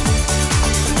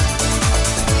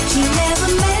 she never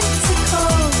meant to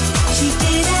call, she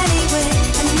did anyway,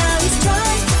 and now he's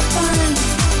trying to find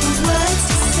the words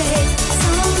to say.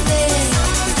 Someday,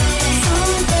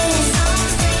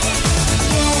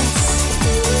 yes,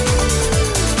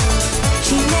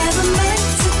 she never meant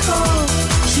to call,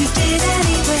 she did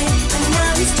anyway, and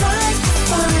now he's trying to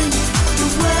find the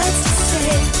words to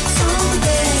say.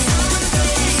 Someday.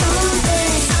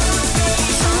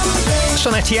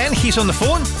 Son Etienne, he's on the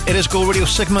phone. It is Go Radio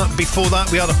Sigma. Before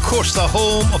that, we are, of course, the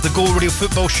home of the Go Radio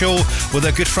Football Show with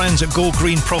our good friends at Go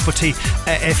Green Property.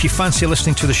 If you fancy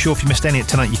listening to the show, if you missed any of it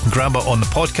tonight, you can grab it on the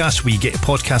podcast where you get your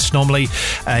podcasts normally.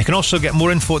 You can also get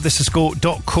more info at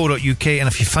thisisgo.co.uk, and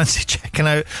if you fancy checking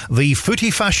out the footy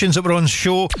fashions that were on the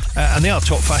show, and they are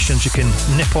top fashions, you can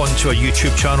nip onto our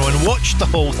YouTube channel and watch the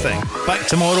whole thing. Back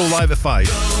tomorrow live at 5.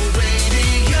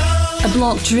 A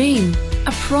blocked drain?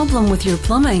 A problem with your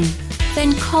plumbing?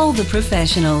 Then call the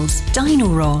professionals, Dino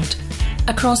Rod.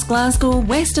 Across Glasgow,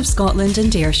 west of Scotland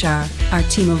and Ayrshire, our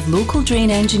team of local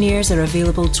drain engineers are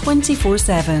available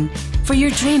 24/7 for your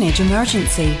drainage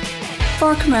emergency.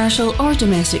 For commercial or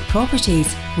domestic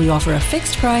properties, we offer a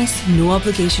fixed price, no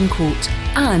obligation quote,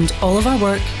 and all of our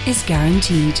work is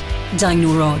guaranteed.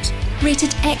 Dino Rod,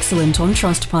 rated excellent on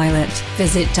Trustpilot.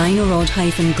 Visit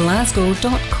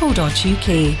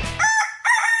dinorod-glasgow.co.uk.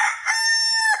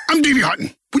 I'm Davey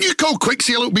Hutton. When you call Quick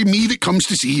Sale, it'll be me that comes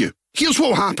to see you. Here's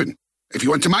what'll happen. If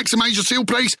you want to maximise your sale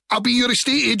price, I'll be your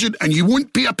estate agent and you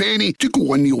won't pay a penny to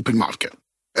go on the open market.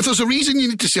 If there's a reason you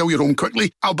need to sell your home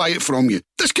quickly, I'll buy it from you.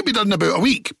 This could be done in about a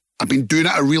week. I've been doing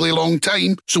it a really long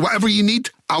time, so whatever you need,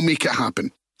 I'll make it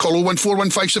happen. Call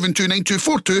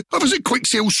 01415729242 or visit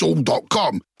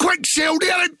quicksalesold.com. Quick Sale,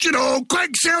 the original!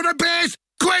 Quick Sale the best!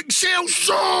 Quick Sale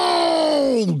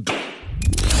Sold!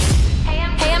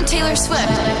 Hey, I'm Taylor Swift.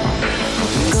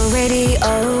 Go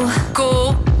radio.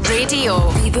 Go radio.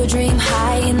 Leave your dream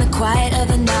high in the quiet of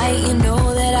the night. You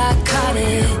know that I caught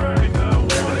it.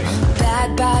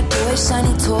 Bad boy,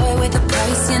 shiny toy with a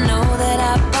price. You know that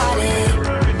I bought it.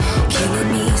 Killing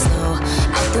me slow,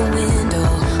 out the window.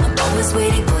 I'm always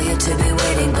waiting for you to be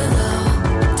waiting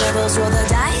below. Devils roll the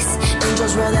dice,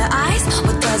 angels roll their eyes.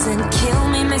 What doesn't kill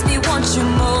me makes me want you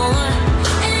more.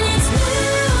 And it's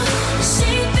blue, the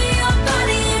shape of your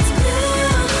body is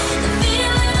blue. The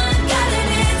feeling I got it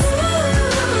is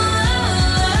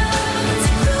it's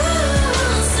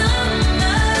cool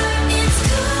summer. It's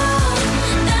cool,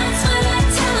 that's what I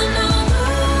tell them. No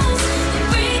rules,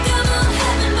 unbreakable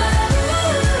heaven, but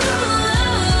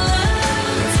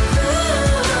it's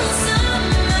cool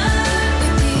summer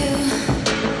with you.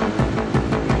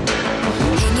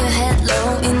 Hang your head low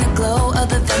in the glow of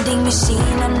the vending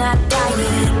machine. I'm not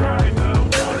dying.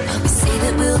 We say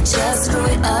that we'll just screw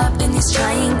it up in these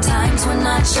trying times. We're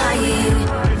not trying.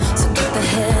 So get the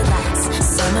headlights.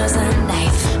 Summer's a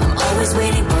knife. I'm always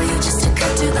waiting for you just to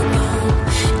cut to the bone.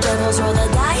 Devils roll the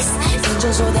dice,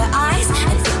 angels roll their eyes,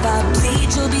 and if I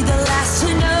bleed, you'll be the last to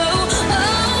know.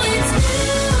 Oh, it's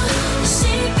blue. The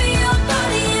shape of your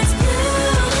body is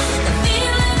blue. The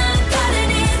feeling I got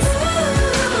it is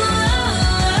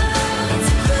it's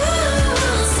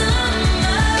cool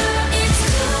summer. It's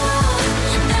cool.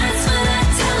 That's what I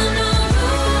tell them. No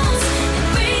rules,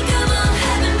 unbreakable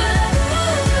heaven, but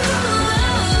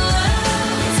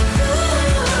it's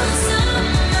cool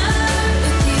summer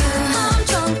with you. I'm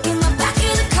drunk in the back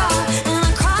of the car, and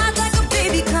I cried like a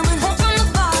baby coming home from the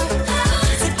bar.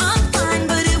 Said I'm fine,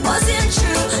 but it wasn't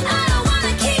true. I don't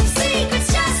wanna keep secrets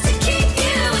just to keep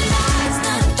you alive.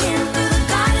 Snuck in through the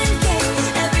garden gate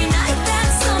every night that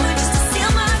summer just to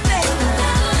seal my fate.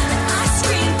 I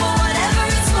scream for whatever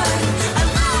it's worth. I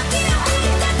love you,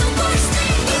 ain't that the worst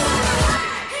thing you ever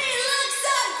heard? He looks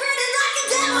so pretty like a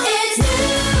devil. It's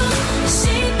blue, the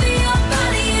shape of your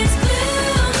body is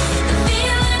blue. The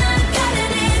feeling I got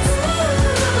it is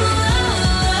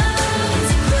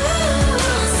it's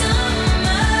cool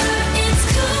summer. It's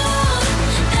cool,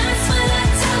 that's what I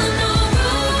tell them. No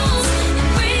rules,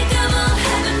 unbreakable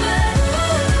heaven, but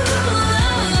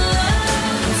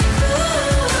it's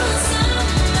cool summer.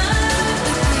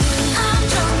 I'm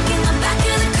drunk in the back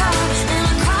of the car, and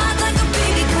I cried like a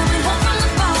baby coming home from the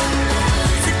bar.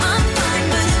 Said I'm fine,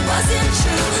 but it wasn't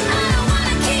true. I don't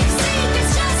wanna keep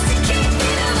secrets just to keep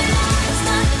you alive.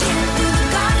 Snuck in through the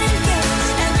garden gate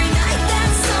every night that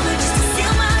summer just to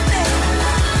seal my fate.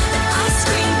 I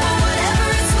scream for whatever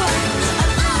it's worth. I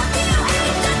love you,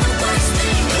 ain't that the worst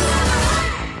thing you ever heard?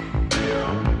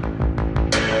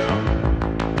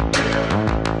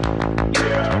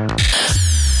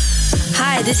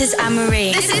 Hi, this is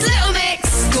Anne-Marie. This is Little Mix.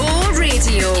 Go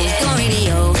radio. Go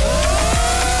radio.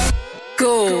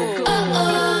 Go.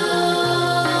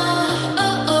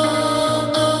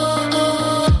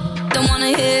 Don't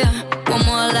wanna hear one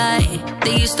more lie.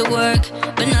 They used to work,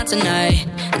 but not tonight.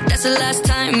 That's the last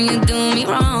time you do me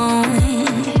wrong.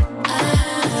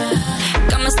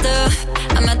 Got my stuff,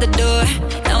 I'm at the door.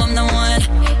 Now I'm the one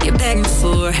you're begging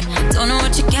for. Don't know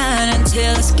what you got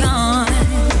until it's gone.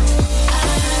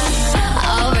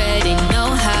 Already know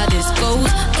how this goes.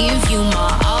 Give you my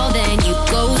all, then you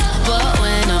go. But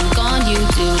when I'm gone, you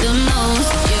do the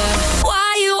most. Yeah. Why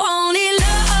you only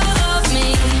love me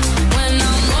when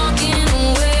I'm walking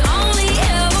away? Only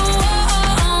ever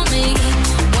want me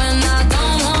when I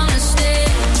don't wanna stay.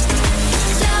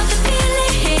 Love the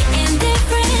feeling hitting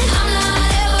different. I'm not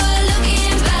ever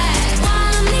looking back.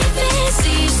 While I'm leaving,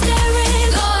 see you staring.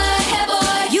 Go ahead,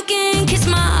 boy, you can kiss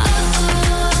my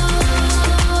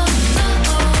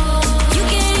you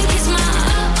can kiss my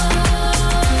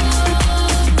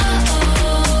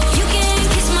you can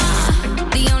kiss my.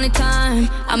 The only time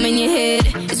I'm in your head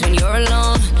is when you're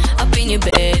alone, up in your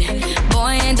bed.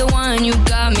 Boy, ain't the one, you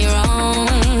got me wrong.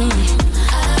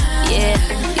 Yeah,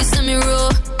 you send me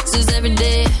roses every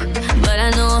day, but I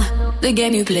know the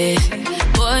game you play.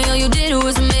 Boy, all you did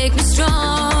was make me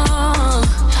strong.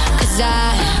 'Cause I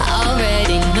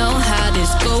already know how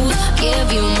this goes.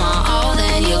 Give you my all,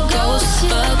 then you ghost.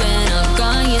 But when I'm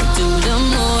gone, you do the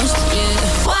most. Yeah.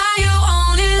 Why you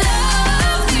only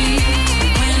love me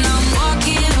when I'm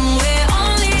walking away?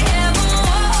 Only ever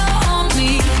want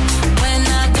me when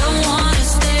I don't wanna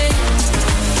stay.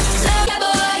 Look,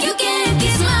 boy, you can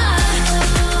kiss my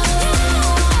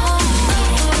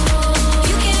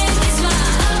you can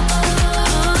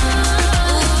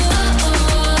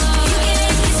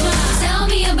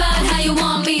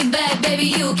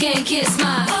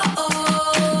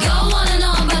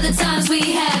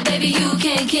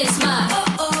kiss my.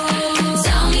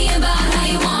 Tell me about how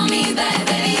you want me back,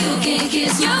 baby. You can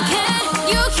kiss my.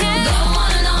 You can. Go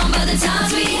on and on, but the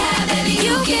times we had, baby.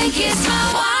 You can kiss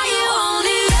my. Why you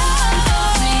only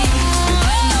love me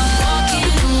when I'm walking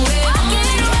away?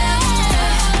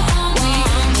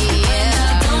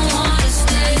 Yeah, don't wanna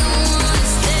stay.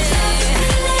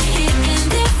 Feeling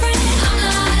different. I'm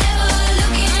not ever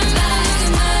looking back.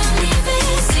 When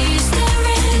leaving, see you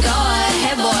staring. Go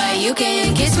ahead, boy, you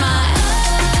can kiss my.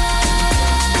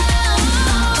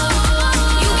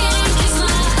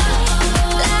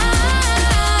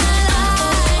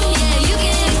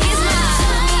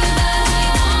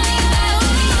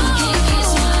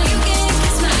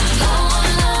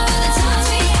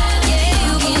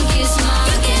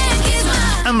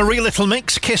 Marie Little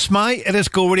Mix, Kiss My. It is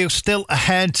Go Radio, still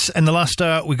ahead in the last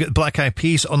hour. We've got the Black Eyed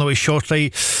Peas on the way shortly.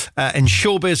 In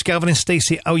Showbiz, Gavin and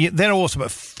Stacey. Oh, yeah, there I was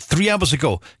about 3 hours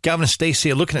ago. Gavin and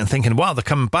Stacey are looking at it and thinking, wow, they're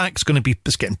coming back.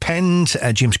 It's getting penned.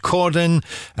 James Corden,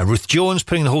 Ruth Jones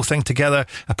putting the whole thing together.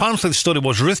 Apparently the story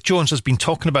was Ruth Jones has been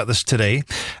talking about this today.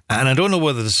 And I don't know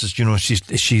whether this is,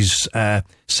 she's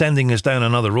sending us down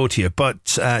another road here. But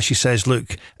she says,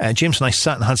 look, James and I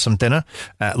sat and had some dinner,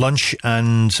 lunch,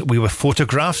 and we were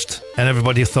photographed. And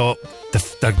everybody thought,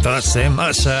 that's them.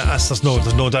 There's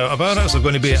no doubt about it. It's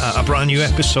going to be a brand new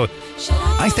episode.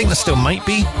 I think there still might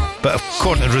be, but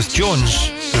according to Ruth Jones,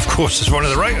 who of course is one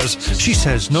of the writers, she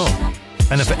says no.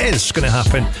 And if it is going to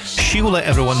happen, she will let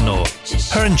everyone know.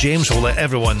 Her and James will let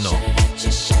everyone know.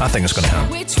 I think it's going to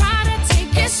happen. We try to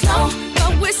take it slow,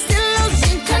 but we're still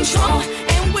losing control.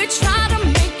 And we try to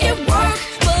make it work,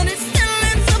 but it still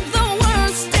ends up the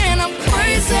worst. And I'm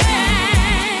crazy.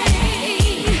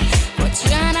 We're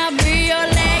trying to be your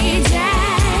lady.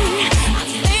 I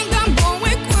think I'm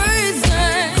going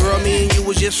crazy. Girl, me and you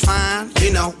was just fine.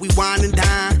 We wine and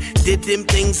dine. Did them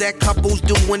things that couples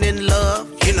doing in love.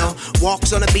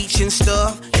 Walks on the beach and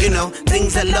stuff.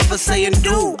 Things that lovers say and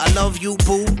do. I love you,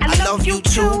 boo. I love you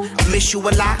too. I miss you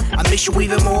a lot. I miss you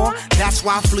even more. That's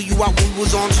why I flew you out when we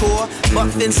was on tour.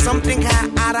 But then something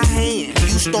got out of hand.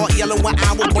 You start yelling when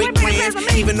I would break plans,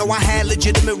 even though I had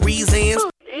legitimate reasons.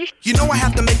 I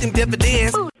have to make them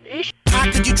dividends. How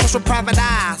could you trust with private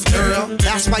eyes, girl?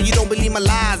 That's why you don't believe my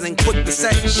lies and quick to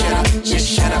say, shut up, just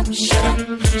shut up, shut up,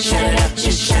 shut it up,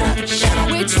 just shut up, shut up.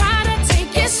 We try to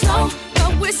take it slow,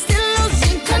 but we're still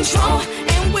losing control.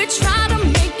 And we try to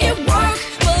make it work,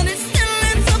 but it still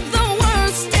ends up the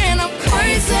worst. And I'm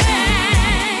crazy.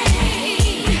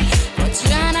 We're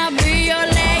trying to be your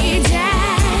lady.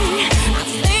 I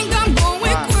think I'm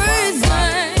going crazy.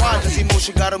 Why does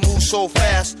emotion gotta move so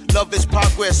fast? Love is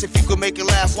progress if you could make it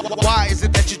last. Why is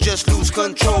it that you just lose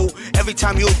control every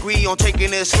time you agree on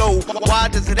taking it slow? Why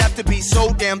does it have to be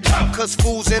so damn tough? Cause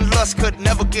fools and lust could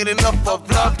never get enough of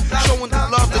love. Showing the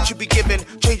love that you be giving,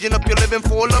 changing up your living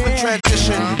for a loving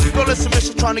transition. Girl, it's a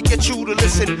mission trying to get you to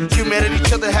listen. Humanity,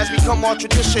 each other has become our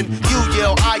tradition. You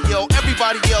yell, I yell,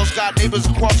 everybody yells. Got neighbors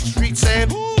across the street saying,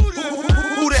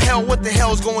 who the hell, what the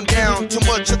hell's going down? Too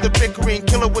much of the bickering,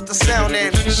 kill it with the sound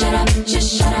and shut up,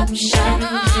 just shut up, shut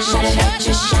up, shut it up,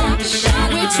 just shut up, shut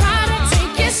up. We try to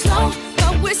take it slow,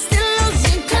 but we're still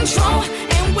losing control.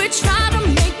 And we try to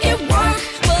make it work,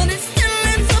 but it still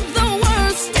ends up the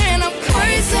worst. And I'm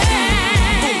crazy.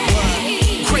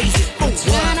 Crazy,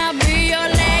 trying to be your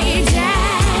lady.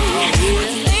 I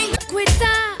think I quit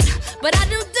that, but I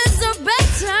do deserve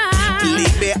better.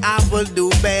 Believe me, I will do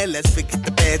bad. Let's forget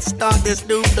the bad, start this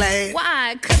new play.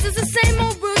 Why? Cause it's the same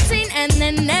old routine, and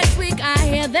then next week I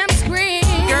hear them scream.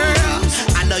 Girl,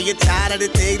 I know you're tired of the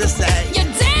thing to say.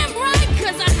 You're damn right,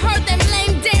 cause I heard them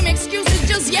lame damn excuses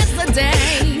just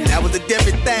yesterday. That was a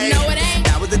different thing. No, it ain't.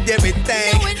 That was a different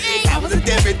thing. No, it ain't. That was a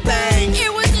different thing.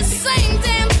 It was the same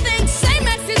damn thing, same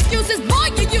ex excuses. Boy,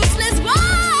 you useless. Whoa!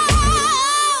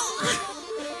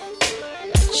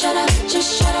 Shut up,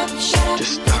 just shut up, shut up.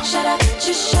 Just stop. Shut up,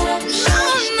 just shut up. No,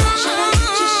 no. Shut up,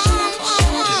 just shut up,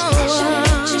 shut up. Shut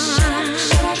up, just shut up,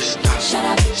 shut up. Shut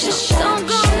up, just shut up. Don't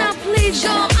go now, please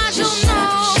go. I don't know.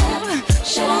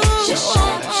 Shut up, just shut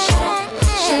up, shut up.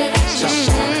 Shut up, just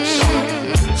shut up, shut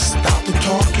up. Stop the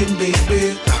talking, baby,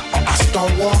 or I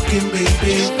start walking,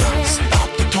 baby. Stop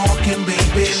the talking,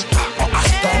 baby, or I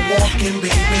start walking,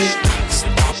 baby.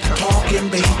 Stop the talking,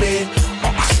 baby,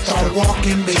 or I start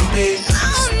walking, baby.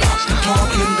 Stop the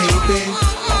talking, baby,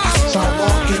 or I start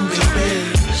walking, baby.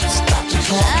 Stop the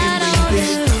talking, baby,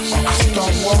 or I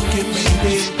start walking,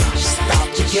 baby. Stop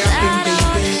the yapping,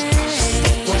 baby.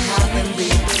 What happened,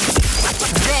 baby?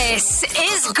 This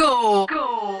is Go.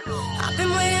 I've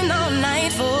been waiting all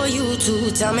night for you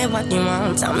to tell me what you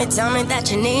want. Tell me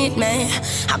that you need me.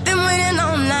 I've been waiting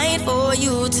all night for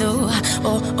you to.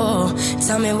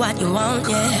 Tell me what you want,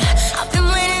 yeah. I've been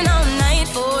waiting all night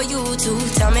for you to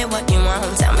tell me what you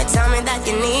want. Tell me that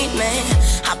you need me.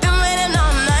 I've been waiting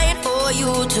all night for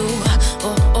you to.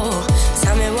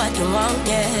 Tell me what you want,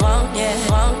 yeah. Want, yeah,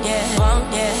 want, yeah,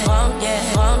 want, yeah, want,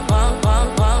 yeah, want, want,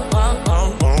 want, want, want,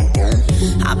 want, want.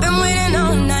 I've been waiting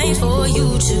all night for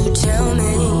you to tell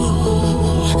me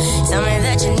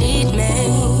that you need me.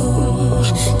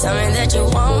 Tell me that you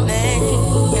want me.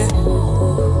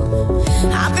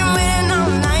 I've been waiting all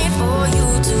night for you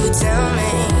to tell me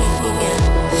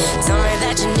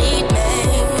that you need me.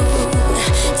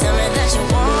 Tell me that you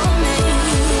want me.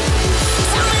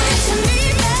 Tell me that you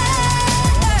need me.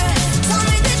 Tell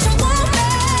me that you want me.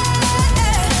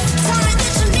 Tell me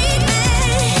that you need me.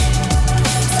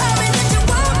 Tell me that you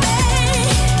want me.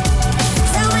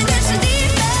 Tell me that you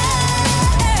need me.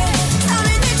 Tell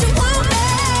me that you want me.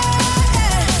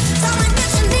 Tell me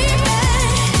that you need me.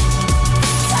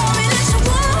 Tell me that you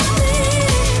want me.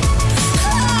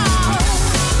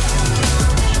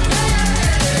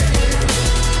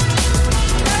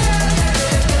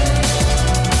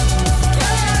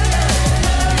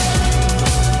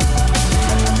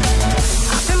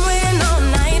 I've been waiting all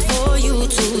night for you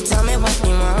to tell me what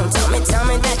you want. Tell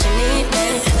me that you need me.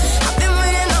 I've been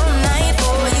waiting all night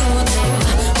for you to.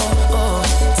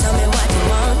 Tell me what you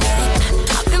want. Yeah.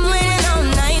 I've been waiting all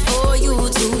night for you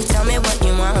to tell me what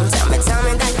you want. Tell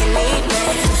me that you need me.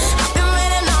 I've been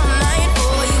waiting all night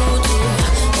for you to.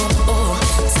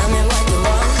 Tell me what you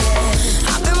want.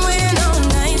 Yeah. I've been waiting all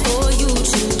night for you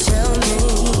to tell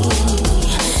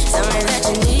me that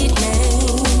you need me.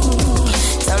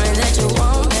 Tell me that you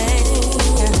want me.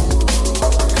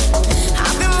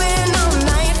 I've been waiting all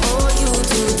night for you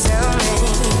to tell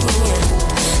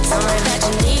me that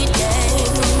you need me.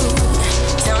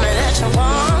 Tell me that you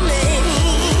want me.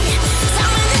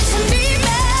 Tell me that you need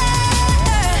me.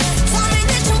 Tell me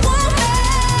that you want me.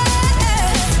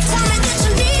 Tell me that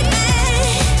you need me.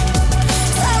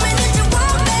 Tell me that you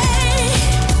want me.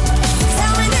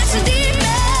 Tell me that you need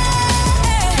me.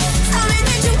 Tell me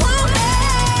that you want me.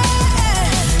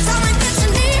 Tell me that you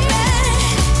need me.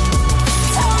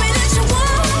 Tell me that you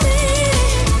want me.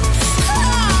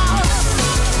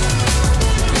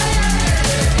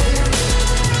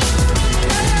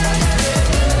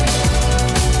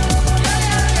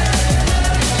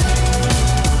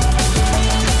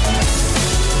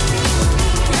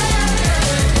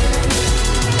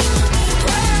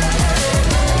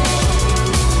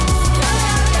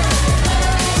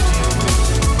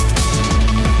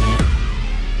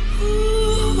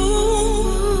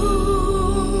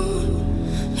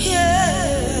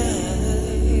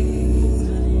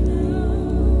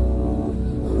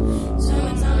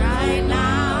 Right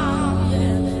now,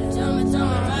 yeah. Tell me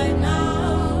right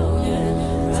now, yeah.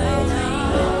 Right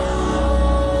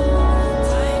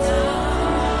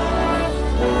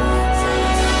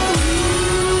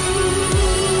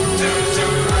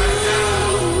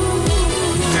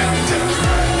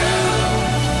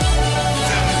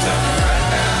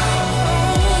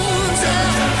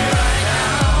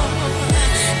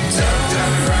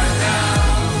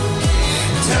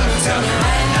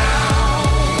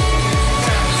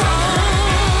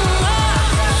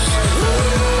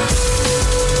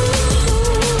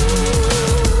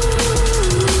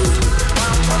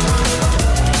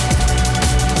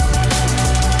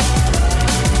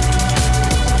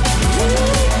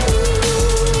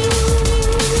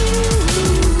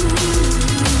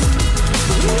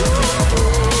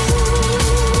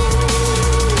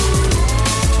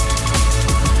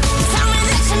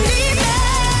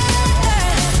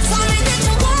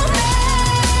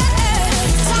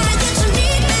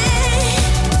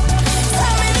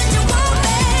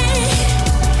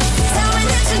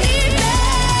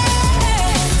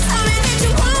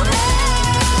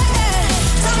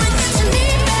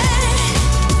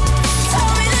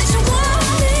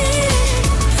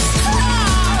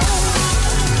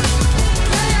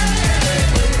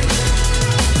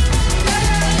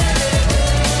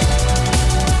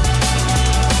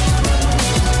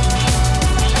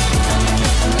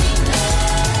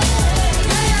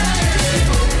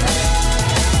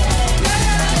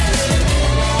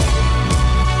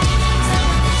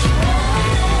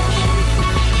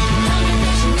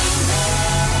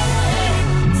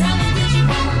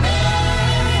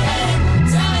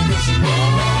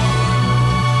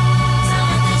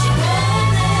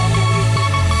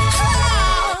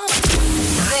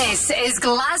is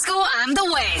Glasgow and the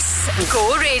West.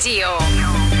 Go Radio.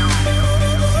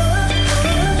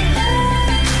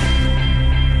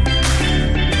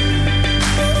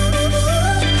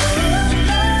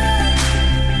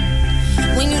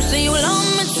 Say you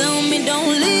love me, tell me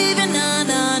don't leave it, nah,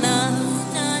 nah, nah.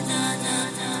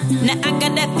 Now I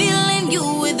got that feeling you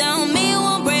without me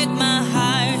won't break my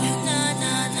heart.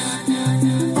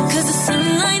 Cause the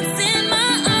sunlight's in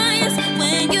my eyes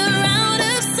when you're out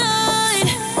of sight.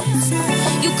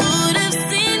 You could have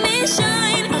seen me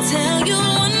shine. I'll tell you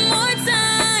one more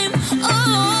time.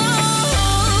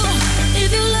 Oh,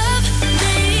 if you love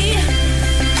me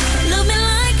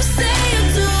like you say you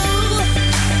do,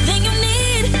 then you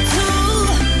need to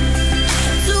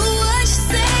do what you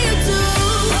say you do.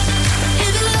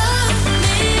 If you love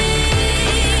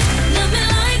me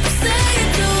like you say you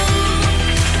do,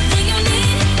 then you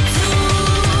need to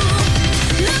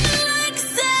love me like you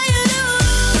say you do.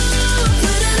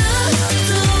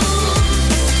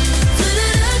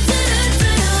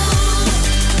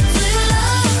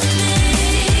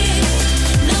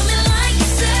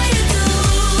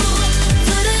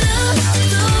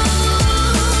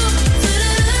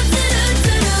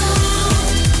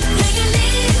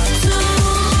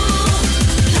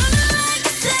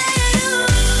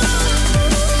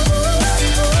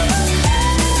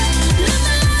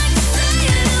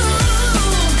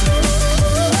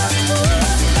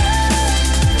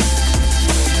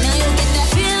 Now you get that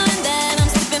feeling that I'm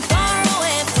slipping far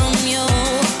away from you,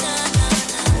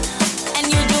 and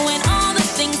you're doing all the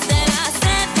things that I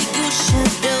said that you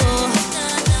should do.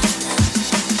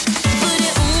 But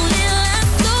it only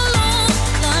lasts so long,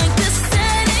 like the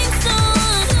setting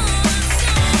sun.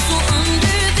 So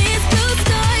under these blue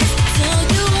skies, tell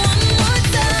you one more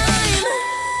time.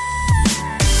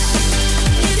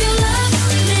 If you love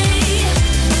me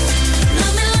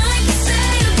like you say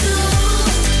you do,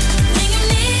 then you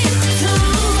need to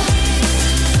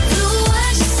do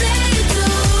what you say you do.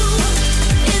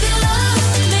 If you love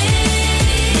me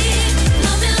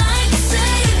like you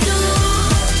say you do,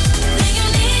 then you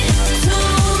need to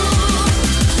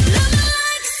love me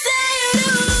like you say you do.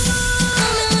 Love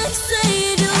me like you say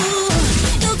you do.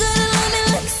 You gotta love me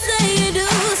like you say you do.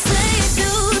 Say you do,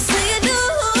 say you do.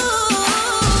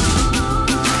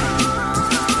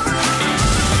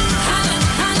 Holla,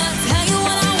 holla, tell you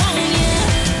what I want,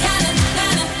 yeah. Gotta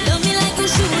love me like you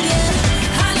should, yeah.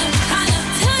 Holla, holla,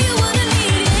 tell you what I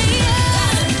need, yeah.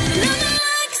 Gotta love me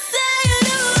like you say you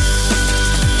do.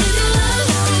 If you love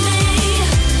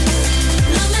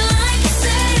me like you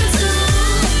say you do,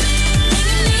 then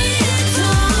you need to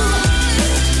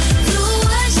do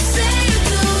what you say you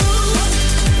do.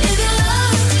 If you love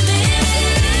me like you say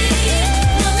you do,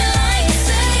 then you need to love me like you say you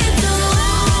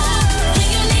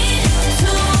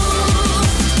do.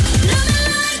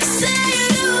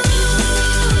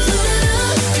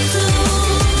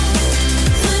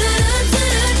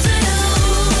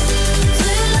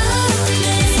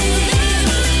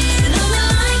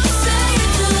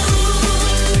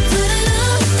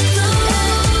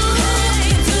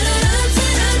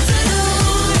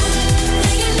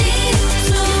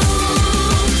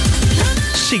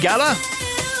 Sigala,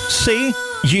 say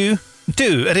you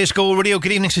do. It is Go Radio.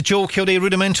 Good evening to Joe Kilday,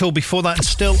 Rudimental. Before that,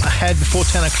 still ahead before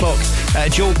 10 o'clock.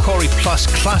 Joe Corey plus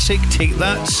Classic. Take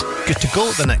that. Good to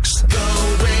go. The next.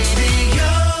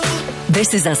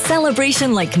 This is a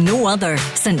celebration like no other.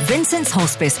 St Vincent's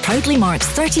Hospice proudly marks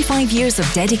 35 years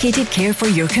of dedicated care for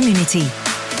your community.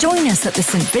 Join us at the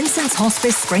St Vincent's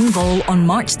Hospice Spring Ball on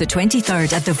March the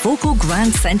 23rd at the Vocal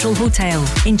Grand Central Hotel.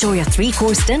 Enjoy a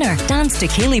 3-course dinner, dance to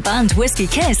Kilday Band Whiskey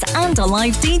Kiss and a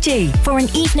live DJ for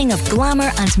an evening of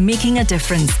glamour and making a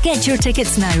difference. Get your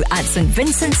tickets now at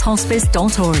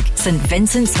stvincenthospice.org. St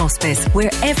Vincent's Hospice, where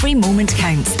every moment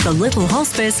counts. The little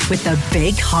hospice with the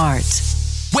big heart.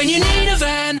 When you need a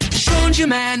van, Sean's your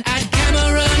man at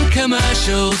Cameron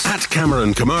Commercials. At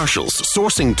Cameron Commercials,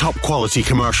 sourcing top quality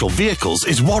commercial vehicles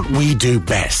is what we do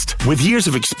best. With years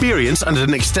of experience and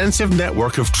an extensive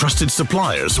network of trusted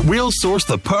suppliers, we'll source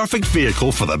the perfect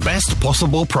vehicle for the best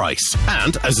possible price.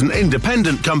 And as an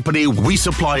independent company, we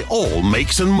supply all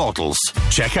makes and models.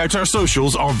 Check out our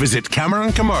socials or visit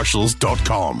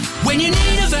CameronCommercials.com. When you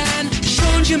need a van,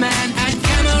 Sean's your man at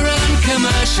Cameron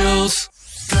Commercials.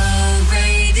 Go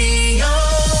Radio.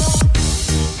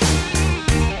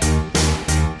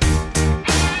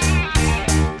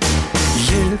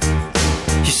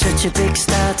 You're such a big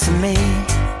star to me.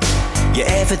 You're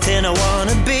everything I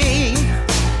wanna be,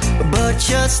 but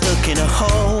you're stuck in a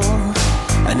hole,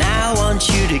 and I want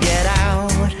you to get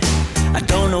out. I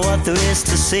don't know what there is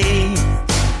to see,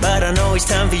 but I know it's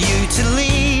time for you to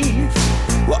leave.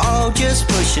 We're all just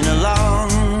pushing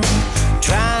along,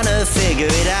 trying to figure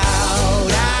it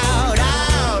out, out,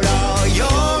 out. Oh,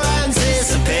 your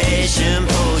anticipation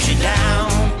pulls you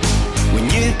down when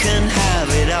you can have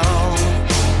it all.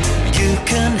 You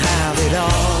can have it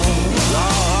all.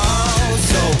 Oh,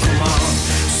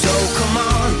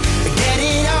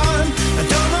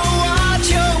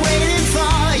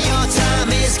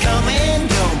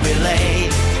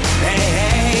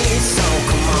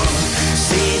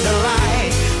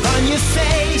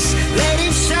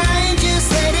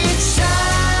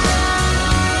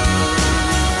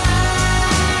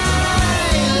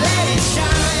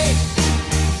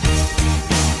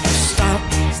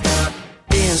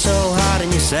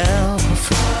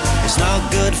 not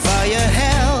good for your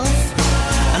health.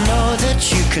 I know that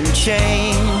you can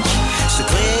change, so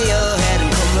clear your head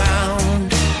and come round.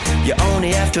 You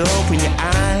only have to open your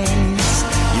eyes.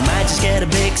 You might just get a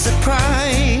big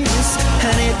surprise,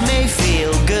 and it may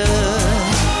feel good,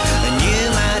 and you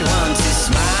might want to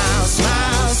smile,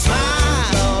 smile,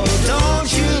 smile. Oh, don't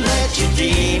you let your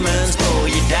demons pull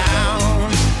you down,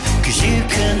 'cause you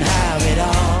can have it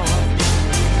all.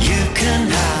 You can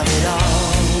have it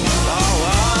all. Oh,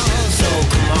 oh.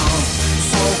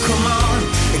 So come on,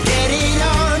 get it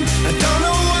on. I don't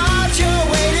know what you're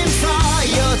waiting for.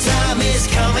 Your time is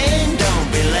coming, don't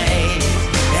be late.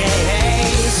 Hey, hey,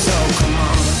 so come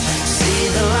on, see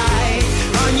the light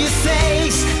on your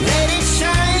face. Let it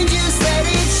shine, just let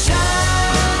it shine.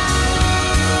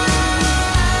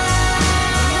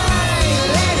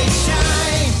 Let it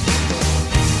shine.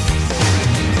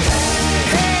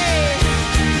 Hey,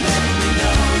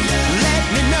 let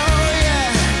me know ya.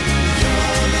 You're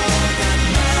all that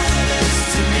matters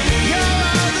to me. You're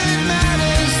all that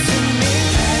matters to me.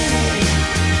 Hey,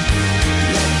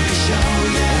 let me show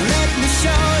ya. Let me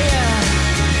show ya.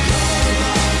 You're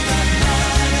all that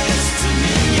matters to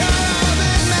me. You're all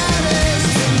that matters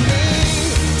to me.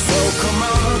 So come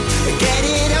on, get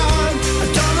it on. I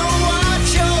don't know what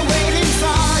you're waiting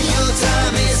for. Your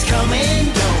time is coming,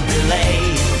 don't be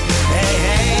late. Hey,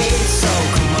 hey, so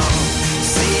come on,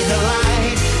 see the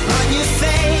light on your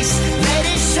face. Let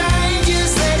it shine,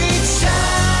 just let it shine.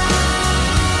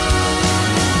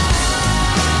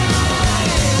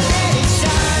 Let it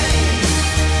shine.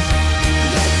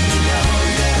 Let me know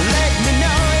ya. Let me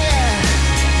know ya.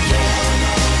 You're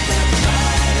all that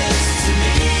matters to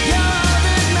me. You're all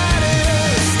that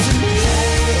matters to me.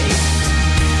 Hey,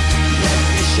 let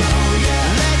me show ya.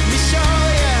 Let me show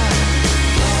ya.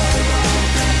 You're all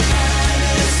that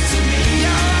matters to me.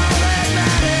 You're all that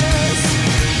matters.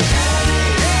 Hey,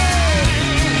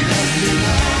 let me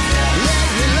love ya. Let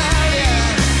me love ya.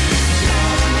 You're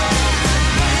all that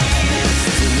matters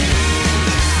to me.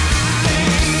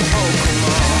 Oh, come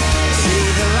on, see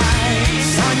the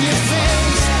lights on your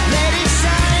face. Let it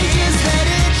shine, just let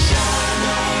it shine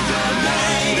all your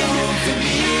light over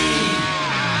me.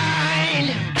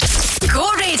 Go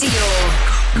Radio.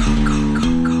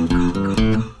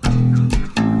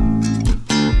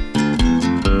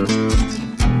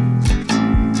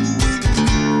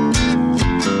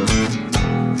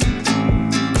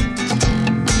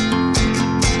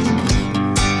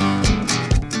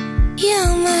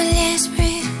 You're my last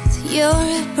breath. You're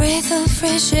a breath of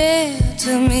fresh air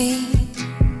to me.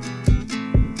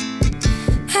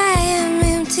 I am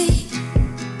empty,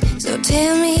 so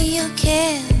tell me you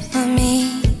care for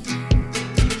me.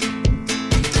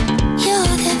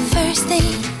 You're the first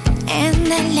thing and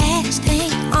the last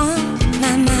thing on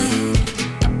my mind.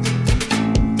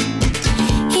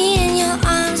 In your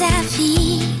arms I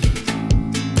feel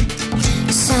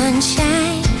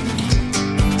sunshine.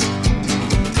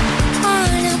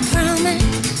 On a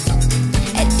promise,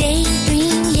 a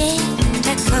daydream yet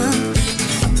to come.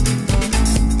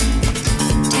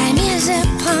 Time is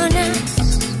upon us,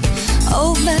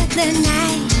 oh, but the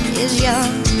night is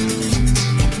young.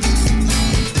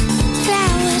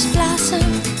 Flowers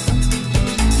blossom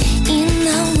in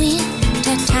the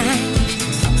winter time.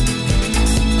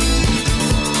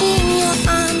 In your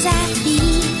arms I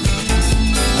feel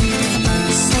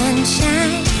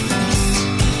sunshine.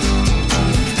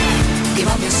 Give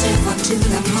up yourself up to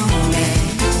the moment.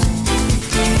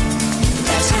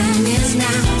 The time is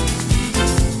now.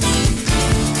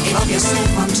 Give up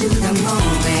yourself up to the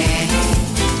moment.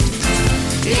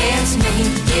 Let's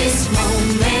make this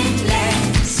moment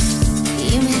last.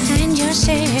 You may find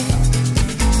yourself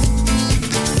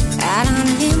out on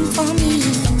a limb for me.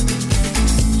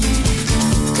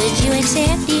 Could you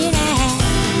accept it as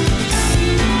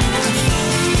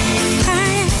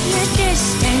part of your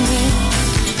destiny?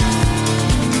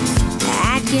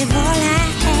 I'd give all I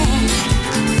have,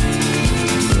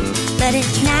 but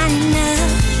it's not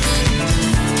enough,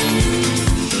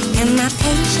 and my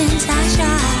patience are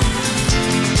short.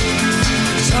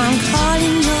 So I'm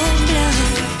calling your bluff.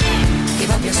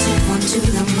 Give up yourself onto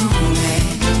the moment.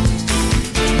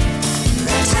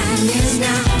 The time is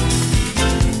now.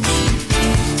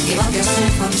 Give up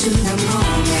yourself onto the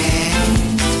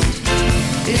moment.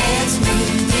 Let's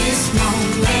make this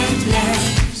moment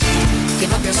last.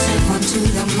 Give up yourself onto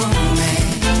the moment.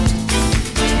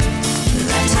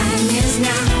 The time is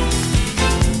now.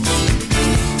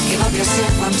 Give up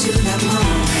yourself onto the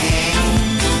moment.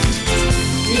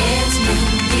 Let's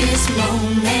make this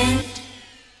moment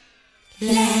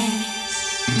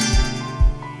last.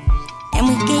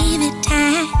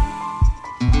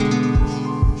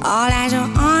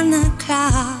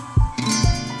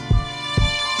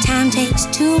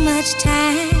 much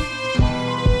time.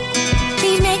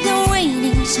 Please make the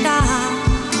waiting stop.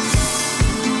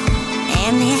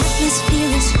 And the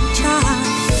atmosphere is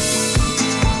charged.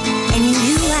 And in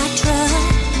you I trust.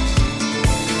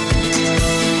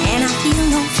 And I feel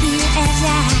no fear as I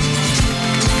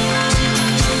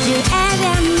do as I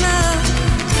must.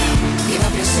 Give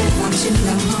up yourself onto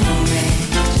the moment.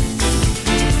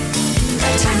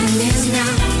 The time is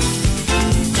now.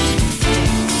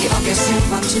 Give up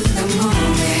yourself onto the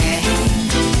moment.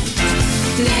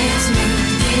 Let's make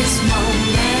this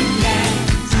moment last.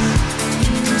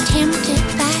 Tempted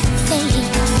by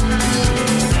fate,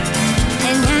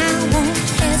 and I won't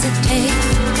hesitate.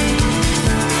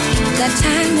 The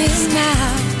time is now.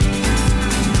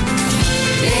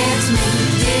 Let's make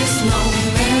this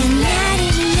moment Night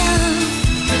is young.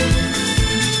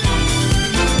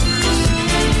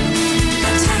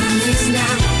 The time is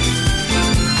now.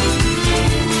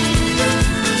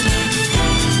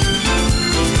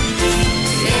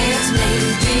 Let's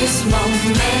make this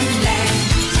moment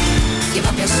last. Give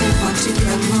up yourself onto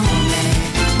the moment.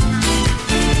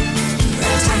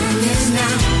 The time is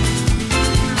now.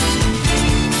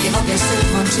 Give up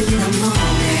yourself onto the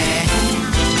moment.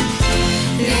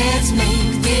 Let's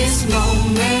make this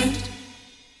moment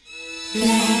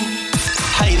last.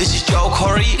 Hey, this is Joel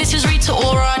Corey. This is Rita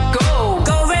Ora. Go.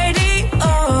 Go ready,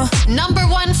 oh. Number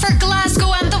 1 for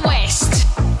Glasgow and the West.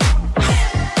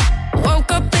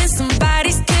 Woke up in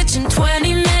somebody's kitchen,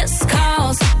 20 missed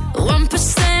calls.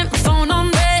 1% phone on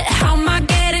red, how am I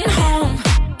getting home?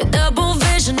 The double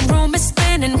vision room is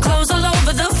spinning, clothes all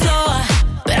over the floor.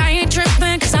 But I ain't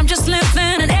tripping, cause I'm just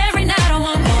living, and every night I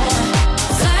want more.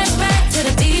 Flashback to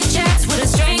the deep chats with a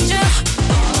stranger.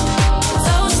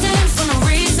 Toasting for no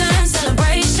reason,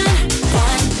 celebration.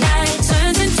 One night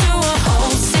turns into a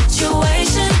whole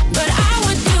situation. But I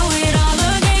would do it all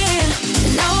again.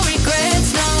 No regrets,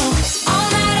 no. All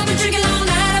night I've been drinking, all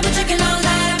night I've been drinking, all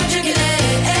night I've been drinking,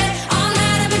 eh. All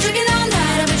night I've been drinking, all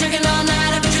night I've been drinking, all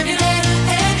night I've been drinking, eh.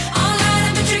 All night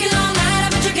I've been drinking, all night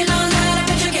I've been drinking, all night I've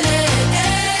been drinking, eh.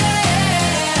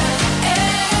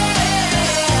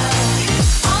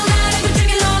 All night I've been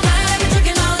drinking, all night I've been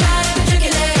drinking, all night I've been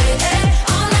drinking, eh.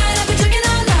 All night I've been drinking,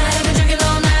 all night I've been drinking,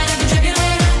 all night I've been drinking, eh.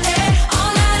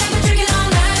 All night I've been drinking, all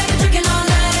night I've been drinking, all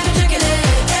night I've been drinking, eh.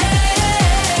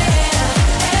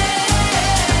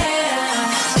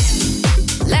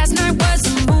 Last night was a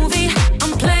movie,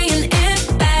 I'm playing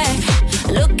it back.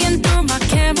 Looking through my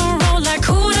camera roll like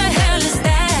who the hell is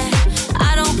that?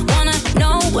 I don't wanna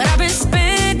know what I've been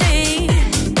spending.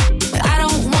 I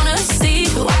don't wanna see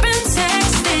who I've been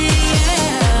texting,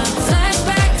 yeah.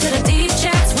 Flashback to the deep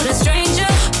chats with a stranger.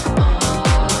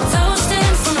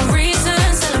 Toasting for no reason,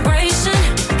 celebration.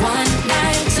 One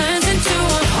night turns into a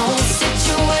whole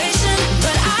situation.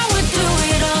 But I would do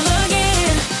it all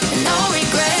again. No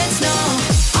regrets, no.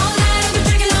 All night I've been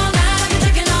drinking, all night I've been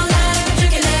drinking, all night I've been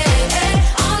drinking, eh.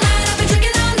 All night I've been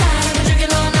drinking, all night I've been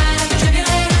drinking, all night I've been drinking, eh.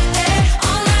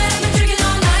 All night I've been drinking,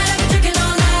 all night I've been drinking,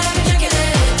 all night I've been drinking, eh. All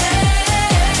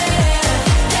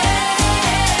night,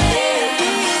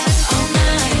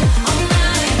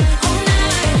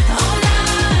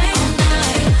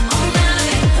 all night,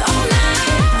 all night, all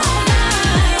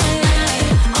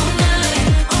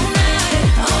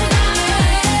night, all night, all night, all night, all night, all night,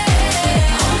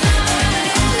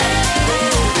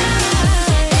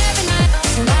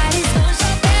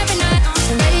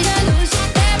 all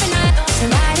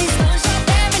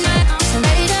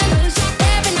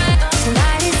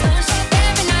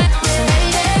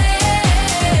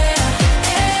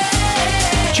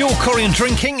Joel Corey and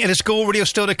Drinking. It is Go Radio,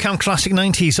 still to come. Classic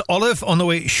 90s. Olive on the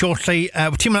way shortly.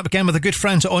 We're teaming up again with the good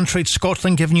friends at On Trade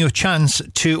Scotland, giving you a chance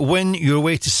to win your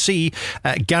way to see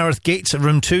Gareth Gates at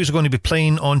Room 2. Is going to be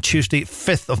playing on Tuesday,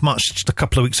 5th of March, just a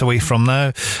couple of weeks away from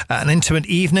now. An intimate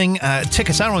evening.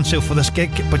 Tickets are on sale for this gig,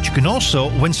 but you can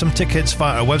also win some tickets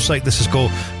via our website. This is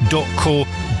go.co.uk.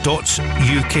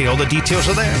 All the details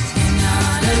are there.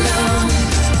 Not alone.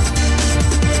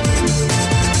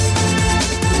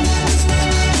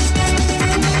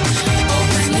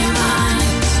 Open your mind.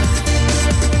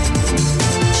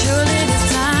 Surely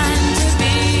it's time to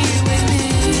be with me.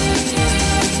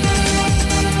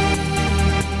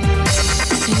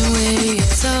 Anyway,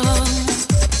 it's all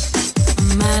a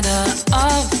matter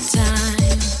of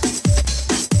time.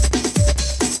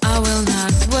 I will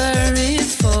not worry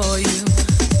for you.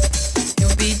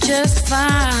 You'll be just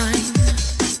fine.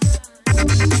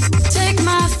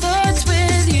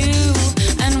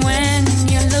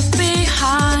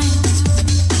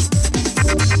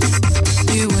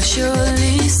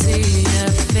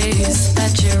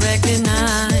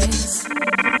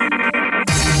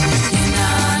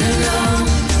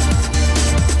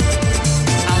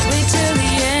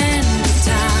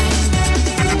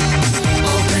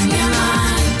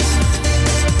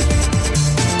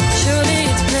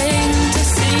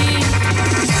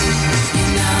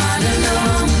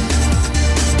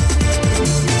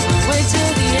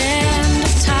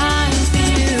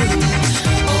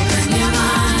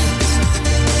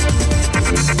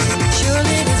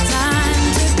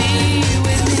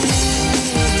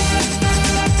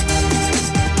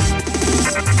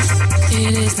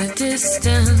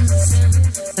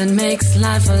 distance that makes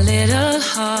life a little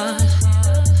hard.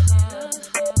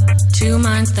 Two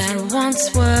minds that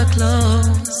once were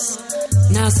close,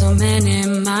 now so many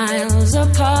miles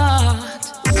apart.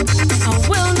 I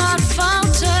will not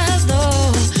falter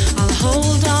though, I'll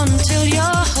hold on till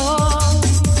you're home.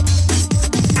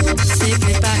 Take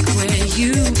me back where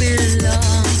you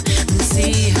belong and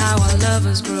see how our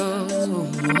lovers grow.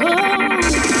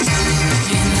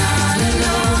 You're not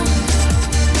alone.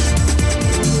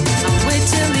 I'll wait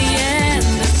till the end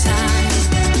of time.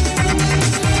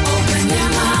 Open your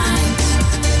mind.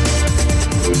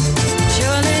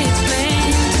 Surely it's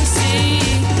plain to see.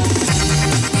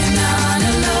 You're not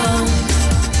alone.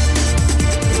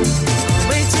 I'll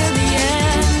wait till the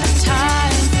end of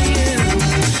time for you.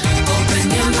 Open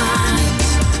your mind.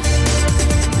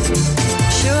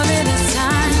 Surely there's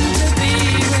time to be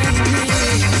with me.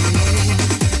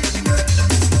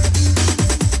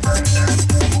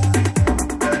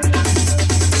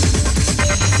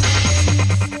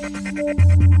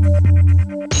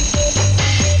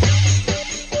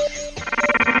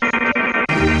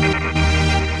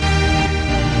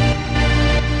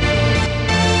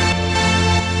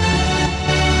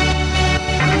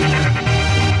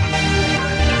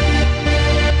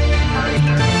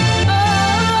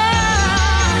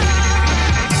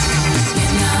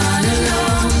 You're not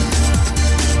alone.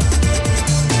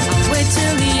 I'll wait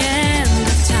till the end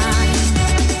of time.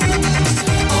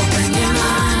 Open your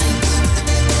mind.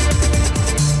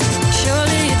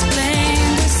 Surely it's plain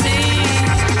to see.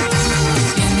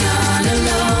 You're not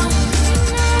alone.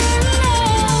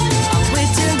 I'll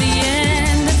wait till the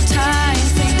end of time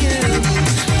for you.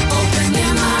 Open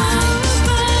your mind.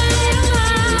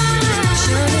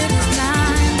 Surely there's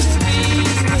time to be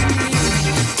with me.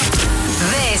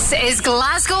 This is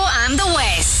Glasgow and the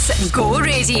West. Go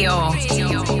Radio.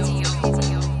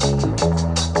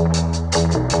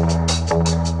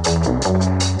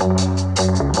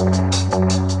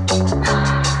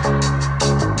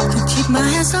 Can keep my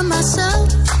hands on myself.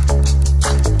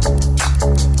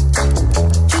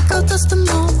 Pick up dust and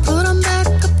more, put 'em back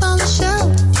up on the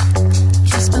shelf.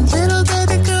 Yes, my little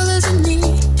baby girl is in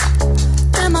need.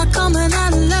 Am I coming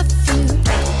out of left field?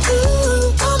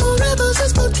 Ooh, I'm a rebel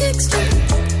just for kicks.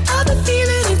 I've been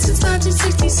feeling it since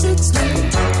 1966 now.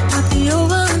 Might be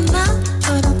over and now,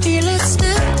 but I feel it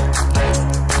still.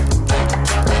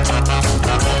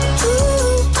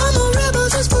 Ooh, I'm a rebel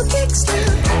just for kicks now.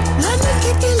 Let me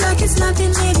kick it like it's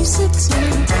 1986 now.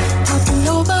 Might be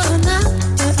over and now,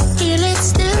 but I feel it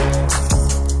still.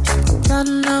 Got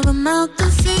another mouth to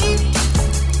feed.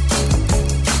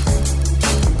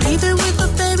 Breathing with the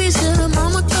babies till the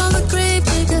mama call a grave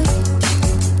digger.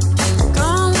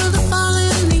 Gone with the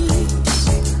falling leaves.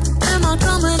 Am I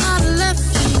coming out of left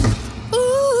field?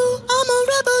 Ooh, I'm a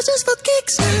rebel just for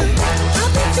kicks now.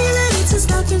 I've been feeling it since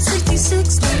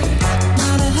 1966 now.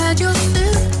 Might have had your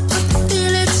fill, but I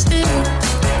feel it still.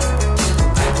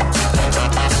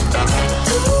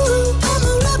 Ooh, I'm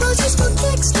a rebel just for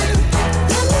kicks now.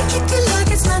 Let me kick it like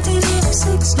it's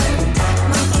 1986 now.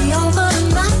 Might be over and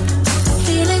back, I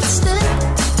feel it still.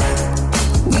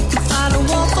 We could fight a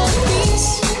war for peace.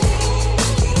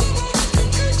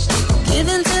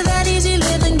 Giving to that easy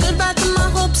living, goodbye to my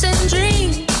hopes and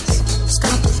dreams.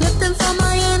 Stop flipping for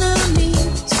my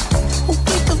enemies. We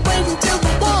could wait until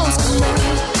the walls come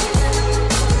down.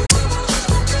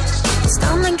 It's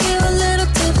time to give a little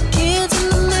to the kids in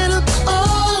the middle.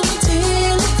 Oh,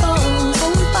 till it falls,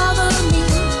 won't bother me.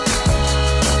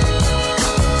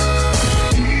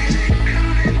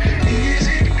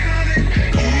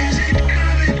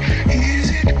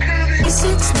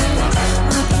 Six now,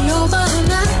 might be over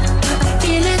now, but I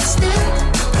feel it still.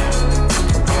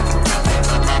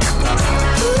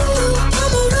 Ooh,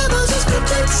 I'm a rebel just for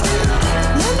kicks now.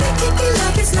 Let me kick it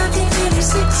like it's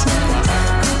 1986 now.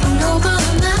 Might be over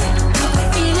now, but I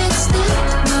feel it still.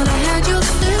 Not I had your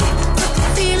fill, but I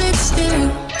feel it still.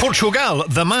 Portugal,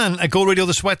 the man at Go Radio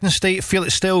this Wednesday. Feel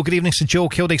it still. Good evening to Joe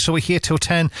Kilday. So we're here till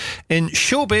 10 in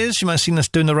showbiz. You might have seen this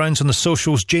doing the rounds on the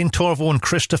socials. Jane Torvo and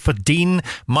Christopher Dean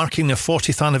marking their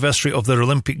 40th anniversary of their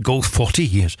Olympic gold, 40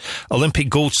 years, Olympic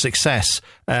gold success.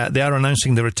 They are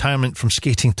announcing their retirement from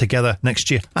skating together next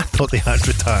year. I thought they had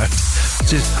retired.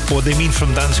 What they mean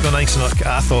from dancing on ice?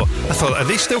 I thought, are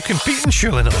they still competing?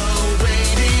 Surely not.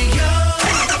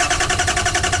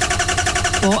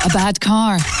 Bought a bad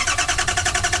car.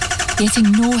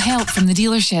 Getting no help from the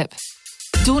dealership.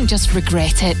 Don't just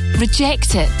regret it,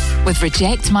 reject it with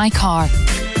Reject My Car.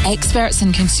 Experts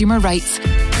in consumer rights,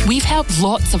 we've helped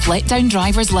lots of letdown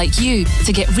drivers like you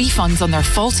to get refunds on their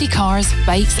faulty cars,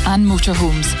 bikes and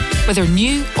motorhomes, whether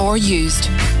new or used.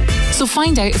 So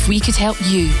find out if we could help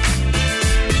you.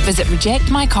 Visit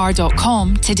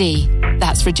rejectmycar.com today.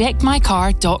 That's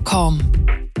rejectmycar.com.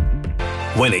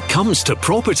 When it comes to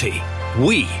property,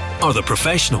 we are the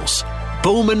professionals.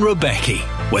 Bowman Rebecca.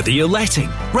 Whether you're letting,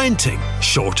 renting,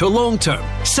 short or long term,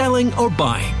 selling or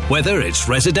buying, whether it's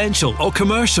residential or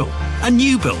commercial, a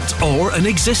new build or an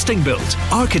existing build,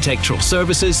 architectural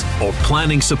services or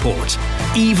planning support,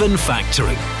 even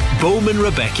factoring. Bowman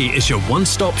Rebecca is your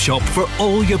one-stop shop for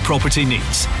all your property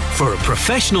needs. For a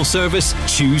professional service,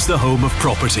 choose the home of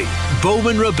property.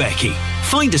 Bowman Rebecca.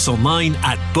 Find us online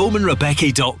at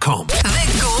bowmanrebecca.com.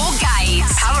 The Go Guide,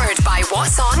 powered by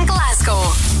What's On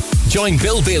Glasgow. Join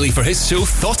Bill Bailey for his show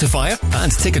Thoughtifier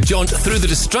and take a jaunt through the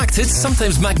distracted,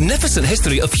 sometimes magnificent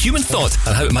history of human thought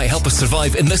and how it might help us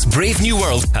survive in this brave new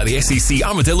world at the SEC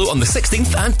Armadillo on the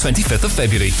 16th and 25th of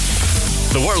February.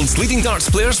 The world's leading darts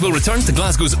players will return to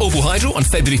Glasgow's OVO Hydro on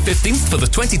February 15th for the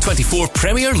 2024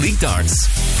 Premier League Darts.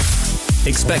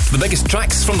 Expect the biggest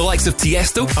tracks from the likes of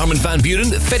Tiesto, Armin van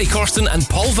Buuren, Ferry Corsten and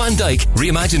Paul van Dyk,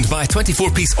 reimagined by a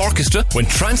 24-piece orchestra when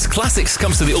Trance Classics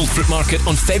comes to the Old Fruit Market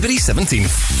on February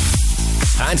 17th.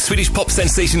 And Swedish pop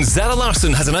sensation Zara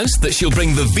Larsson has announced that she'll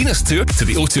bring the Venus Tour to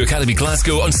the O2 Academy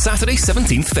Glasgow on Saturday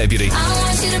 17th February. I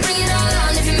want you to bring it all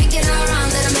on. If you make it all wrong,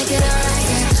 then I'll make it all right.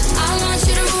 Yeah. I want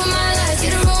you to rule my life,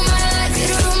 you to rule my life, you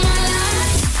to rule my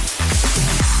life.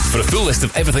 For a full list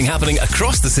of everything happening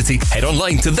across the city, head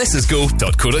online to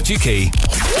thisisgo.co.uk.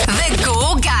 The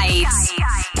Go Guides.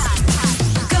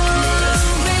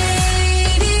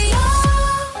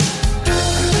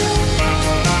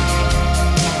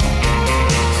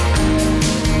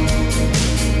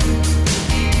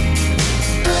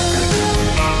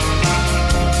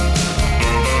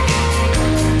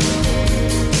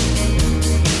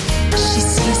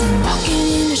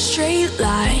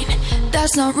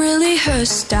 That's not really her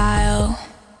style.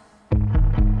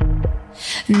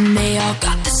 And they all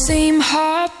got the same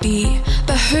heartbeat,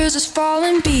 but hers is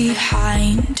falling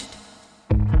behind.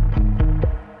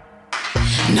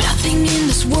 Nothing in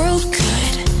this world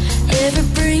could ever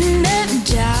bring them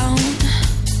down.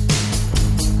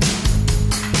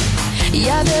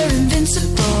 Yeah, they're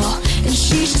invincible, and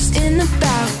she's just in the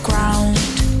background.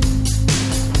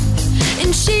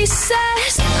 And she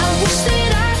says, I wish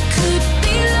that I could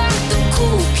be like the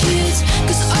cool kids,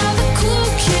 'cause all the cool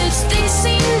kids, they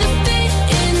seem to fit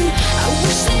in. I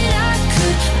wish that I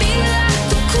could be like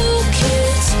the cool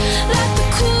kids, like the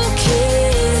cool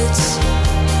kids.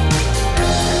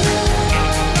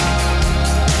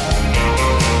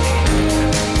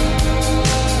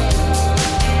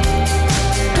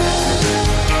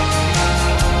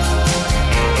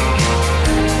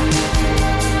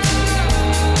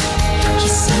 He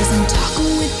says I'm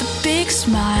talking with a big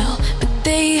smile, but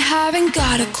they haven't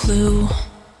got a clue.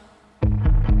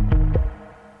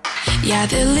 Yeah,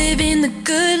 they're living the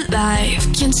good life,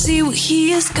 can't see what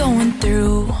he is going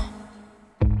through.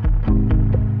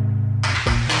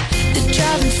 They're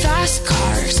driving fast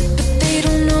cars, but they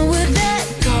don't know where they're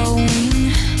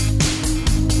going.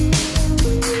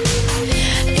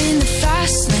 In the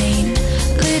fast lane,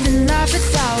 living life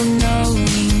without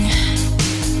knowing.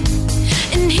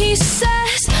 And he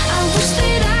says, I wish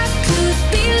that I could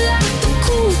be like the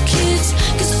cool kids,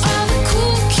 'cause all the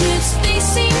cool kids, they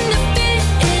seem to fit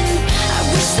in. I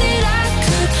wish that I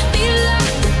could be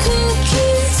like the cool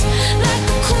kids, like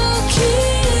the cool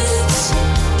kids.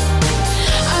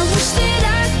 I wish that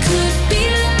I could be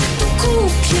like the cool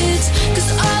kids, 'cause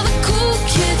all the cool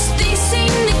kids, they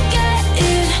seem to get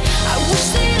it. I wish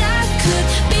that I could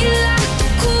be like the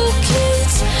cool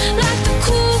kids, like the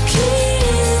cool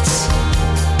kids.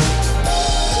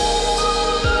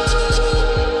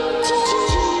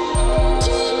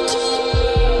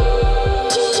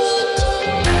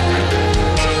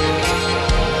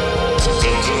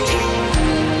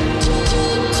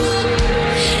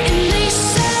 And they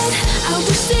said, I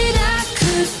wish that I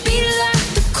could be like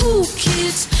the cool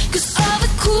kids, 'cause all the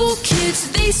cool kids,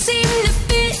 they seem to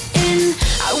fit in.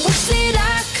 I wish that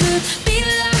I could be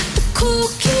like the cool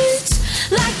kids,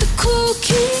 like the cool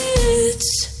kids.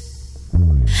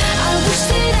 I wish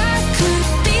that I could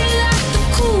be like the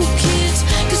cool kids,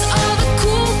 'cause all the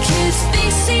cool kids, they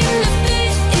seem to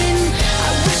fit in.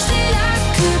 I wish that I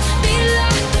could be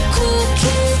like the cool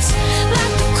kids,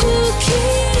 like the cool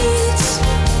kids.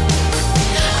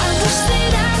 I wish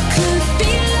that I could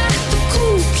be like the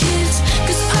cool kids,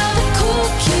 'cause all the cool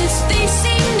kids, they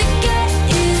seem to get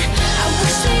it. I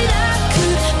wish that I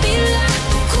could be like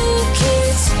the cool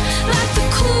kids, like the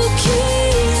cool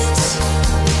kids.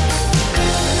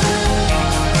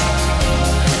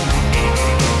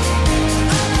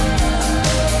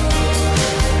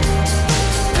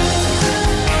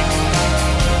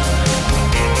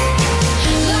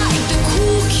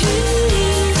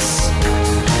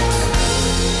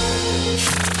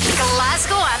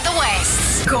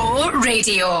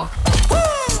 Radio.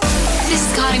 This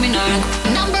is Kylie Minogue,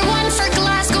 #1 for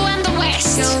Glasgow and the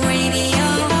West. Go Radio.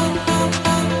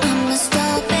 I'ma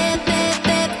stop, babe, babe,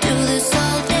 babe, do this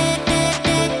all day, day,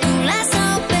 day. Cool as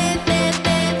all, babe, babe,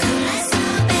 babe, cool as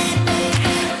all, babe, babe.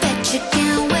 Bet you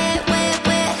can't wait, wait,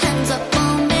 wait. Hands up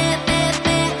on me, babe,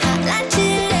 babe. Hot like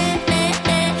chili,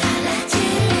 hot like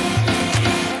chili.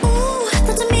 Ooh,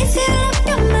 that to me feel like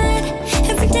your mind.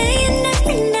 Every day and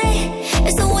every night.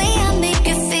 It's the way I make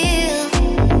you feel.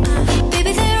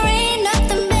 Baby, there ain't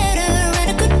nothing better, and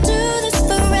I could do this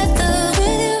forever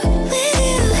with you, with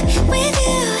you, with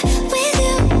you, with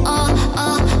you. All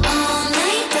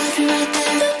night. Touch me right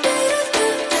there.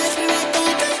 Touch me right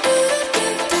there.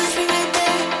 Touch me right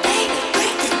there. Baby,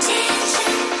 break the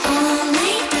tension. All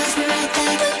night. Touch me right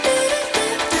there.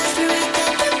 Touch me right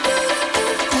there.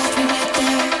 Touch me right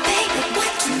there. Baby,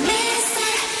 what you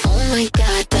missing? Oh my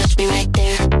God, touch me right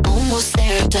there. Almost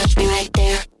there, touch me right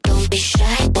there. Don't be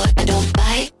shy, boy, I don't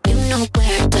bite. You know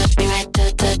where, touch me right there.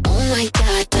 Oh my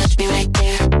God, touch me right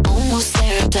there. Almost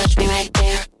there, touch me right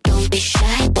there. Don't be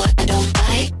shy, boy, I don't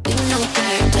bite. You know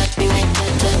where, touch me right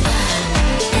there.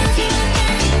 Baby,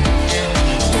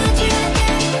 break the tension.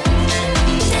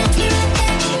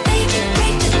 Baby,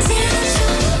 break the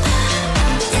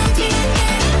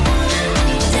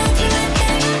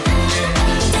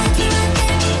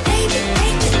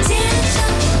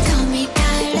tension. Call me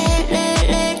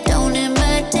Kylie, don't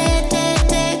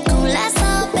imitate, cool as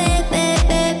all, baby,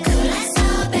 cool as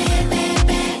all, baby.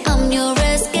 I'm your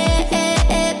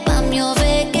escape, I'm your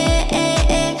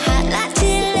vacate, hot like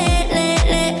chili,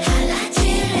 hot like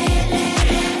chili.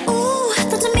 Ooh,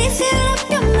 that to me feel like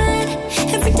your mind.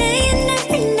 Every day and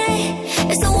every night,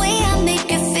 it's the way I make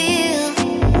you feel.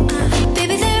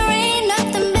 Baby, there ain't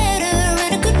nothing better,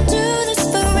 and I could do this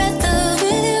forever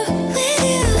with you, with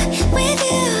you, with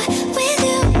you, with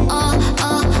you. All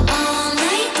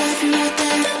night. Touch me right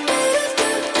there.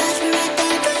 Touch me right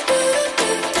there.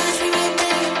 Touch me right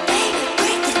there. Baby,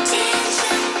 break the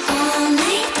tension. All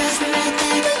night. Touch me right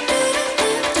there.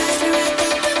 Touch me right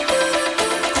there.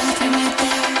 Touch me right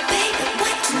there. Baby,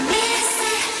 what you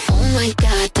missing? Oh my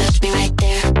God, touch me right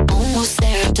there. Almost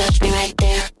there, touch me right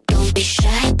there. Don't be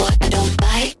shy, boy, I don't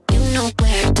bite. You know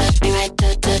where, touch me right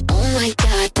there. Oh my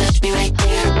God, touch me right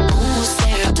there. Almost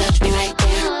there, touch me right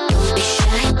there. Don't be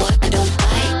shy, boy, I don't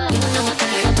bite. You know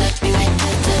where, touch me right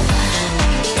there.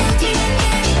 Baby,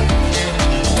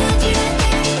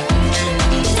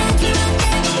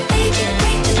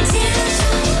 break the tension. Baby, what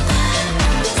you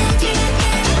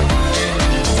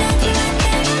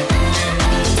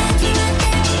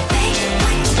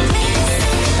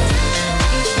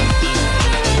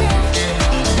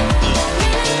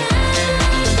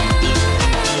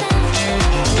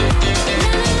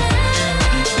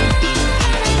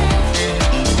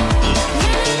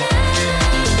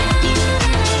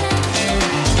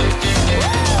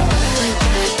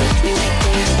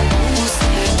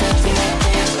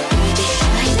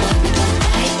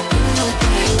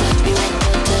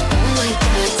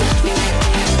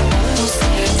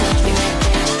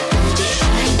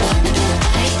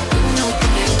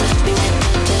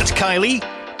That's Kylie,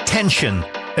 Tension.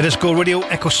 It is Go Radio,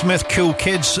 Echo Smith, Cool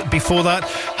Kids. Before that,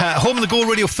 Home of the Go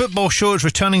Radio football show is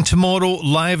returning tomorrow,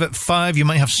 live at 5. You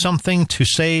might have something to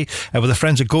say with the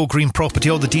friends at Go Green Property.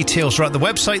 All the details are at the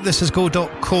website,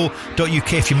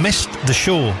 thisisgo.co.uk. If you missed the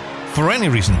show for any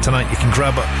reason tonight, you can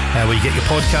grab it where you get your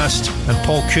podcast. And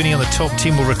Paul Cooney and the top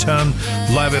team will return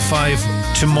live at 5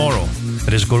 tomorrow.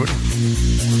 It is Go Radio.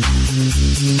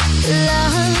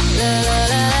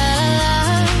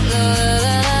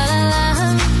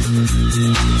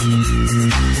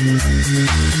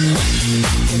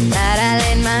 Tonight I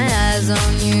laid my eyes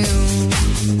on you.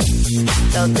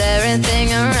 Felt everything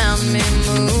around me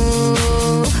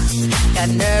move. Got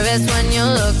nervous when you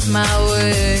looked my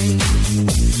way,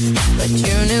 but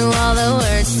you knew all the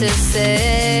words to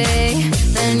say.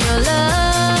 Then your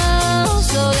love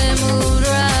slowly moved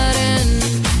right in.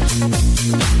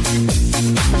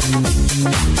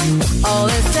 All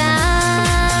this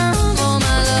time, oh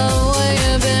my love, where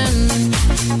you been?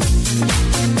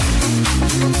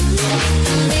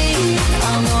 Me,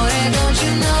 amore, don't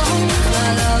you know? My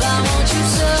love, I want you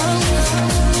so.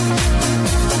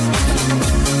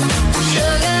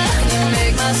 Sugar, you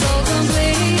make my soul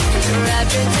complete. Your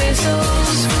rapture tastes so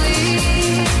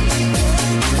sweet.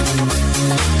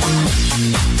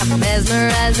 I'm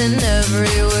mesmerized in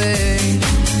every way.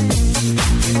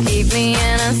 You keep me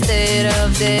in a state of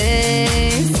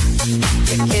daze.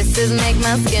 Your kisses make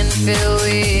my skin feel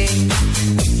weak.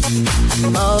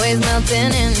 I'm always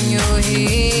melting in your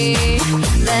heat.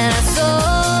 Then I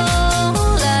soar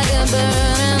like a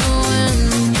burning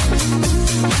wind.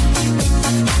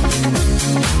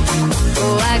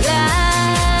 Oh, I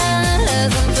glide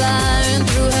as I'm flying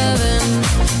through heaven.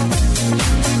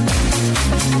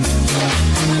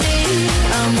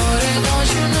 Amore, don't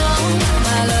you know,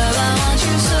 my love, I want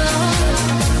you so.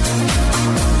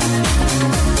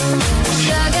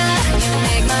 Sugar, you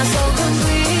make my soul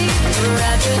complete. Your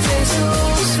rapture tastes so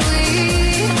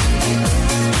sweet.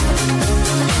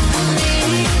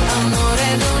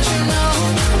 Amore, don't you know,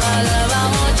 my love, I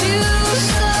want you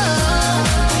so.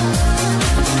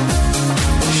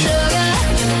 Sugar,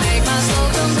 you make my soul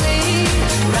complete.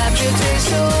 Rapture tastes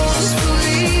so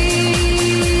sweet.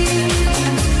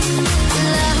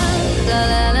 La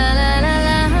la la la la la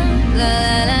la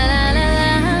la la la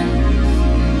la.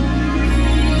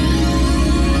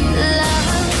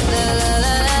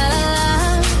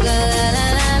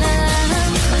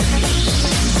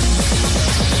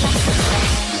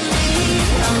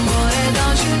 Amore,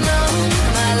 don't you know,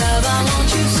 my love, I want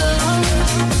you so.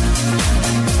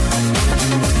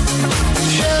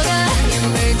 Sugar, you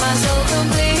make my soul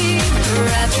complete.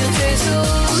 Rapture tastes so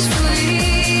sweet.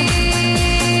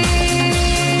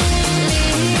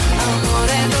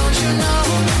 Amore, don't you know,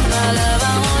 my love,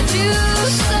 I want you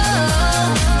so.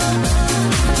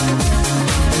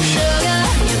 Sugar,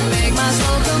 you make my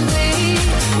soul complete.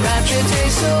 Rapture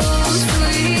tastes so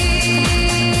sweet.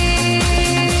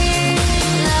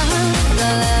 La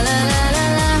la la la la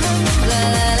la la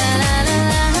la la la la.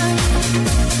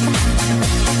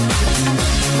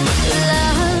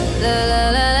 La la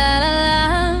la la la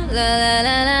la la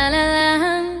la la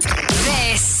la.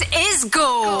 This is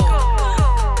Go.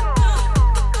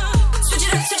 Switch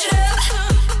it up, switch it up.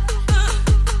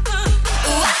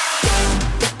 Ooh,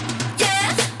 yeah,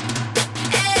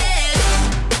 hey,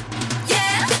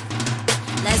 yeah.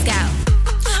 Let's go.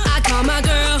 I call my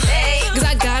girl, 'cause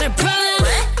I got a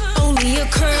problem. Only a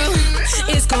curl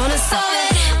is gonna solve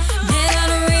it. Man, I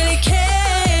don't really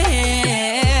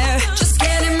care. Just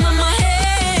get him on my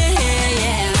head,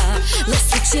 yeah. Let's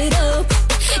switch it up.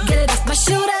 Get it off my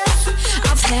shoulder.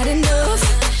 I've had enough.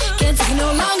 Can't take it no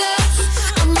longer.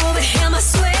 I'm over him, I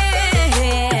swear.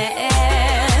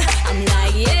 I'm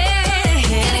like, yeah.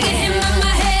 Gotta get him on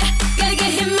my hair. Gotta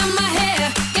get him on my hair.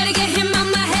 Gotta get him on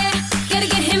my hair. Gotta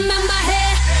get him on my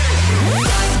hair.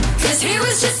 'Cause he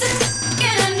was just a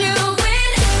and I knew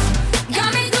it. Got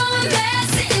me going mad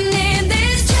sitting in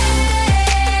this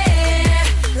chair.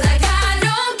 Like I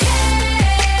don't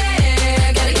care.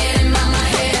 Gotta get him on my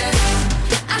hair.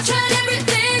 I've tried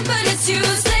everything, but it's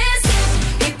useless.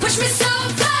 He pushed me so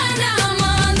far, now I'm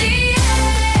on the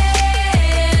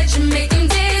edge. Make him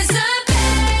disappear.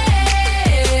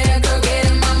 Go get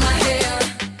him on my hair.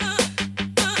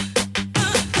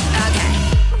 Okay,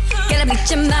 gotta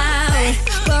bleach him out.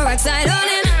 Pour oxide on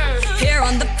him. Here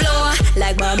on the floor,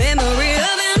 like my memory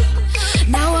of him.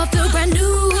 Now I feel brand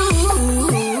new.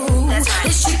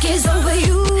 This chick is over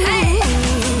you.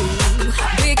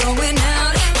 We're going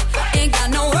out, ain't got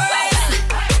no worries.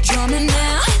 Drumming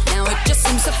now, now it just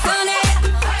seems so funny.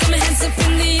 Got my hands up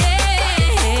in the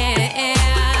air.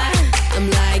 I'm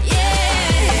like,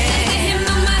 yeah. Gotta get him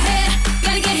on my hair.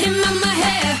 Gotta get him on my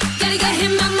hair. Gotta get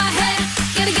him on my hair.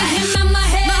 Gotta get him on my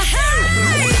hair.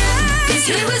 'Cause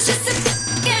he was just a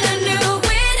and I knew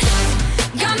it.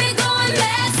 Got me going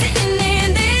mad sitting in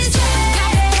this chair.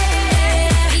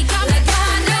 Like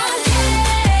I don't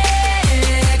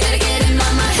care. Gotta get him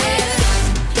on my hair.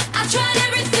 I tried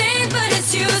everything, but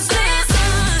it's useless.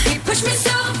 He pushed me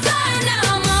so far, now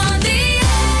I'm on the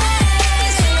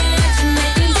edge.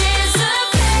 Make him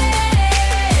disappear.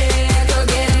 Go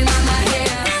get him on my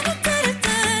hair.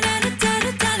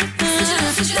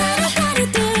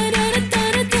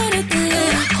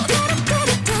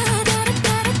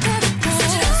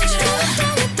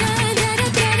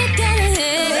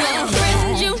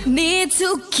 You need to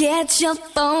get your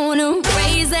phone and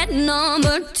raise that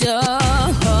number.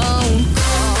 Don't call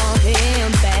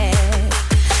him back,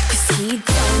 'cause he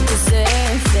don't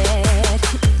deserve that.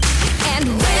 And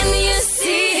when you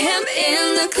see him in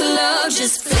the club,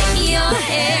 just flick your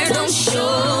hair, don't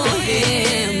show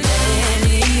him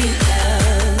any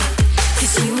love,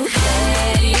 'cause you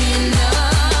had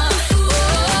enough.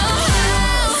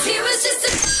 Oh, he was just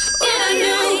a and I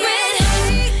knew it.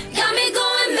 Got me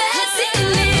going mad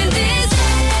sitting in this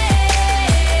chair.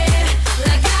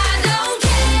 Like I don't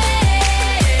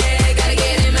care. Gotta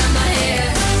get him out my hair.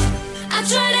 I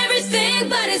tried everything,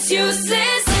 but it's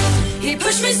useless. He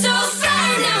pushed me so far,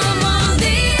 now I'm on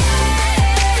the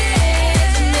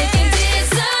edge. Make him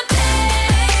disappear.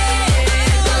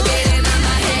 Go get him out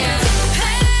my hair.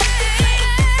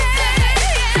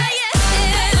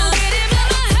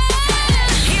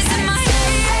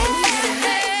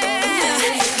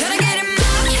 Gotta get him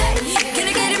out.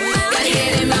 Gotta get him out.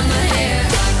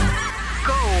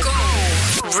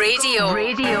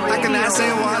 Radio. How can I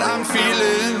say what I'm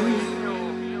feeling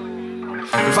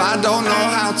if I don't know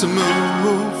how to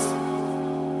move?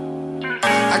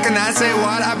 How can I say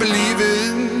what I believe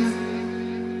in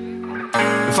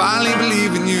if I only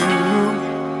believe in you?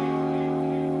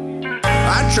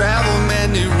 I travel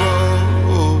many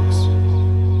roads,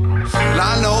 and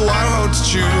I know what road to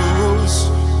choose.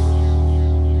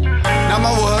 Now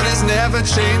my world is never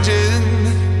changing.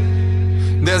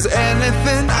 There's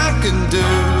anything I can do,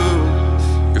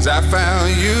 'cause I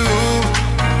found you.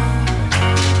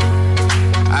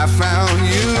 I found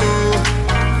you.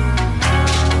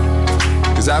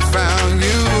 'Cause I found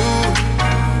you.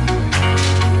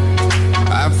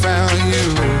 I found you.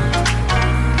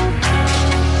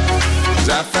 'Cause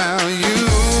I found you.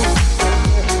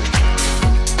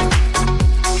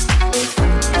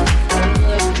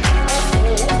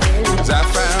 'Cause I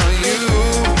found you.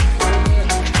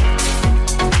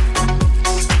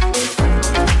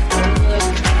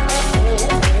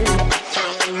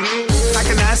 How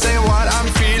can I say what I'm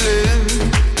feeling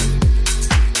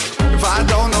if I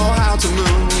don't know how to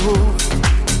move?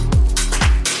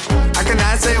 How can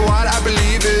I say what I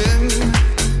believe in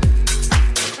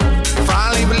if I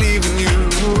only believe in you?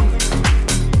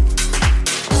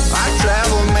 I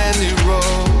travel many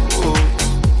roads,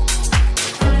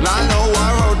 and I know what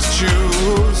road to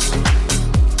choose.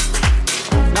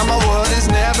 Now my world is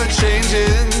never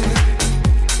changing.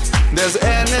 There's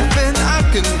anything I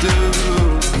can do,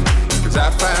 'cause I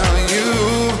found you.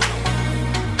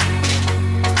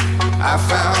 I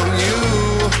found you.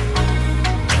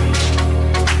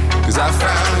 'Cause I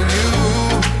found you.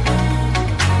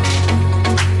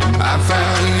 I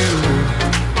found you.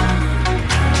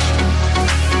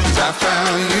 'Cause I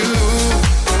found you.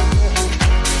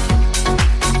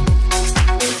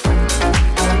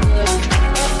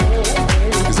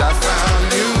 'Cause I found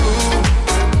you.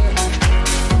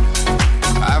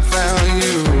 I found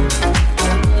you.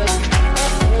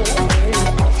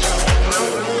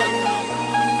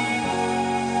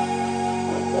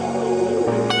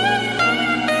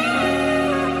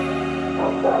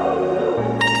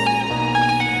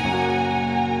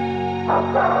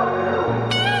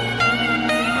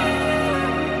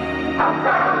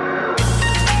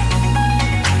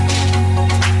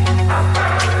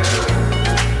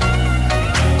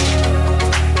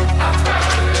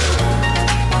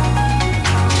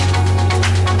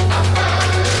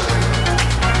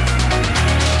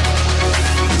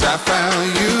 I found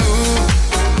you.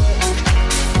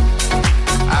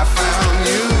 I found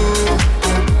you.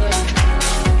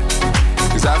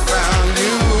 'Cause I found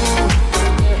you.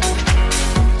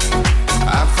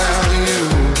 I found you.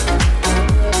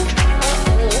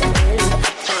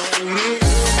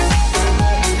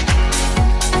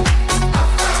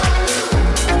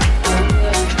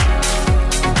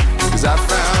 'Cause I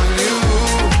found you.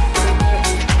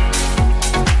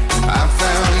 I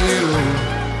found you.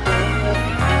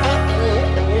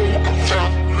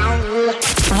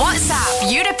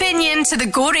 WhatsApp your opinion to the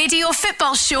Go Radio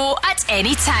Football Show at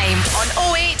any time on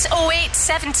 0808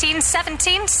 17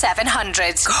 17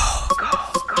 700.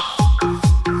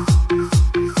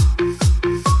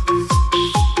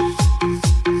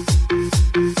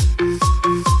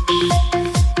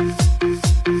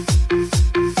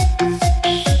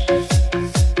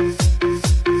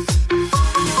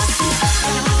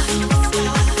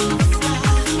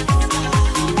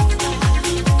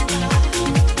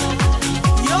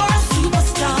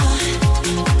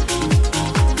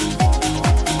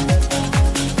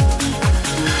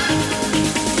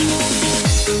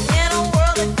 In a world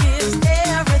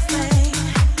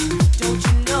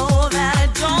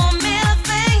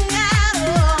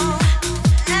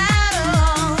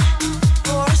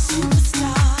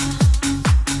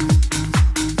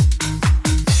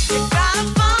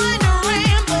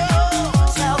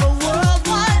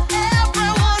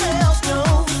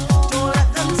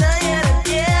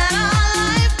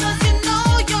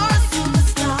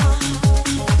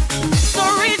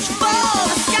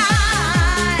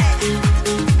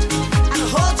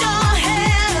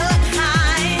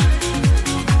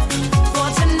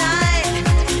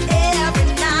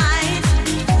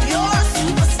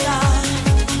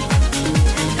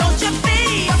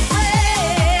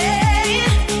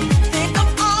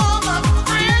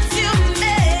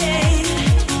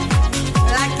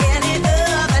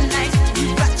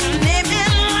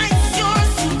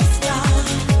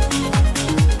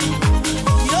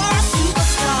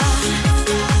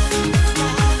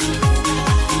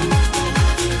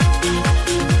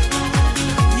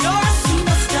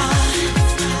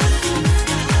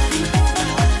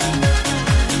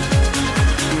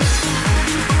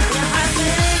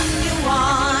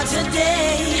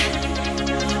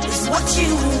what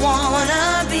you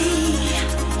wanna be.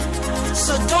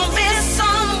 So don't be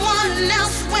someone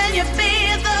else when you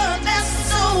be the best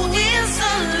so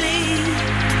easily.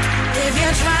 If you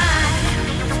try,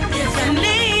 if you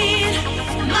need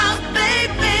my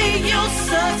baby, you'll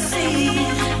succeed.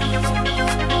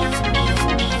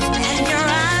 And your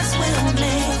eyes will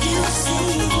make you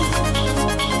see.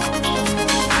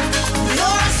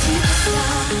 You're a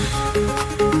superstar.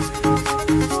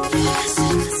 You're a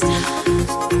superstar.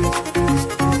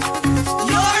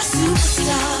 You're a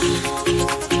superstar.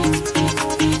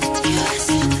 You're a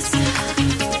superstar.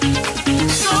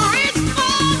 So reach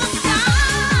for the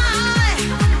sky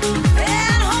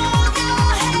and hold your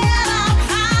head up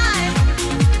high.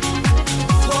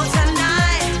 For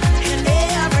tonight and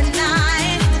every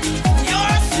night, you're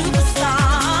a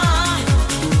superstar.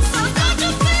 So don't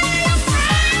you be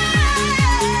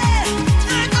afraid.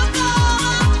 Think of all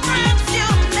the friends you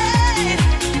made.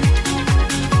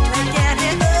 And get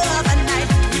it other night.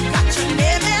 You got your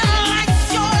living like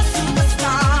you're a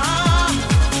superstar.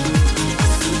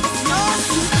 You're a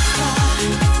superstar.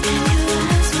 And your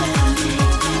eyes will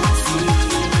make you see.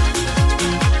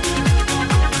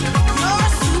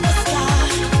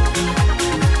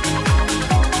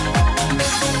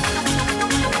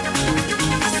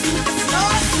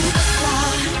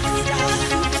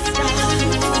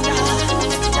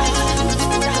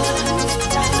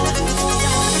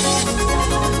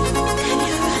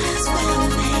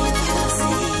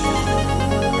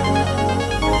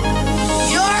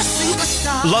 You're a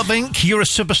superstar. Love Inc., You're a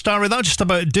Superstar. That'll just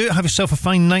about do it. Have yourself a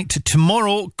fine night.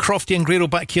 Tomorrow, Crofty and Grado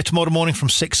back here tomorrow morning from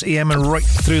 6 a.m. and right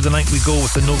through the night we go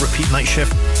with the no repeat night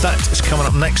shift. That is coming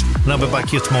up next, and I'll be back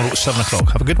here tomorrow at 7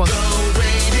 o'clock. Have a good one.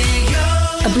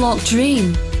 A blocked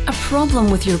drain? A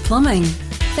problem with your plumbing?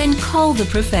 Then call the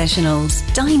professionals,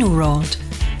 Dino Rod.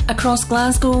 Across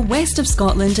Glasgow, west of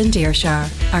Scotland and Ayrshire,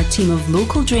 our team of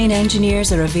local drain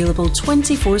engineers are available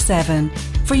 24/7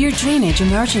 for your drainage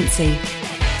emergency.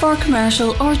 For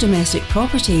commercial or domestic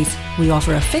properties, we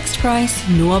offer a fixed price,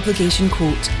 no obligation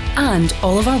quote, and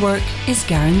all of our work is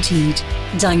guaranteed.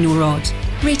 Dino Rod,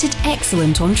 rated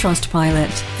excellent on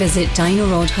Trustpilot. Visit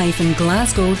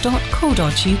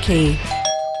dinorod-glasgow.co.uk.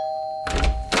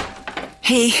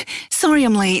 Hey, sorry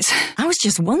I'm late. I was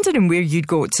just wondering where you'd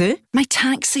go to. My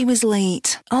taxi was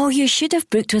late. Oh, you should have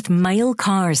booked with Mile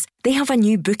Cars. They have a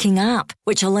new booking app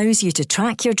which allows you to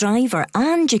track your driver,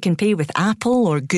 and you can pay with Apple or Google